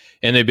defense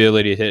and the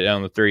ability to hit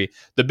down the three.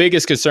 The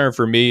biggest concern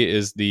for me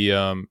is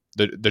the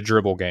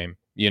dribble game,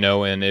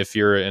 and if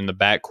you're in the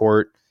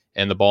backcourt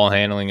and the ball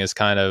handling is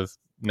kind of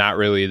not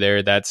really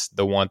there, that's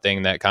the one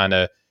thing that kind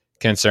of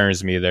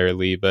concerns me there,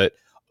 Lee. But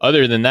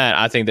other than that,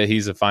 I think that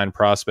he's a fine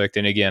prospect.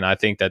 And again, I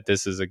think that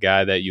this is a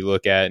guy that you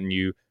look at and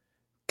you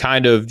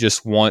kind of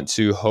just want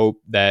to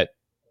hope that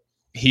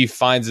he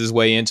finds his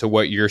way into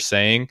what you're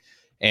saying.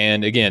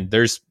 And again,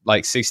 there's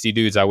like 60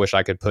 dudes I wish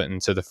I could put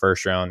into the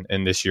first round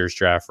in this year's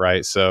draft,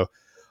 right? So,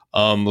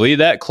 Lee,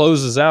 that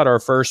closes out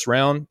our first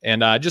round.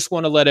 And I just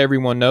want to let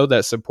everyone know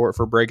that support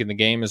for Breaking the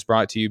Game is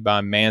brought to you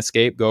by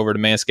Manscaped. Go over to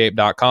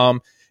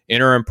manscaped.com,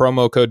 enter in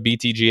promo code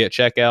BTG at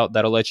checkout.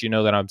 That'll let you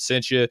know that I've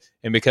sent you.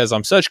 And because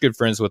I'm such good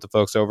friends with the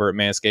folks over at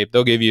Manscaped,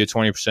 they'll give you a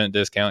 20%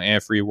 discount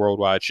and free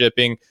worldwide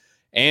shipping.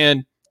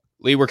 And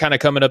Lee, we're kind of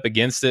coming up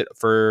against it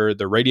for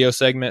the radio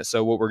segment.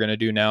 So what we're going to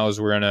do now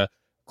is we're going to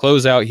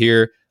close out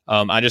here.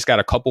 I just got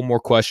a couple more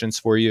questions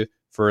for you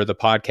for the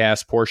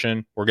podcast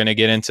portion. We're going to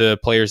get into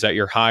players that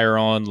you're higher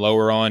on,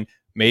 lower on,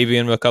 maybe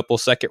in a couple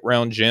second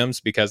round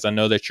gems, because I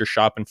know that you're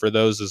shopping for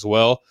those as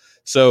well.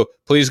 So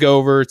please go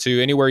over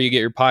to anywhere you get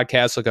your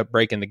podcast, look up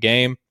Breaking the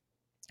Game,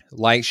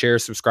 like, share,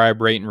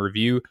 subscribe, rate, and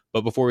review.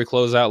 But before we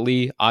close out,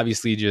 Lee,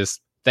 obviously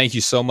just thank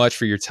you so much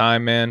for your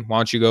time, man. Why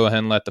don't you go ahead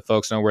and let the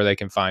folks know where they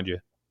can find you?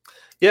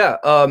 Yeah,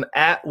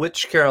 at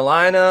Which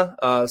Carolina,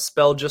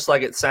 spelled just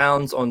like it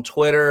sounds on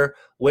Twitter.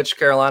 Which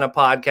Carolina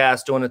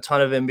podcast, doing a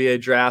ton of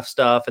NBA draft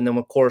stuff, and then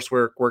of course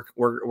we're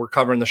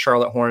covering the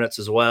Charlotte Hornets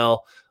as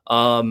well.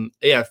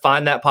 Yeah,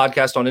 find that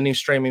podcast on any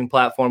streaming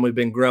platform. We've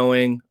been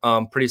growing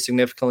pretty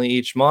significantly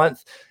each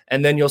month,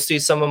 and then you'll see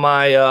some of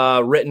my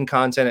written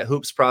content at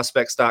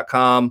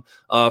hoopsprospects.com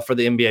for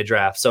the NBA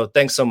draft. So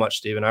thanks so much,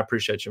 Steven. I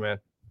appreciate you, man.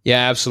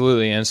 Yeah,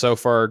 absolutely. And so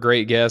for our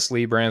great guest,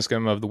 Lee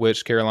Branscome of the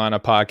Which Carolina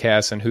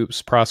podcast and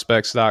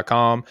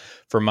hoopsprospects.com,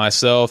 for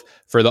myself,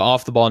 for the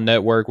Off the Ball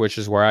Network, which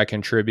is where I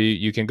contribute,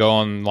 you can go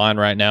online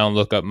right now and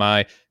look up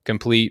my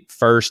complete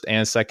first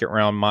and second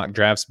round mock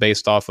drafts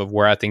based off of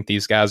where I think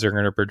these guys are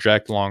going to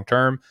project long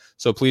term.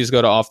 So please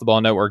go to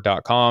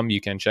offtheballnetwork.com. You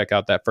can check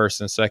out that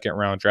first and second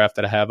round draft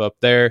that I have up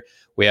there.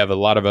 We have a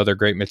lot of other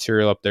great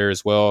material up there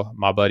as well.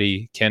 My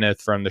buddy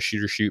Kenneth from the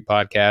Shoot or Shoot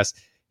podcast,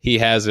 he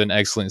has an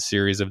excellent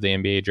series of the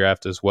NBA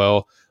draft as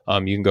well.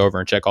 You can go over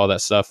and check all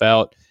that stuff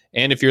out.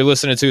 And if you're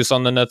listening to us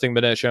on the Nothing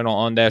But Net channel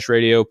on Dash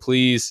Radio,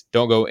 please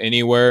don't go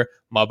anywhere.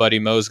 My buddy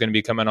Mo is going to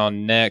be coming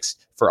on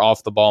next for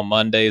Off the Ball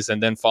Mondays.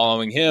 And then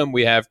following him,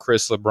 we have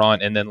Chris LeBron.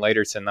 And then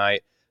later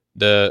tonight,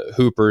 the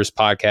Hoopers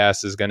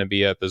podcast is going to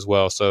be up as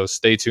well. So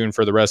stay tuned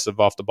for the rest of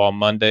Off the Ball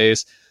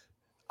Mondays.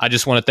 I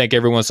just want to thank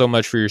everyone so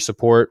much for your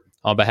support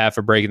on behalf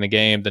of Breaking the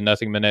Game, the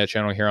Nothing But Net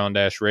channel here on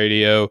Dash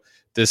Radio.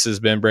 This has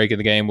been Breaking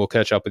the Game. We'll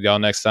catch up with y'all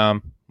next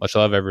time. Much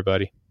love,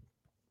 everybody.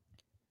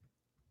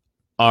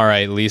 All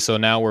right, Lee. So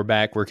now we're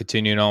back. We're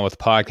continuing on with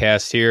the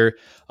podcast here.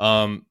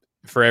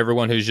 For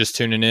everyone who's just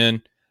tuning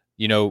in,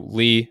 you know,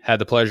 Lee had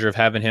the pleasure of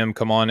having him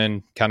come on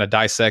and kind of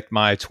dissect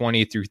my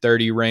 20 through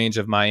 30 range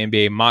of my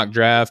NBA mock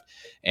draft.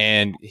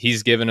 And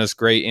he's given us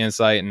great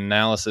insight and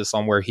analysis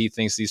on where he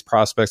thinks these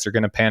prospects are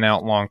going to pan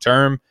out long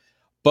term.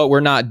 But we're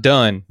not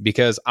done,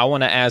 because I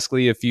want to ask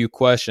Lee a few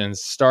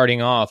questions,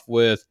 starting off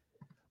with,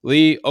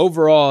 Lee,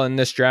 overall in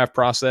this draft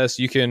process,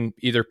 you can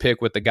either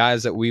pick with the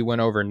guys that we went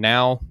over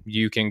now.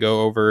 You can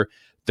go over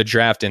the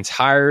draft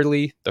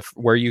entirely,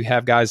 where you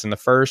have guys in the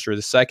first or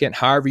the second,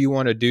 however you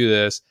want to do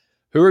this.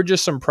 Who are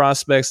just some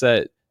prospects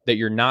that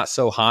you're not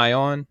so high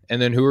on?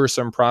 And then who are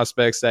some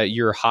prospects that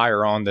you're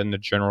higher on than the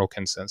general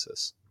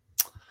consensus?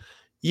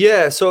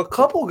 Yeah, so a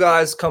couple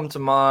guys come to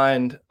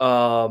mind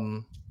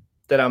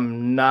that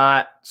I'm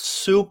not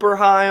super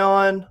high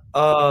on.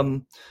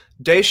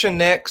 Daisha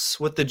Nix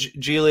with the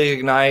G League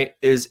Ignite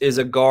is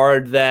a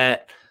guard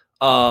that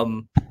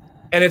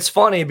and it's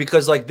funny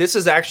because like this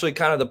is actually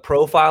kind of the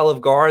profile of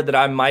guard that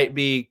I might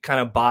be kind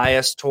of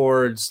biased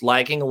towards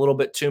liking a little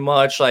bit too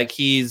much. Like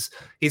he's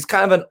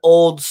kind of an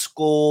old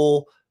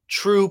school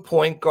true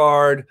point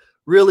guard,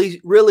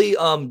 really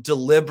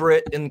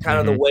deliberate in kind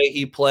of the way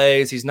he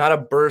plays. He's not a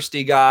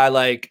bursty guy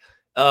like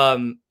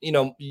you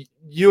know,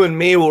 you and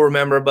me will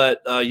remember,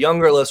 but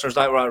younger listeners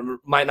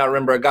might not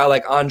remember a guy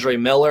like Andre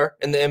Miller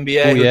in the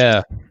NBA. Oh,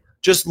 yeah.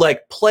 Just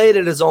like played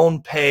at his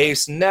own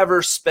pace,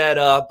 never sped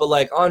up. But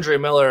like Andre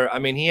Miller, I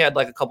mean, he had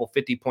like a couple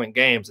 50-point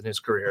games in his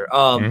career.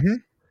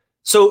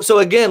 So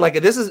again, like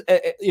this is,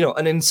 you know,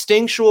 an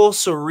instinctual,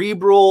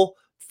 cerebral,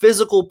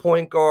 physical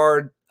point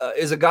guard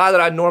is a guy that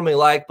I normally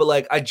like, but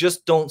like I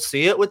just don't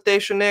see it with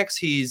Daisha Nix.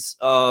 He's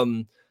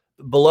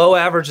below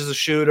average as a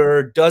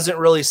shooter, doesn't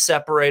really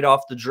separate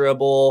off the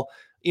dribble.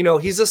 You know,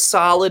 he's a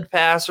solid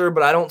passer,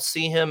 but I don't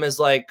see him as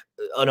like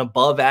an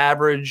above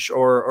average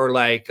or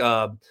like,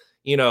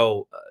 you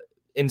know,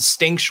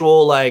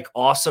 instinctual, like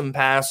awesome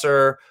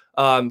passer.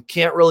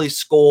 Can't really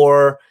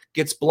score,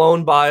 gets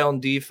blown by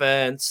on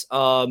defense.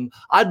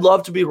 I'd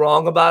love to be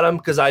wrong about him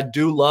because I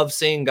do love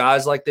seeing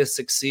guys like this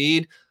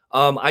succeed.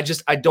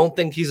 I don't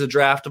think he's a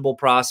draftable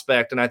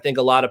prospect. And I think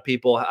a lot of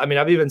people, I mean,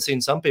 I've even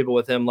seen some people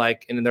with him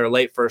like in their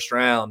late first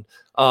round.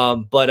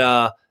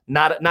 But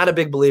not a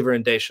big believer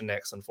in Daisha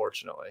Nix,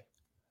 unfortunately.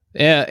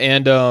 Yeah,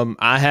 and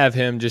I have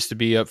him, just to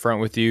be upfront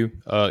with you.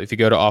 If you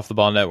go to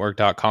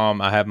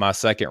offtheballnetwork.com, I have my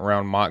second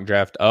round mock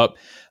draft up.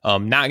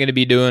 Not going to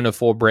be doing a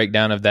full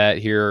breakdown of that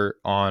here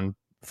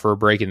for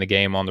Breaking the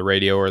Game on the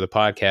radio or the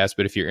podcast,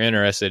 but if you're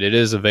interested, it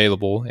is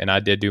available, and I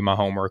did do my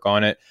homework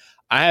on it.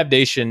 I have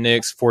Daisha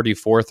Nix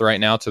 44th right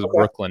now to the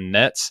Brooklyn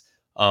Nets,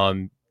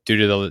 due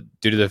to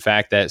the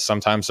fact that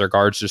sometimes their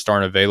guards just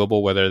aren't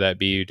available, whether that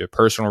be to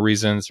personal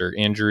reasons or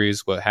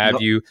injuries, what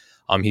have you.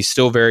 He's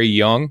still very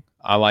young.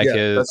 I like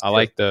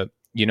the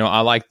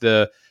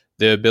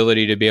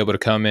ability to be able to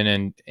come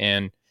in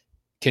and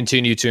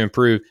continue to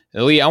improve.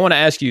 Lee, I want to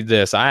ask you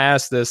this. I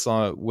asked this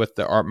with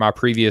my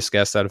previous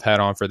guests that I've had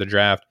on for the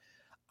draft.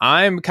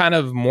 I'm kind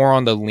of more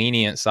on the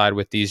lenient side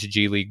with these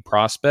G League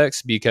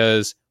prospects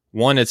because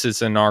one, it's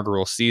its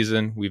inaugural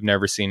season. We've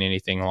never seen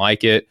anything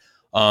like it.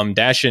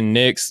 Dashin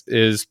Nix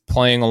is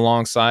playing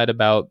alongside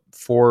about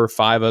 4 or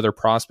 5 other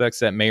prospects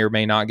that may or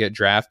may not get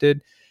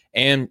drafted.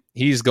 And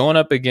he's going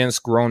up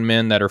against grown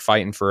men that are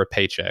fighting for a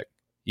paycheck.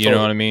 You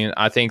know what I mean?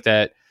 I think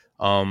that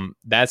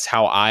that's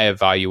how I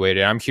evaluate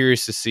it. I'm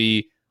curious to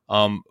see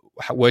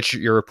what's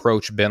your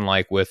approach been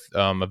like with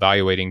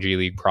evaluating G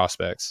League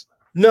prospects.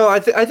 No, I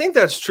think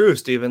that's true,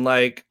 Stephen.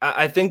 Like,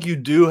 I think you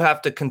do have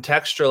to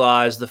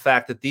contextualize the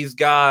fact that these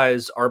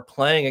guys are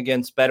playing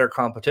against better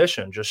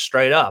competition, just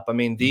straight up. I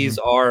mean, these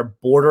are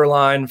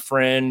borderline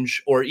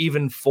fringe or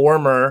even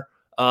former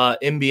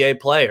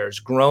NBA players,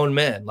 grown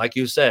men. Like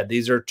you said,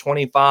 these are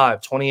 25,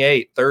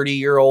 28,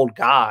 30-year-old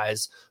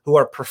guys who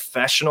are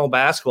professional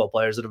basketball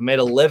players that have made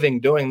a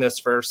living doing this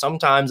for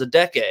sometimes a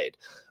decade.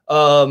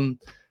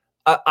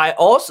 I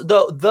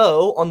also,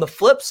 though, on the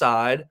flip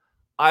side,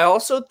 I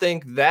also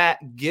think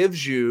that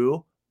gives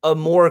you a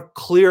more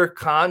clear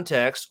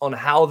context on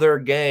how their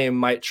game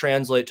might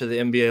translate to the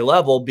NBA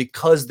level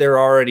because they're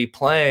already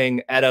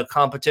playing at a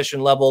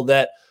competition level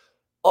that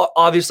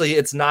obviously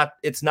it's not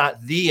the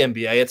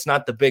NBA, it's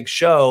not the big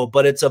show,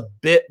 but it's a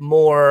bit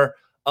more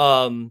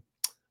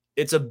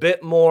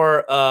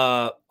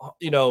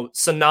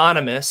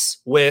synonymous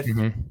with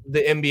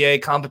the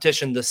NBA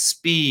competition, the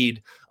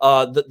speed,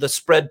 the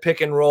spread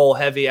pick and roll,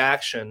 heavy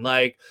action,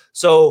 like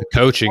so the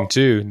coaching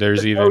too.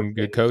 There's even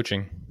good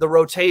coaching, the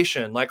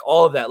rotation, like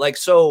all of that. Like,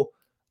 so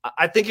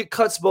I think it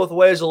cuts both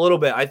ways a little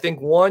bit. I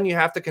think one, you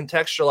have to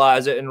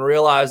contextualize it and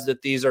realize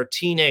that these are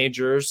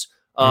teenagers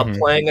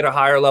playing at a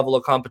higher level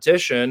of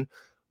competition.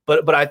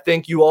 But I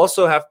think you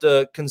also have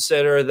to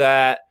consider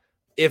that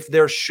if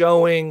they're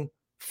showing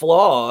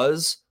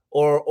flaws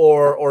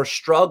or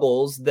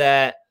struggles,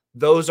 that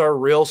those are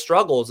real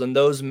struggles, and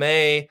those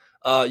may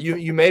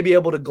you may be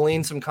able to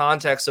glean some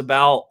context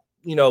about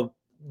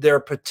their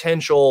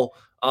potential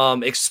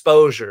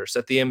exposures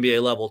at the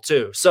NBA level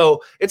too.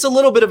 So it's a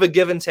little bit of a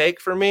give and take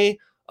for me.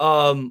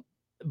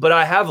 But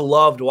I have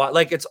loved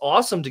it's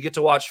awesome to get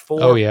to watch 4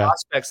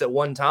 prospects at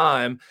one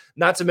time.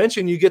 Not to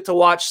mention you get to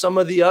watch some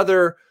of the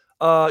other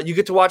you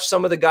get to watch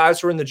some of the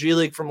guys who are in the G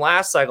League from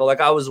last cycle.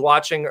 Like I was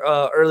watching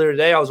earlier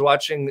today, I was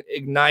watching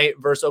Ignite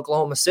versus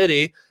Oklahoma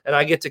City, and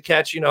I get to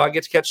catch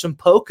some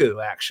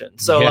Poku action.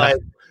 So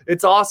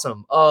it's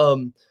awesome.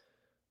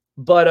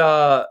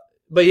 But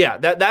yeah,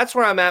 that's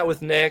where I'm at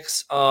with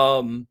Knicks.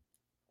 But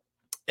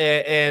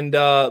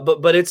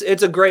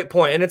it's a great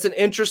point, and it's an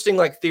interesting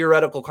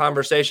theoretical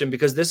conversation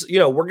because this,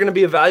 we're going to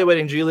be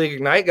evaluating G League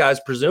Ignite guys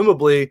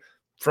presumably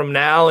from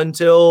now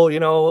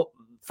until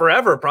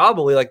forever,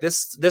 probably. Like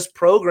this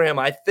program,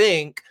 I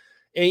think,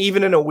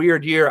 even in a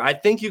weird year, I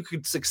think you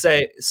could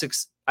say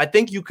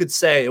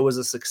it was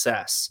a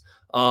success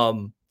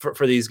for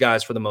these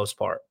guys for the most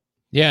part.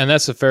 Yeah, and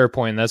that's a fair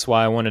point. That's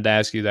why I wanted to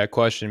ask you that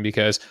question,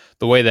 because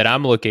the way that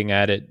I'm looking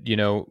at it,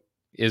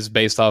 is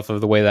based off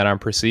of the way that I'm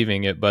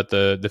perceiving it. But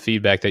the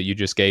feedback that you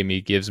just gave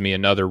me gives me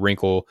another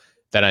wrinkle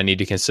that I need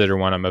to consider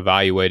when I'm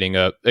evaluating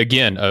a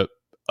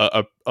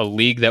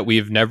league that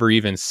we've never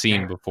even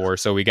seen before.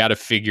 So we got to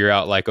figure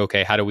out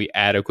okay, how do we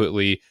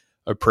adequately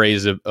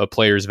appraise a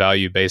player's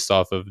value based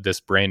off of this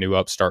brand new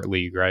upstart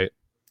league, right?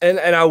 And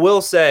I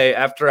will say,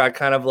 after I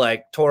kind of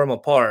tore him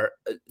apart,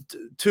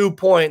 2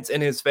 points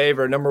in his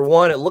favor. Number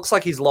one, it looks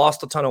like he's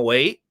lost a ton of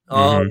weight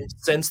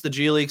since the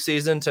G League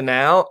season to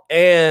now.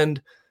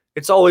 And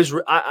it's always,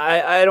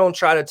 I don't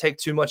try to take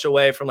too much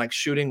away from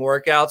shooting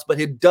workouts, but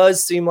it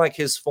does seem like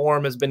his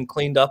form has been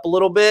cleaned up a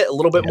little bit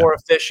more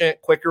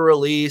efficient, quicker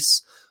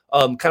release,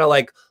 kind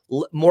of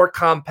more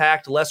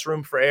compact, less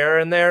room for error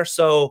in there.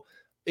 So,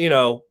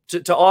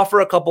 to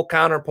offer a couple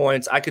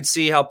counterpoints, I could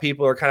see how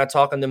people are kind of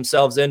talking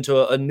themselves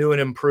into a new and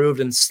improved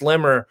and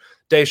slimmer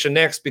Daisha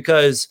Nix,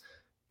 because,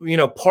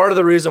 part of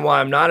the reason why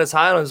I'm not as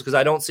high on him is because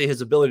I don't see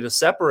his ability to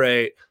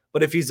separate.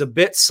 But if he's a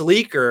bit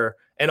sleeker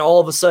and all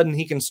of a sudden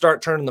he can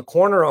start turning the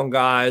corner on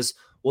guys,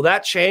 well,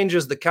 that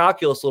changes the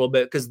calculus a little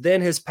bit, because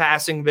then his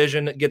passing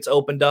vision gets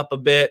opened up a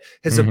bit.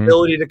 His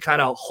ability to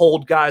kind of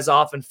hold guys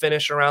off and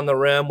finish around the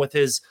rim with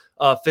his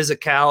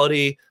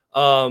physicality,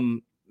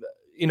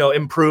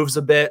 improves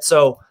a bit.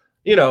 So,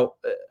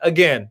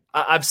 again,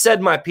 I've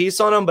said my piece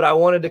on him, but I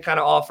wanted to kind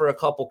of offer a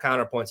couple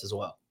counterpoints as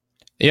well.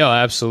 Yeah,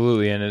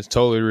 absolutely. And it's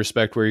totally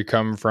respect where you're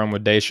coming from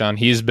with Daishan.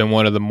 He's been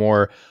one of the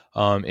more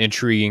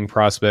intriguing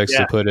prospects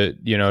to put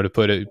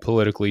it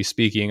politically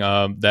speaking,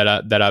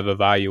 that I've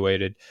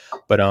evaluated.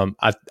 But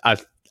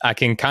I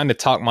can kind of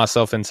talk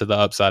myself into the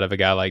upside of a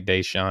guy like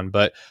Daishan.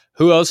 But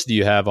who else do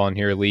you have on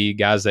here, Lee?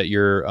 Guys that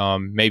you're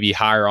maybe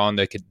higher on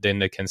than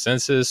the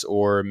consensus,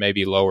 or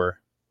maybe lower?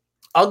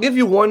 I'll give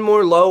you one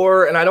more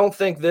lower, and I don't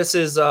think this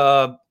is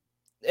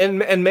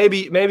and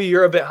maybe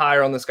you're a bit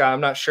higher on this guy.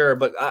 I'm not sure,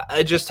 but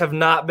I just have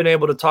not been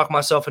able to talk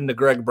myself into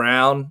Greg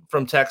Brown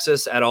from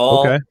Texas at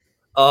all. Okay.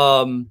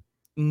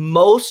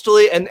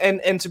 Mostly,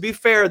 and to be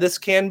fair, this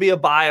can be a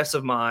bias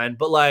of mine,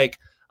 but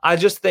I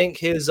just think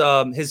his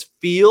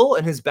feel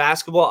and his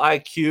basketball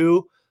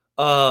IQ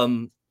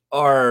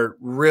are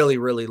really,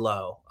 really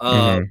low.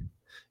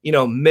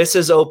 Mm-hmm.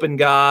 Misses open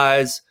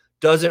guys,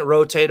 doesn't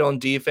rotate on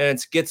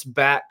defense, gets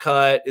back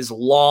cut, is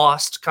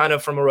lost kind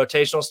of from a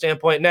rotational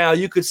standpoint. Now,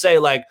 you could say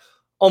like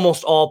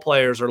almost all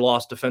players are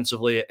lost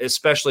defensively,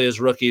 especially as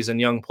rookies and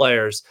young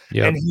players.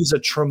 Yep. And he's a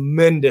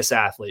tremendous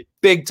athlete,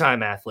 big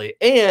time athlete.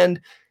 And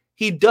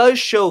he does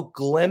show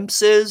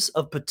glimpses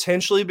of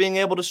potentially being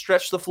able to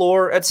stretch the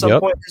floor at some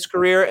point in his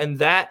career. And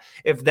that,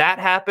 if that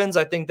happens,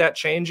 I think that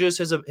changes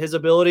his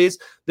abilities.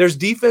 There's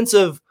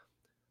defensive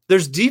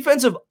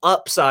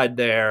upside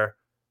there,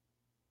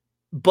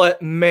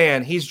 but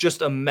man, he's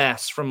just a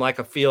mess from like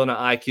a feel and an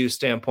IQ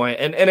standpoint.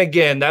 And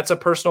again, that's a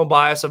personal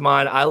bias of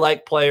mine. I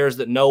like players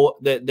that know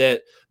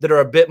that are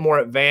a bit more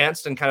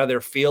advanced and kind of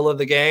their feel of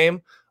the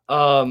game.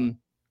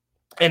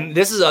 And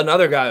this is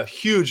another guy, a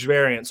huge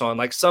variance on.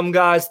 Like, some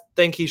guys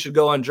think he should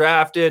go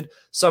undrafted.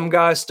 Some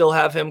guys still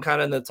have him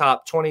kind of in the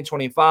top 20,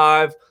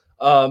 25.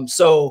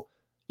 So,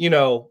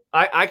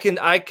 I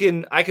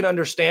can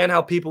understand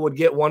how people would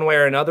get one way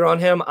or another on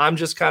him. I'm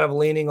just kind of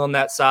leaning on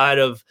that side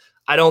of,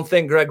 I don't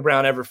think Greg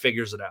Brown ever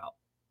figures it out.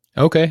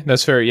 Okay,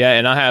 that's fair. Yeah,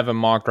 and I have him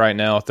mocked right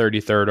now,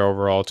 33rd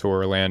overall to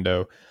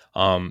Orlando.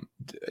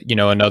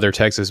 Another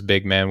Texas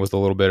big man with a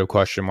little bit of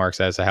question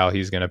marks as to how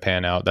he's going to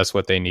pan out. That's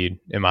what they need,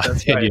 in my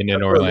opinion,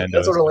 in Orlando.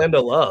 That's what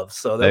Orlando loves.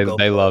 So they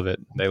love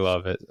it. They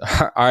love it.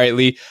 All right,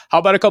 Lee. How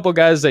about a couple of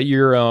guys that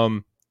you're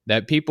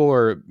that people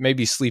are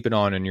maybe sleeping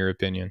on, in your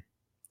opinion?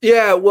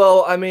 Yeah,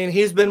 well, I mean,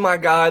 he's been my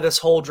guy this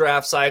whole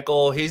draft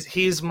cycle.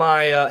 He's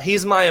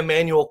my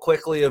Emmanuel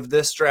Quickly of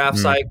this draft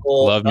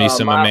cycle. Love me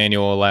some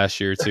Emmanuel last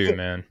year too,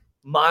 man.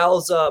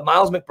 Miles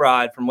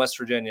McBride from West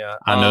Virginia.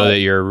 I know that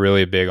you're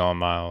really big on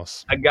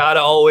Miles. I gotta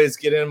always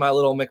get in my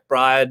little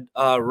McBride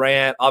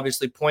rant.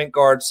 Obviously, point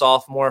guard,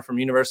 sophomore from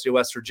University of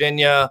West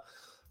Virginia.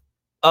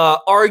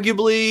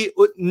 Probably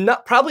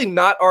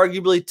not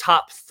arguably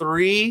top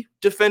 3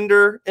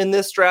 defender in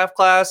this draft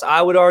class.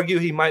 I would argue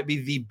he might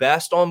be the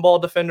best on-ball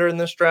defender in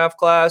this draft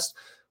class.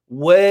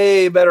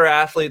 Way better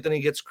athlete than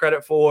he gets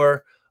credit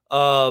for.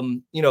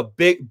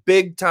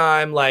 Big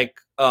time,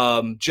 like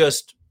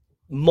just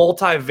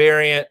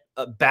multivariant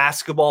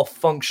basketball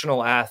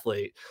functional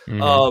athlete.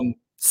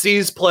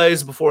 Sees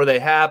plays before they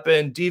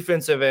happen,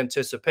 defensive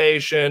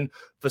anticipation,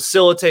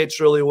 facilitates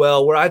really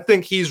well, where I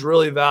think he's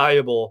really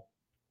valuable.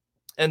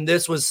 And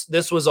this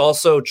was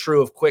also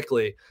true of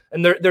Quickly.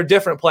 And they're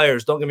different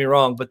players, don't get me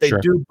wrong, but they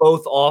do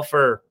both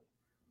offer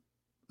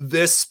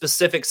this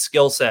specific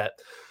skill set.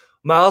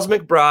 Miles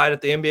McBride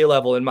at the NBA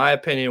level, in my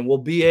opinion, will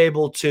be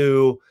able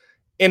to,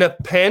 in a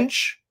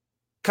pinch,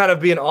 kind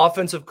of be an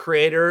offensive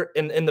creator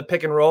in the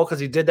pick and roll, because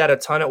he did that a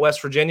ton at West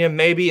Virginia.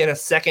 Maybe in a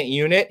second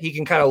unit, he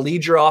can kind of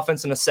lead your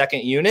offense in a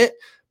second unit,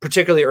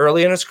 particularly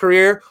early in his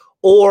career.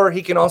 Or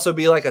he can also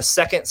be like a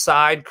second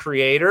side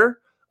creator.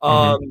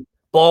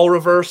 Ball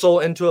reversal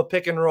into a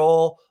pick and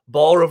roll,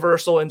 ball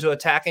reversal into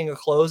attacking a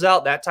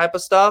closeout, that type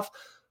of stuff.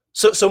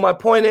 So my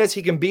point is,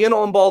 he can be an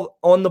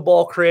on the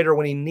ball creator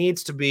when he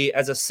needs to be,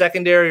 as a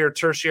secondary or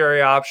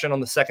tertiary option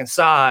on the second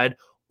side,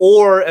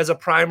 or as a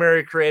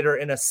primary creator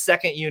in a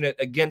second unit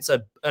against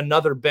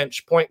another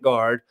bench point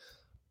guard.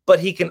 But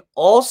he can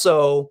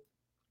also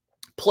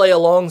play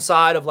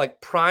alongside of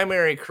like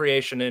primary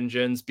creation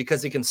engines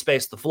because he can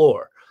space the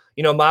floor.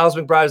 Miles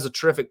McBride is a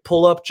terrific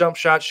pull-up jump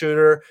shot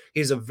shooter.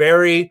 He's a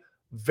very,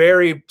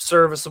 very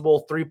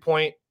serviceable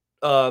three-point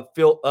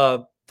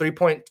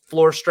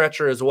floor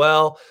stretcher as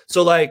well.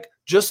 So like,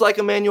 just like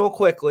Emmanuel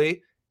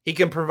Quickly, he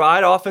can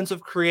provide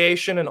offensive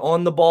creation and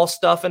on-the-ball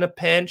stuff in a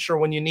pinch or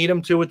when you need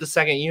him to with the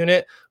second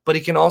unit, but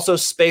he can also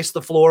space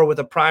the floor with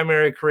a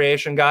primary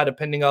creation guy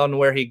depending on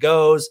where he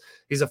goes.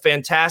 He's a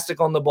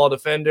fantastic on-the-ball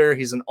defender.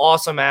 He's an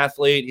awesome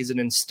athlete. He's an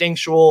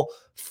instinctual,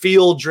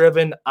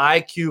 field-driven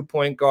IQ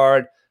point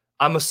guard.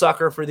 I'm a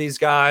sucker for these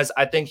guys.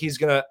 I think he's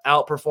going to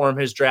outperform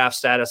his draft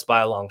status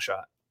by a long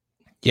shot.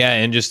 Yeah,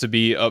 and just to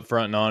be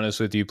upfront and honest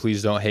with you,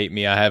 please don't hate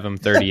me. I have him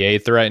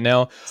 38th right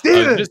now.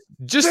 Right.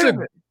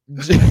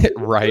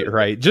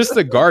 Just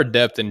the guard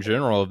depth in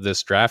general of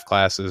this draft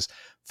class is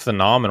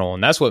phenomenal.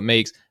 And that's what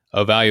makes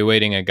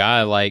evaluating a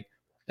guy like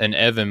an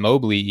Evan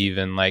Mobley,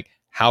 even like,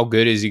 how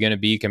good is he going to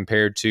be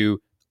compared to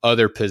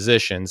other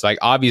positions? Like,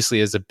 obviously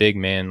as a big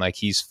man, like,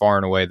 he's far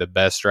and away the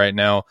best right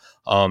now.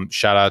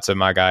 Shout out to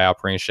my guy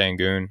Alperen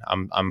Şengün.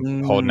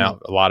 I'm holding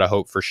out a lot of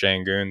hope for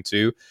Şengün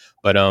too.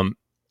 But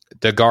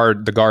the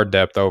guard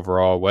depth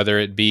overall, whether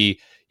it be,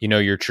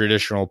 your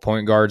traditional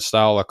point guard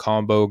style, a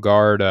combo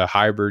guard, a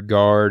hybrid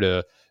guard,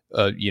 a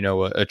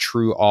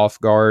true off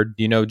guard,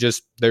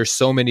 just there's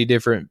so many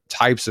different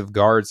types of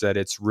guards that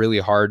it's really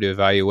hard to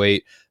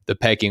evaluate the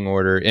pecking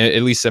order,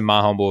 at least in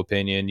my humble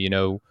opinion,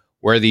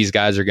 where these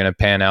guys are going to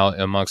pan out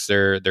amongst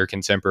their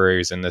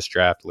contemporaries in this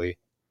draft, Lee.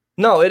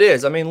 No, it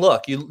is. I mean,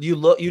 look,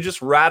 you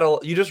just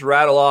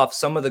rattle off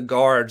some of the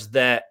guards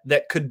that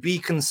could be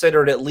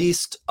considered at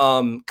least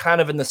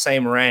kind of in the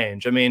same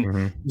range. I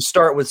mean, you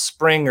start with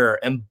Springer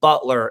and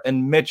Butler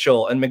and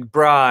Mitchell and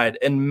McBride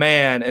and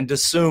Mann and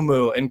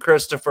DeSumo and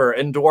Christopher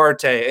and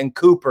Duarte and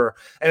Cooper.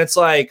 And it's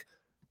like,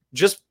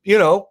 just,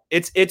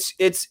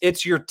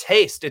 it's your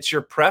taste, it's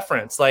your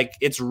preference. Like,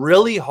 it's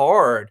really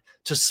hard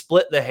to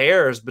split the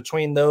hairs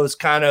between those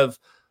kind of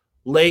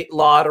late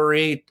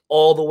lottery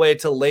all the way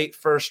to late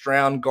first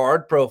round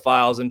guard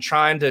profiles and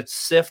trying to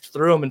sift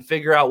through them and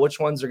figure out which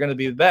ones are going to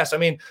be the best. I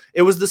mean,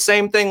 it was the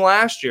same thing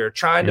last year,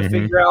 trying to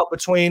figure out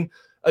between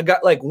a guy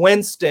like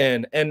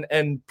Winston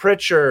and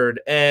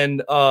Pritchard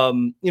and,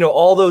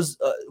 all those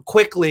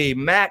Quickly,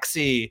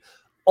 Maxey,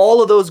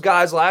 all of those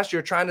guys last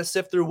year, trying to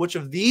sift through which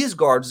of these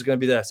guards is going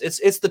to be this.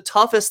 It's the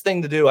toughest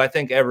thing to do, I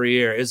think, every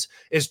year is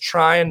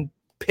try and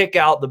pick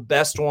out the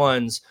best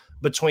ones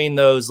between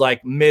those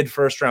like mid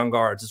first round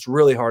guards. It's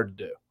really hard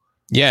to do.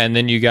 Yeah, and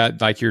then you got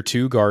like your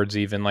two guards,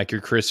 even like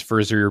your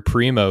Christophers or your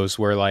Primos,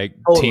 where like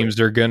teams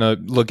are gonna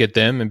look at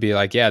them and be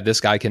like, yeah, this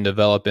guy can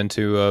develop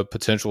into a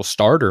potential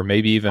starter,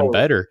 maybe even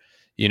better,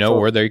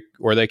 or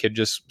they could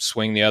just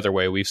swing the other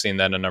way. We've seen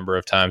that a number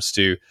of times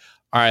too.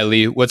 All right,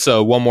 Lee, what's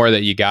one more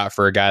that you got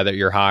for a guy that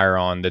you're higher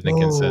on than the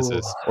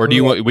consensus? Or do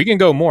you want? We can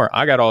go more.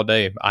 I got all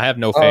day. I have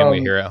no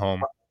family here at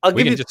home.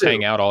 We can just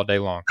hang out all day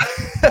long.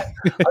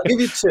 I'll give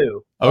you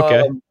two.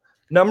 Okay.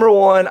 Number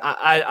one,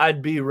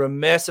 I'd be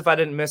remiss if I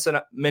didn't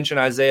mention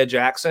Isaiah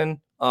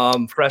Jackson,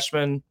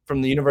 freshman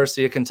from the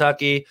University of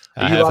Kentucky.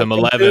 I have him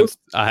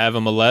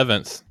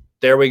 11th.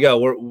 There we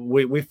go.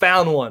 We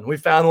found one. We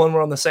found one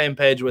we're on the same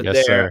page with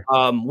yes, there.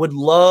 Sir. Would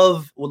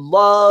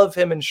love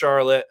him in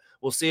Charlotte.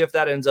 We'll see if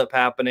that ends up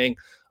happening.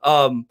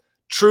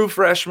 True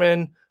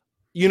freshman,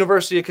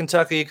 University of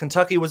Kentucky.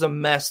 Kentucky was a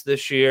mess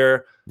this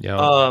year.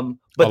 Yeah.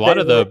 But a lot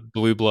of the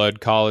blue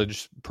blood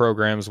college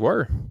programs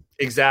were.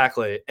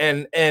 Exactly.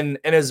 And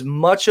as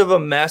much of a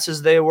mess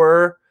as they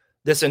were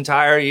this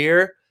entire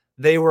year,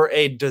 they were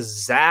a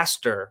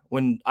disaster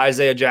when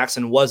Isaiah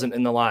Jackson wasn't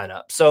in the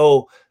lineup.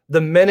 So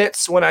the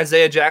minutes when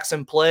Isaiah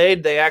Jackson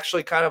played, they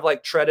actually kind of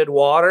like treaded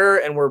water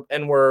and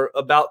were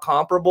about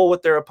comparable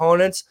with their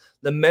opponents.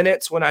 The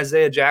minutes when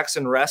Isaiah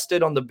Jackson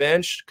rested on the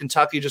bench,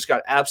 Kentucky just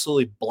got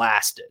absolutely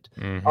blasted.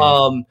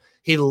 Mm-hmm.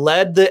 He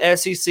led the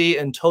SEC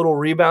in total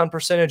rebound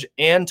percentage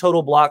and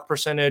total block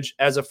percentage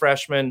as a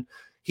freshman.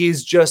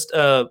 He's just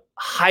a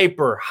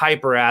hyper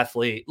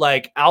athlete,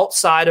 like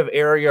outside of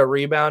area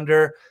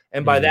rebounder.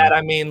 And by that,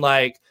 I mean,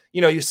 like,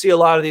 you see a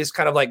lot of these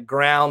kind of like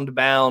ground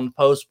bound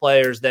post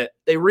players that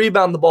they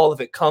rebound the ball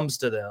if it comes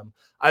to them.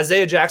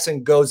 Isaiah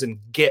Jackson goes and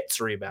gets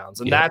rebounds,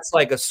 and that's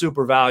like a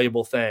super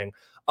valuable thing.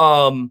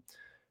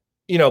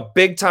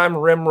 Big time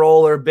rim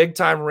roller, big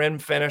time rim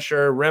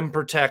finisher, rim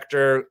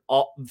protector,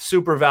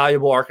 super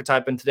valuable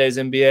archetype in today's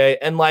NBA.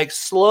 And like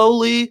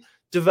slowly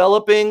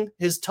developing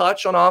his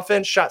touch on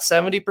offense, shot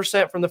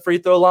 70% from the free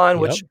throw line,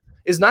 which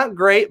is not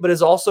great, but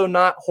is also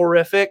not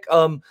horrific.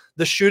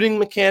 The shooting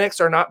mechanics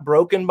are not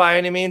broken by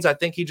any means. I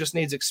think he just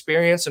needs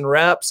experience and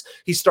reps.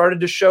 He started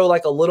to show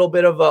like a little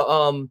bit of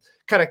a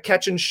kind of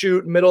catch and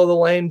shoot, middle of the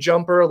lane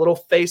jumper, a little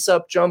face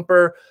up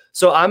jumper.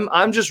 So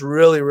I'm just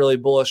really, really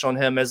bullish on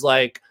him as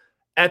like,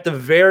 at the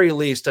very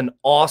least, an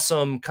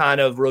awesome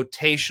kind of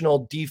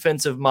rotational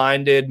defensive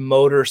minded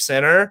motor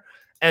center.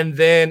 And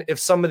then if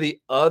some of the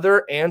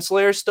other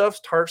ancillary stuff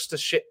starts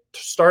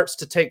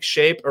to take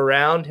shape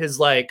around his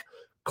like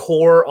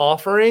core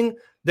offering,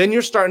 then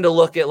you're starting to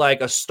look at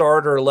like a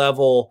starter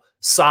level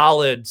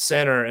solid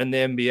center in the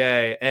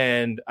NBA.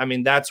 And I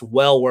mean, that's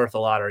well worth a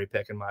lottery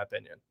pick in my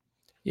opinion.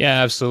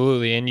 Yeah,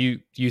 absolutely. And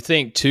you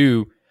think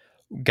too,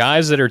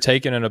 guys that are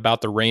taken in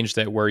about the range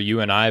that where you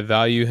and I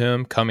value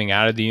him coming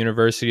out of the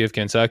University of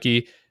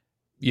Kentucky,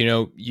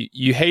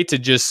 you hate to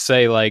just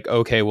say like,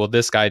 okay, well,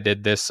 this guy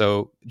did this,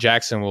 so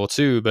Jackson will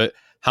too. But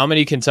how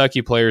many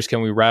Kentucky players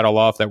can we rattle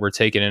off that were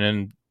taken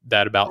in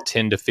that about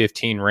 10 to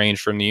 15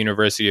 range from the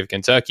University of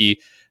Kentucky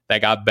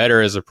that got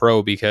better as a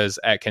pro because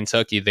at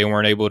Kentucky, they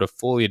weren't able to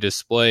fully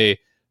display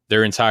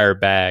their entire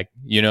bag?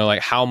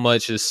 Like how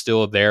much is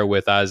still there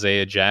with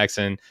Isaiah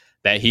Jackson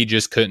that he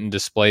just couldn't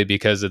display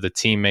because of the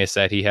teammates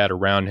that he had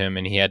around him,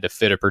 and he had to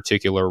fit a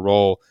particular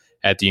role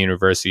at the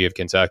University of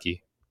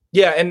Kentucky.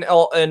 Yeah,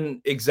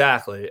 and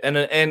exactly,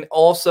 and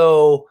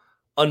also,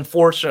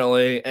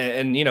 unfortunately,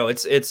 and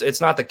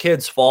it's not the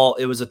kid's fault.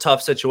 It was a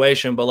tough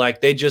situation, but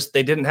like they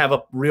didn't have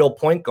a real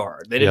point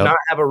guard. They did not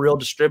have a real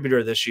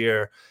distributor this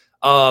year.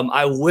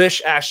 I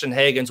wish Ashton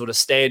Hagans would have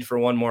stayed for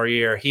one more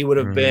year. He would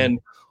have been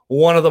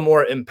one of the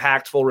more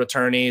impactful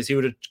returnees. He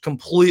would have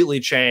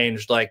completely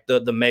changed like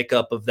the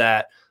makeup of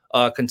that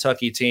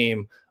Kentucky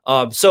team.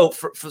 So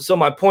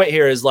my point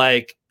here is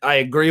like I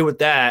agree with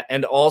that,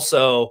 and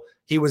also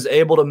he was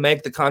able to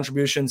make the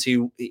contributions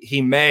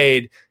he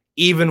made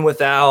even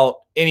without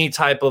any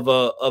type of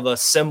a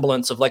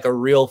semblance of like a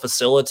real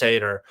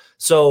facilitator.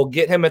 So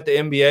get him at the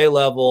NBA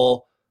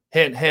level,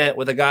 hint, hint,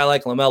 with a guy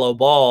like LaMelo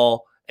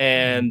Ball,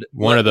 and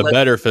one of the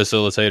better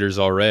facilitators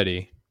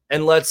already.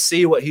 And let's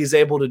see what he's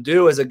able to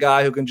do as a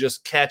guy who can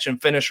just catch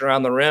and finish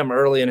around the rim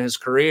early in his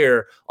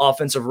career,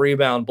 offensive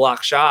rebound,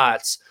 block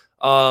shots.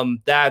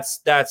 That's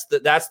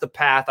the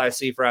path I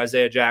see for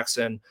Isaiah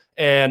Jackson.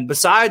 And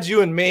besides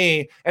you and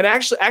me, and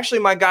actually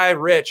my guy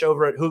Rich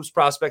over at Hoops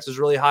Prospects is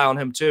really high on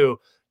him too.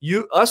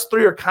 us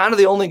three are kind of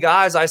the only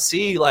guys I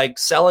see like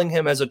selling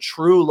him as a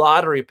true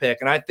lottery pick.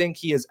 And I think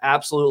he is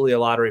absolutely a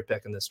lottery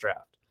pick in this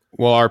draft.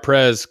 Well, our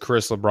Chris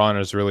LeBron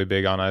is really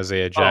big on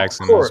Isaiah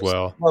Jackson as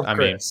well. Love I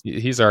Chris. mean,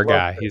 he's our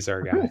guy. He's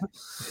our guy.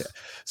 Yeah.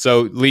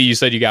 So, Lee, you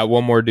said you got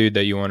one more dude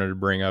that you wanted to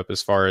bring up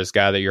as far as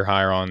guy that you're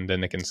higher on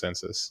than the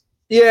consensus.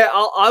 Yeah,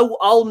 I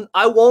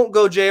won't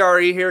go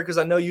JRE here because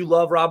I know you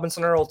love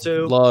Robinson Earl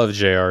too. Love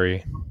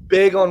JRE.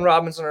 Big on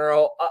Robinson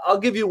Earl. I'll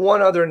give you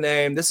one other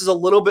name. This is a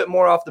little bit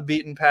more off the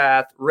beaten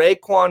path.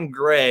 Raekwon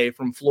Gray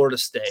from Florida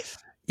State.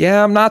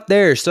 Yeah, I'm not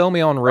there. Sell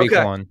me on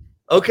Raekwon.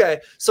 Okay.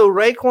 So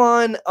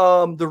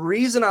Raekwon, the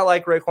reason I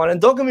like Raekwon, and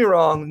don't get me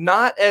wrong,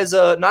 not as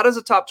a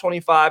top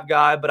 25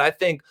 guy, but I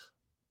think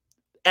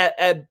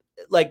at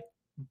like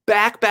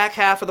back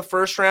half of the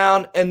first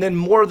round, and then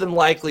more than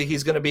likely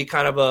he's going to be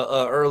kind of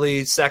a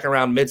early second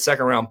round, mid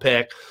second round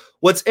pick.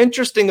 What's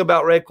interesting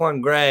about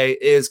Raekwon Gray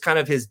is kind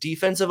of his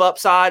defensive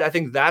upside. I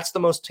think that's the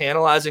most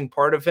tantalizing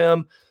part of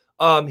him.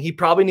 He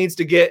probably needs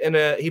to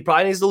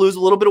lose a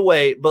little bit of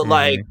weight, but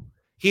like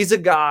he's a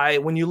guy,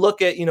 when you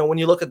look at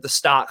the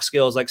stock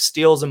skills, like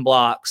steals and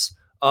blocks,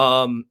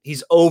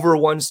 he's over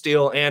one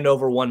steal and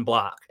over one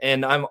block.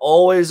 And I'm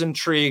always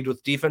intrigued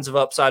with defensive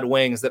upside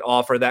wings that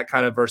offer that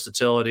kind of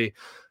versatility.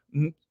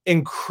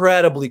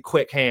 Incredibly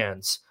quick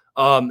hands,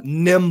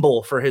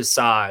 nimble for his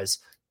size,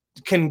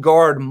 can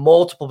guard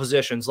multiple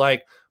positions.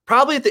 Like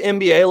probably at the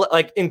NBA,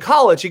 like in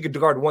college, he could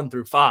guard 1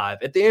 through 5.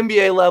 At the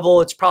NBA level,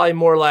 it's probably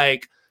more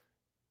like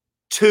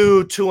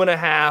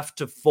 2.5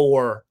 to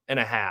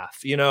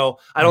 4.5.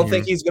 I don't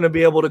think he's going to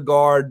be able to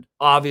guard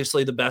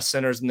obviously the best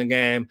centers in the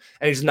game,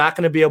 and he's not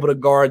going to be able to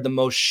guard the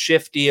most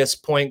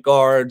shiftiest point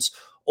guards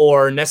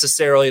or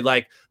necessarily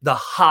like the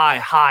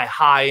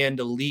high end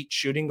elite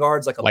shooting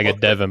guards like a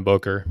Devin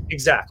Booker.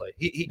 Exactly.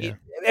 He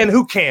and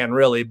who can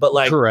really, but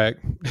like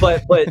correct.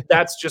 but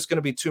that's just going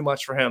to be too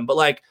much for him. But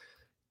like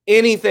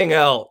anything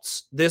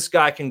else, this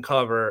guy can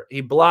cover.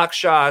 He blocks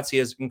shots. He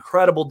has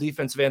incredible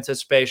defensive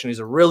anticipation. He's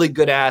a really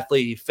good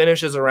athlete. He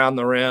finishes around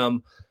the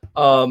rim.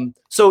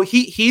 So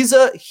he is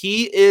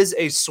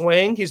a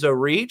swing. He's a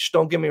reach.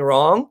 Don't get me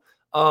wrong.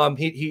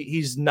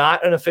 He's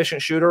not an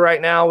efficient shooter right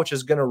now, which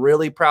is going to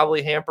really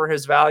probably hamper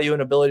his value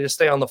and ability to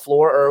stay on the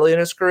floor early in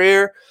his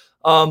career.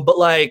 But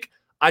like,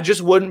 I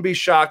just wouldn't be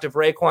shocked if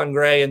Raekwon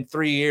Gray in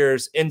 3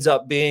 years ends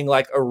up being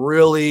like a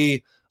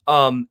really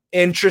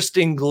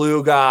interesting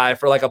glue guy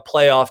for like a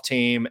playoff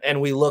team.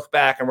 And we look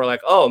back and we're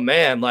like, oh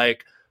man,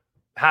 like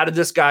how did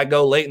this guy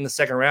go late in the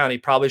second round? He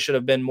probably should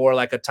have been more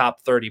like a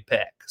top 30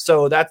 pick.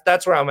 So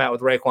that's where I'm at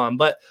with Raekwon.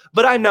 But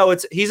I know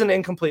he's an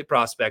incomplete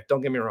prospect.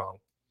 Don't get me wrong.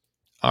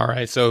 All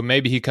right. So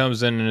maybe he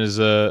comes in as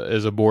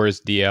a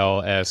Boris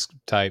DL-esque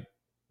type.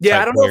 Yeah,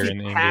 I don't know if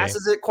he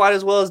passes it quite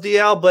as well as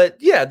DL, but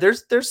yeah,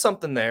 there's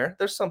something there.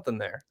 There's something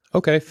there.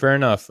 Okay, fair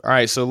enough. All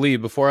right, so Lee,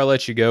 before I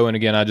let you go, and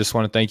again, I just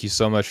want to thank you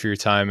so much for your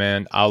time,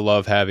 man. I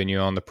love having you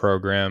on the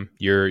program.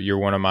 You're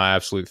one of my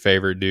absolute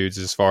favorite dudes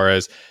as far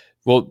as,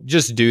 well,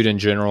 just dude in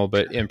general,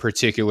 but in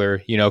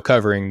particular,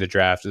 covering the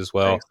draft as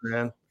well. Thanks,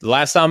 man. The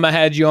last time I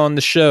had you on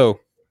the show,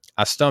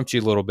 I stumped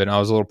you a little bit, and I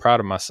was a little proud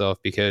of myself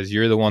because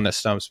you're the one that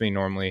stumps me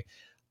normally.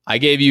 I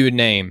gave you a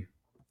name.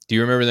 Do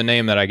you remember the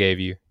name that I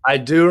gave you? I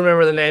do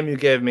remember the name you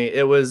gave me.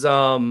 It was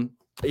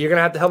you're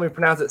gonna have to help me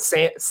pronounce it.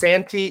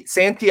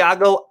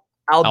 Santiago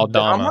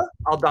Aldama.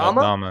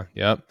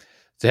 Yep.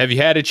 So have you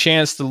had a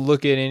chance to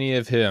look at any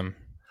of him?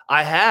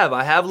 I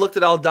have looked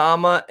at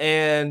Aldama,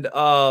 and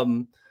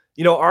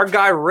our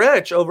guy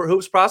Rich over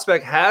Hoops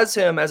Prospect has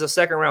him as a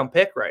second round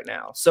pick right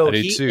now. So I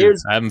do too.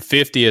 I have him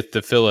 50th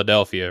to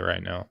Philadelphia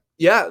right now.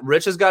 Yeah,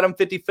 Rich has got him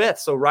 55th,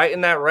 so right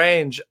in that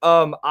range.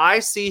 I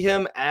see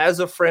him as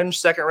a fringe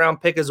second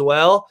round pick as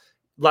well.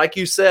 Like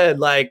you said,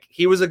 like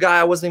he was a guy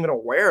I wasn't even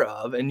aware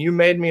of, and you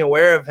made me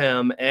aware of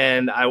him,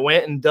 and I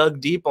went and dug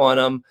deep on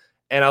him,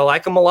 and I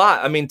like him a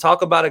lot. I mean,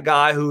 talk about a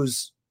guy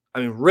who's,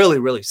 really,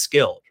 really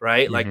skilled,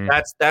 right? Mm-hmm.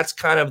 Like that's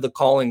kind of the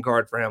calling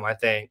card for him, I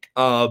think.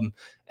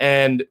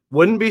 And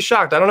wouldn't be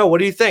shocked. I don't know. What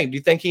do you think? Do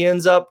you think he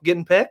ends up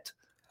getting picked?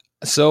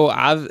 So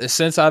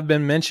since I've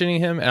been mentioning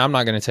him, and I'm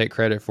not going to take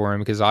credit for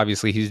him because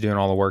obviously he's doing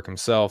all the work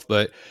himself,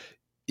 but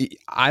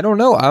I don't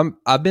know.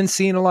 I've been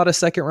seeing a lot of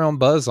second round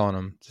buzz on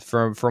him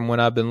from when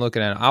I've been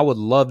looking at him. I would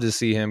love to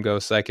see him go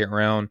second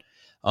round.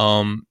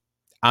 I'm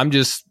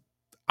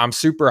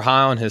super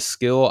high on his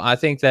skill. I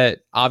think that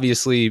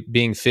obviously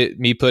being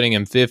fit, me putting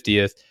him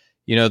 50th,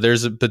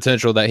 there's a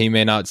potential that he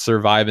may not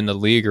survive in the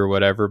league or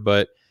whatever,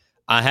 but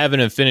I have an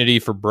affinity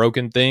for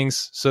broken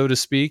things, so to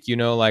speak.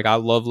 Like I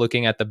love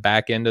looking at the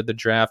back end of the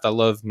draft. I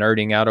love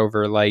nerding out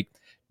over like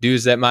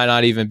dudes that might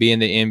not even be in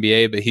the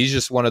NBA, but he's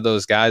just one of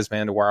those guys,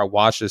 man, to where I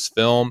watch this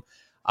film.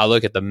 I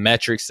look at the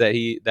metrics that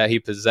he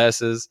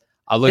possesses.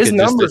 I look his at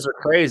numbers are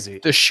crazy.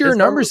 The sheer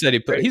numbers that he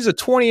put. He's a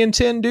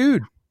 20-10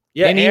 dude.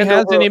 Yeah, and he has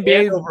an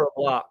NBA over a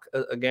block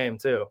a game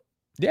too.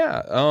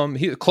 Yeah,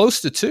 he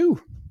close to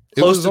 2.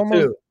 Close to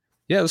 2.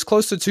 Yeah, it was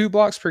close to 2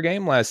 blocks per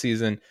game last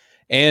season.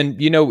 And,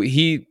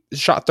 he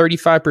shot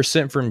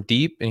 35% from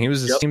deep, and he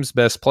was his team's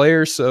best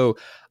player. So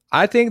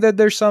I think that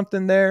there's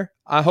something there.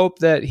 I hope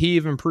that he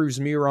even proves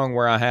me wrong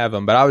where I have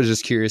him. But I was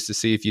just curious to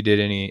see if you did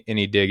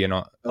any digging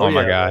on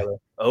my guy. Brother.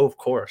 Oh, of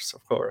course.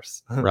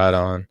 Right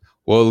on.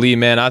 Well, Lee,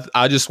 man,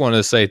 I just want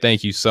to say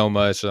thank you so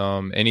much.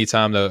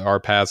 Anytime that our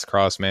paths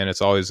cross, man,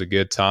 it's always a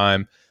good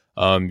time.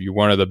 You're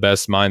one of the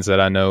best minds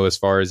that I know as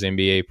far as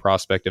NBA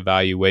prospect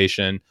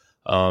evaluation.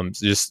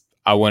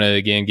 I want to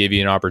again give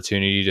you an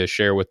opportunity to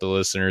share with the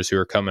listeners who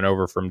are coming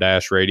over from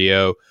Dash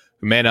Radio,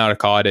 who may not have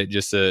caught it,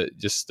 just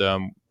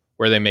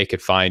where they may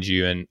could find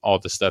you and all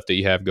the stuff that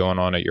you have going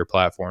on at your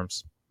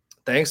platforms.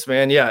 Thanks,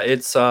 man. Yeah,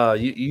 it's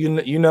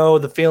you know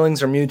the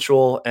feelings are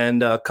mutual,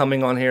 and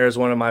coming on here is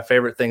one of my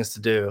favorite things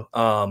to do.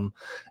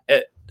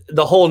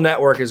 The whole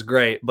network is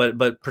great,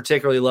 but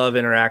particularly love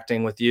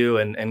interacting with you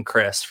and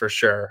Chris for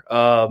sure.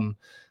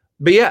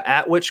 But yeah,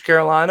 at Which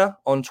Carolina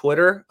on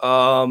Twitter.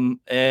 As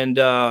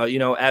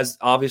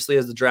obviously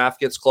as the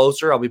draft gets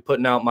closer, I'll be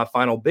putting out my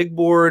final big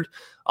board.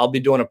 I'll be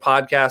doing a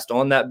podcast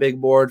on that big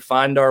board.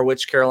 Find our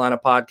Which Carolina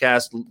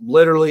podcast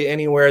literally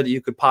anywhere that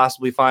you could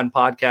possibly find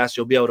podcasts.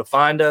 You'll be able to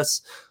find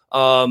us.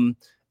 And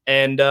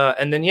then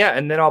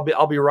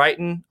I'll be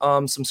writing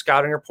some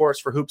scouting reports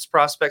for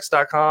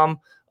hoopsprospects.com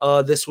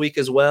this week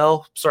as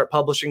well. Start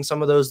publishing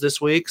some of those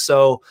this week.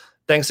 So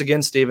thanks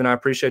again, Steven. I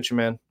appreciate you,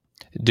 man.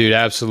 Dude,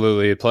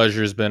 absolutely. The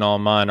pleasure has been all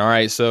mine. All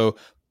right, so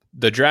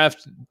the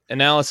draft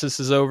analysis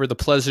is over. The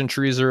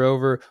pleasantries are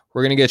over.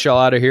 We're going to get y'all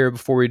out of here.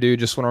 Before we do,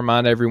 just want to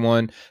remind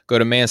everyone, go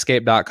to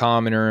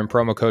manscaped.com and enter in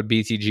promo code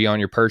BTG on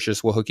your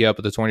purchase. We'll hook you up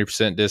with a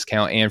 20%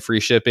 discount and free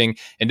shipping.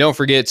 And don't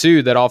forget,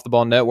 too, that Off the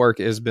Ball Network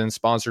has been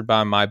sponsored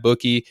by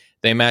MyBookie.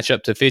 They match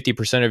up to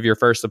 50% of your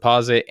first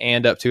deposit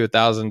and up to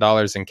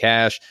 $1,000 in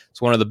cash.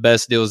 It's one of the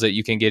best deals that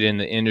you can get in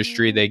the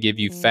industry. They give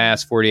you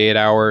fast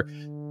 48-hour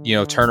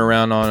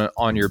turnaround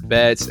on your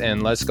bets,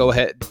 and let's go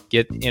ahead,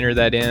 enter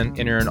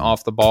in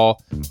Off the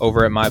Ball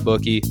over at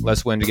MyBookie.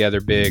 Let's win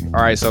together big.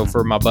 All right, so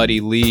for my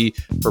buddy Lee,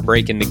 for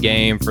breaking the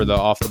game, for the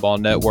Off the Ball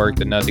Network,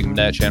 the Nothing But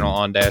Net channel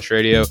on Dash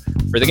Radio,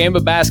 for the game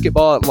of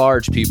basketball at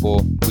large,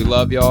 people, we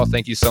love y'all.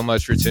 Thank you so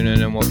much for tuning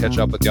in. We'll catch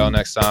up with y'all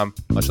next time.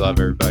 Much love,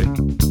 everybody.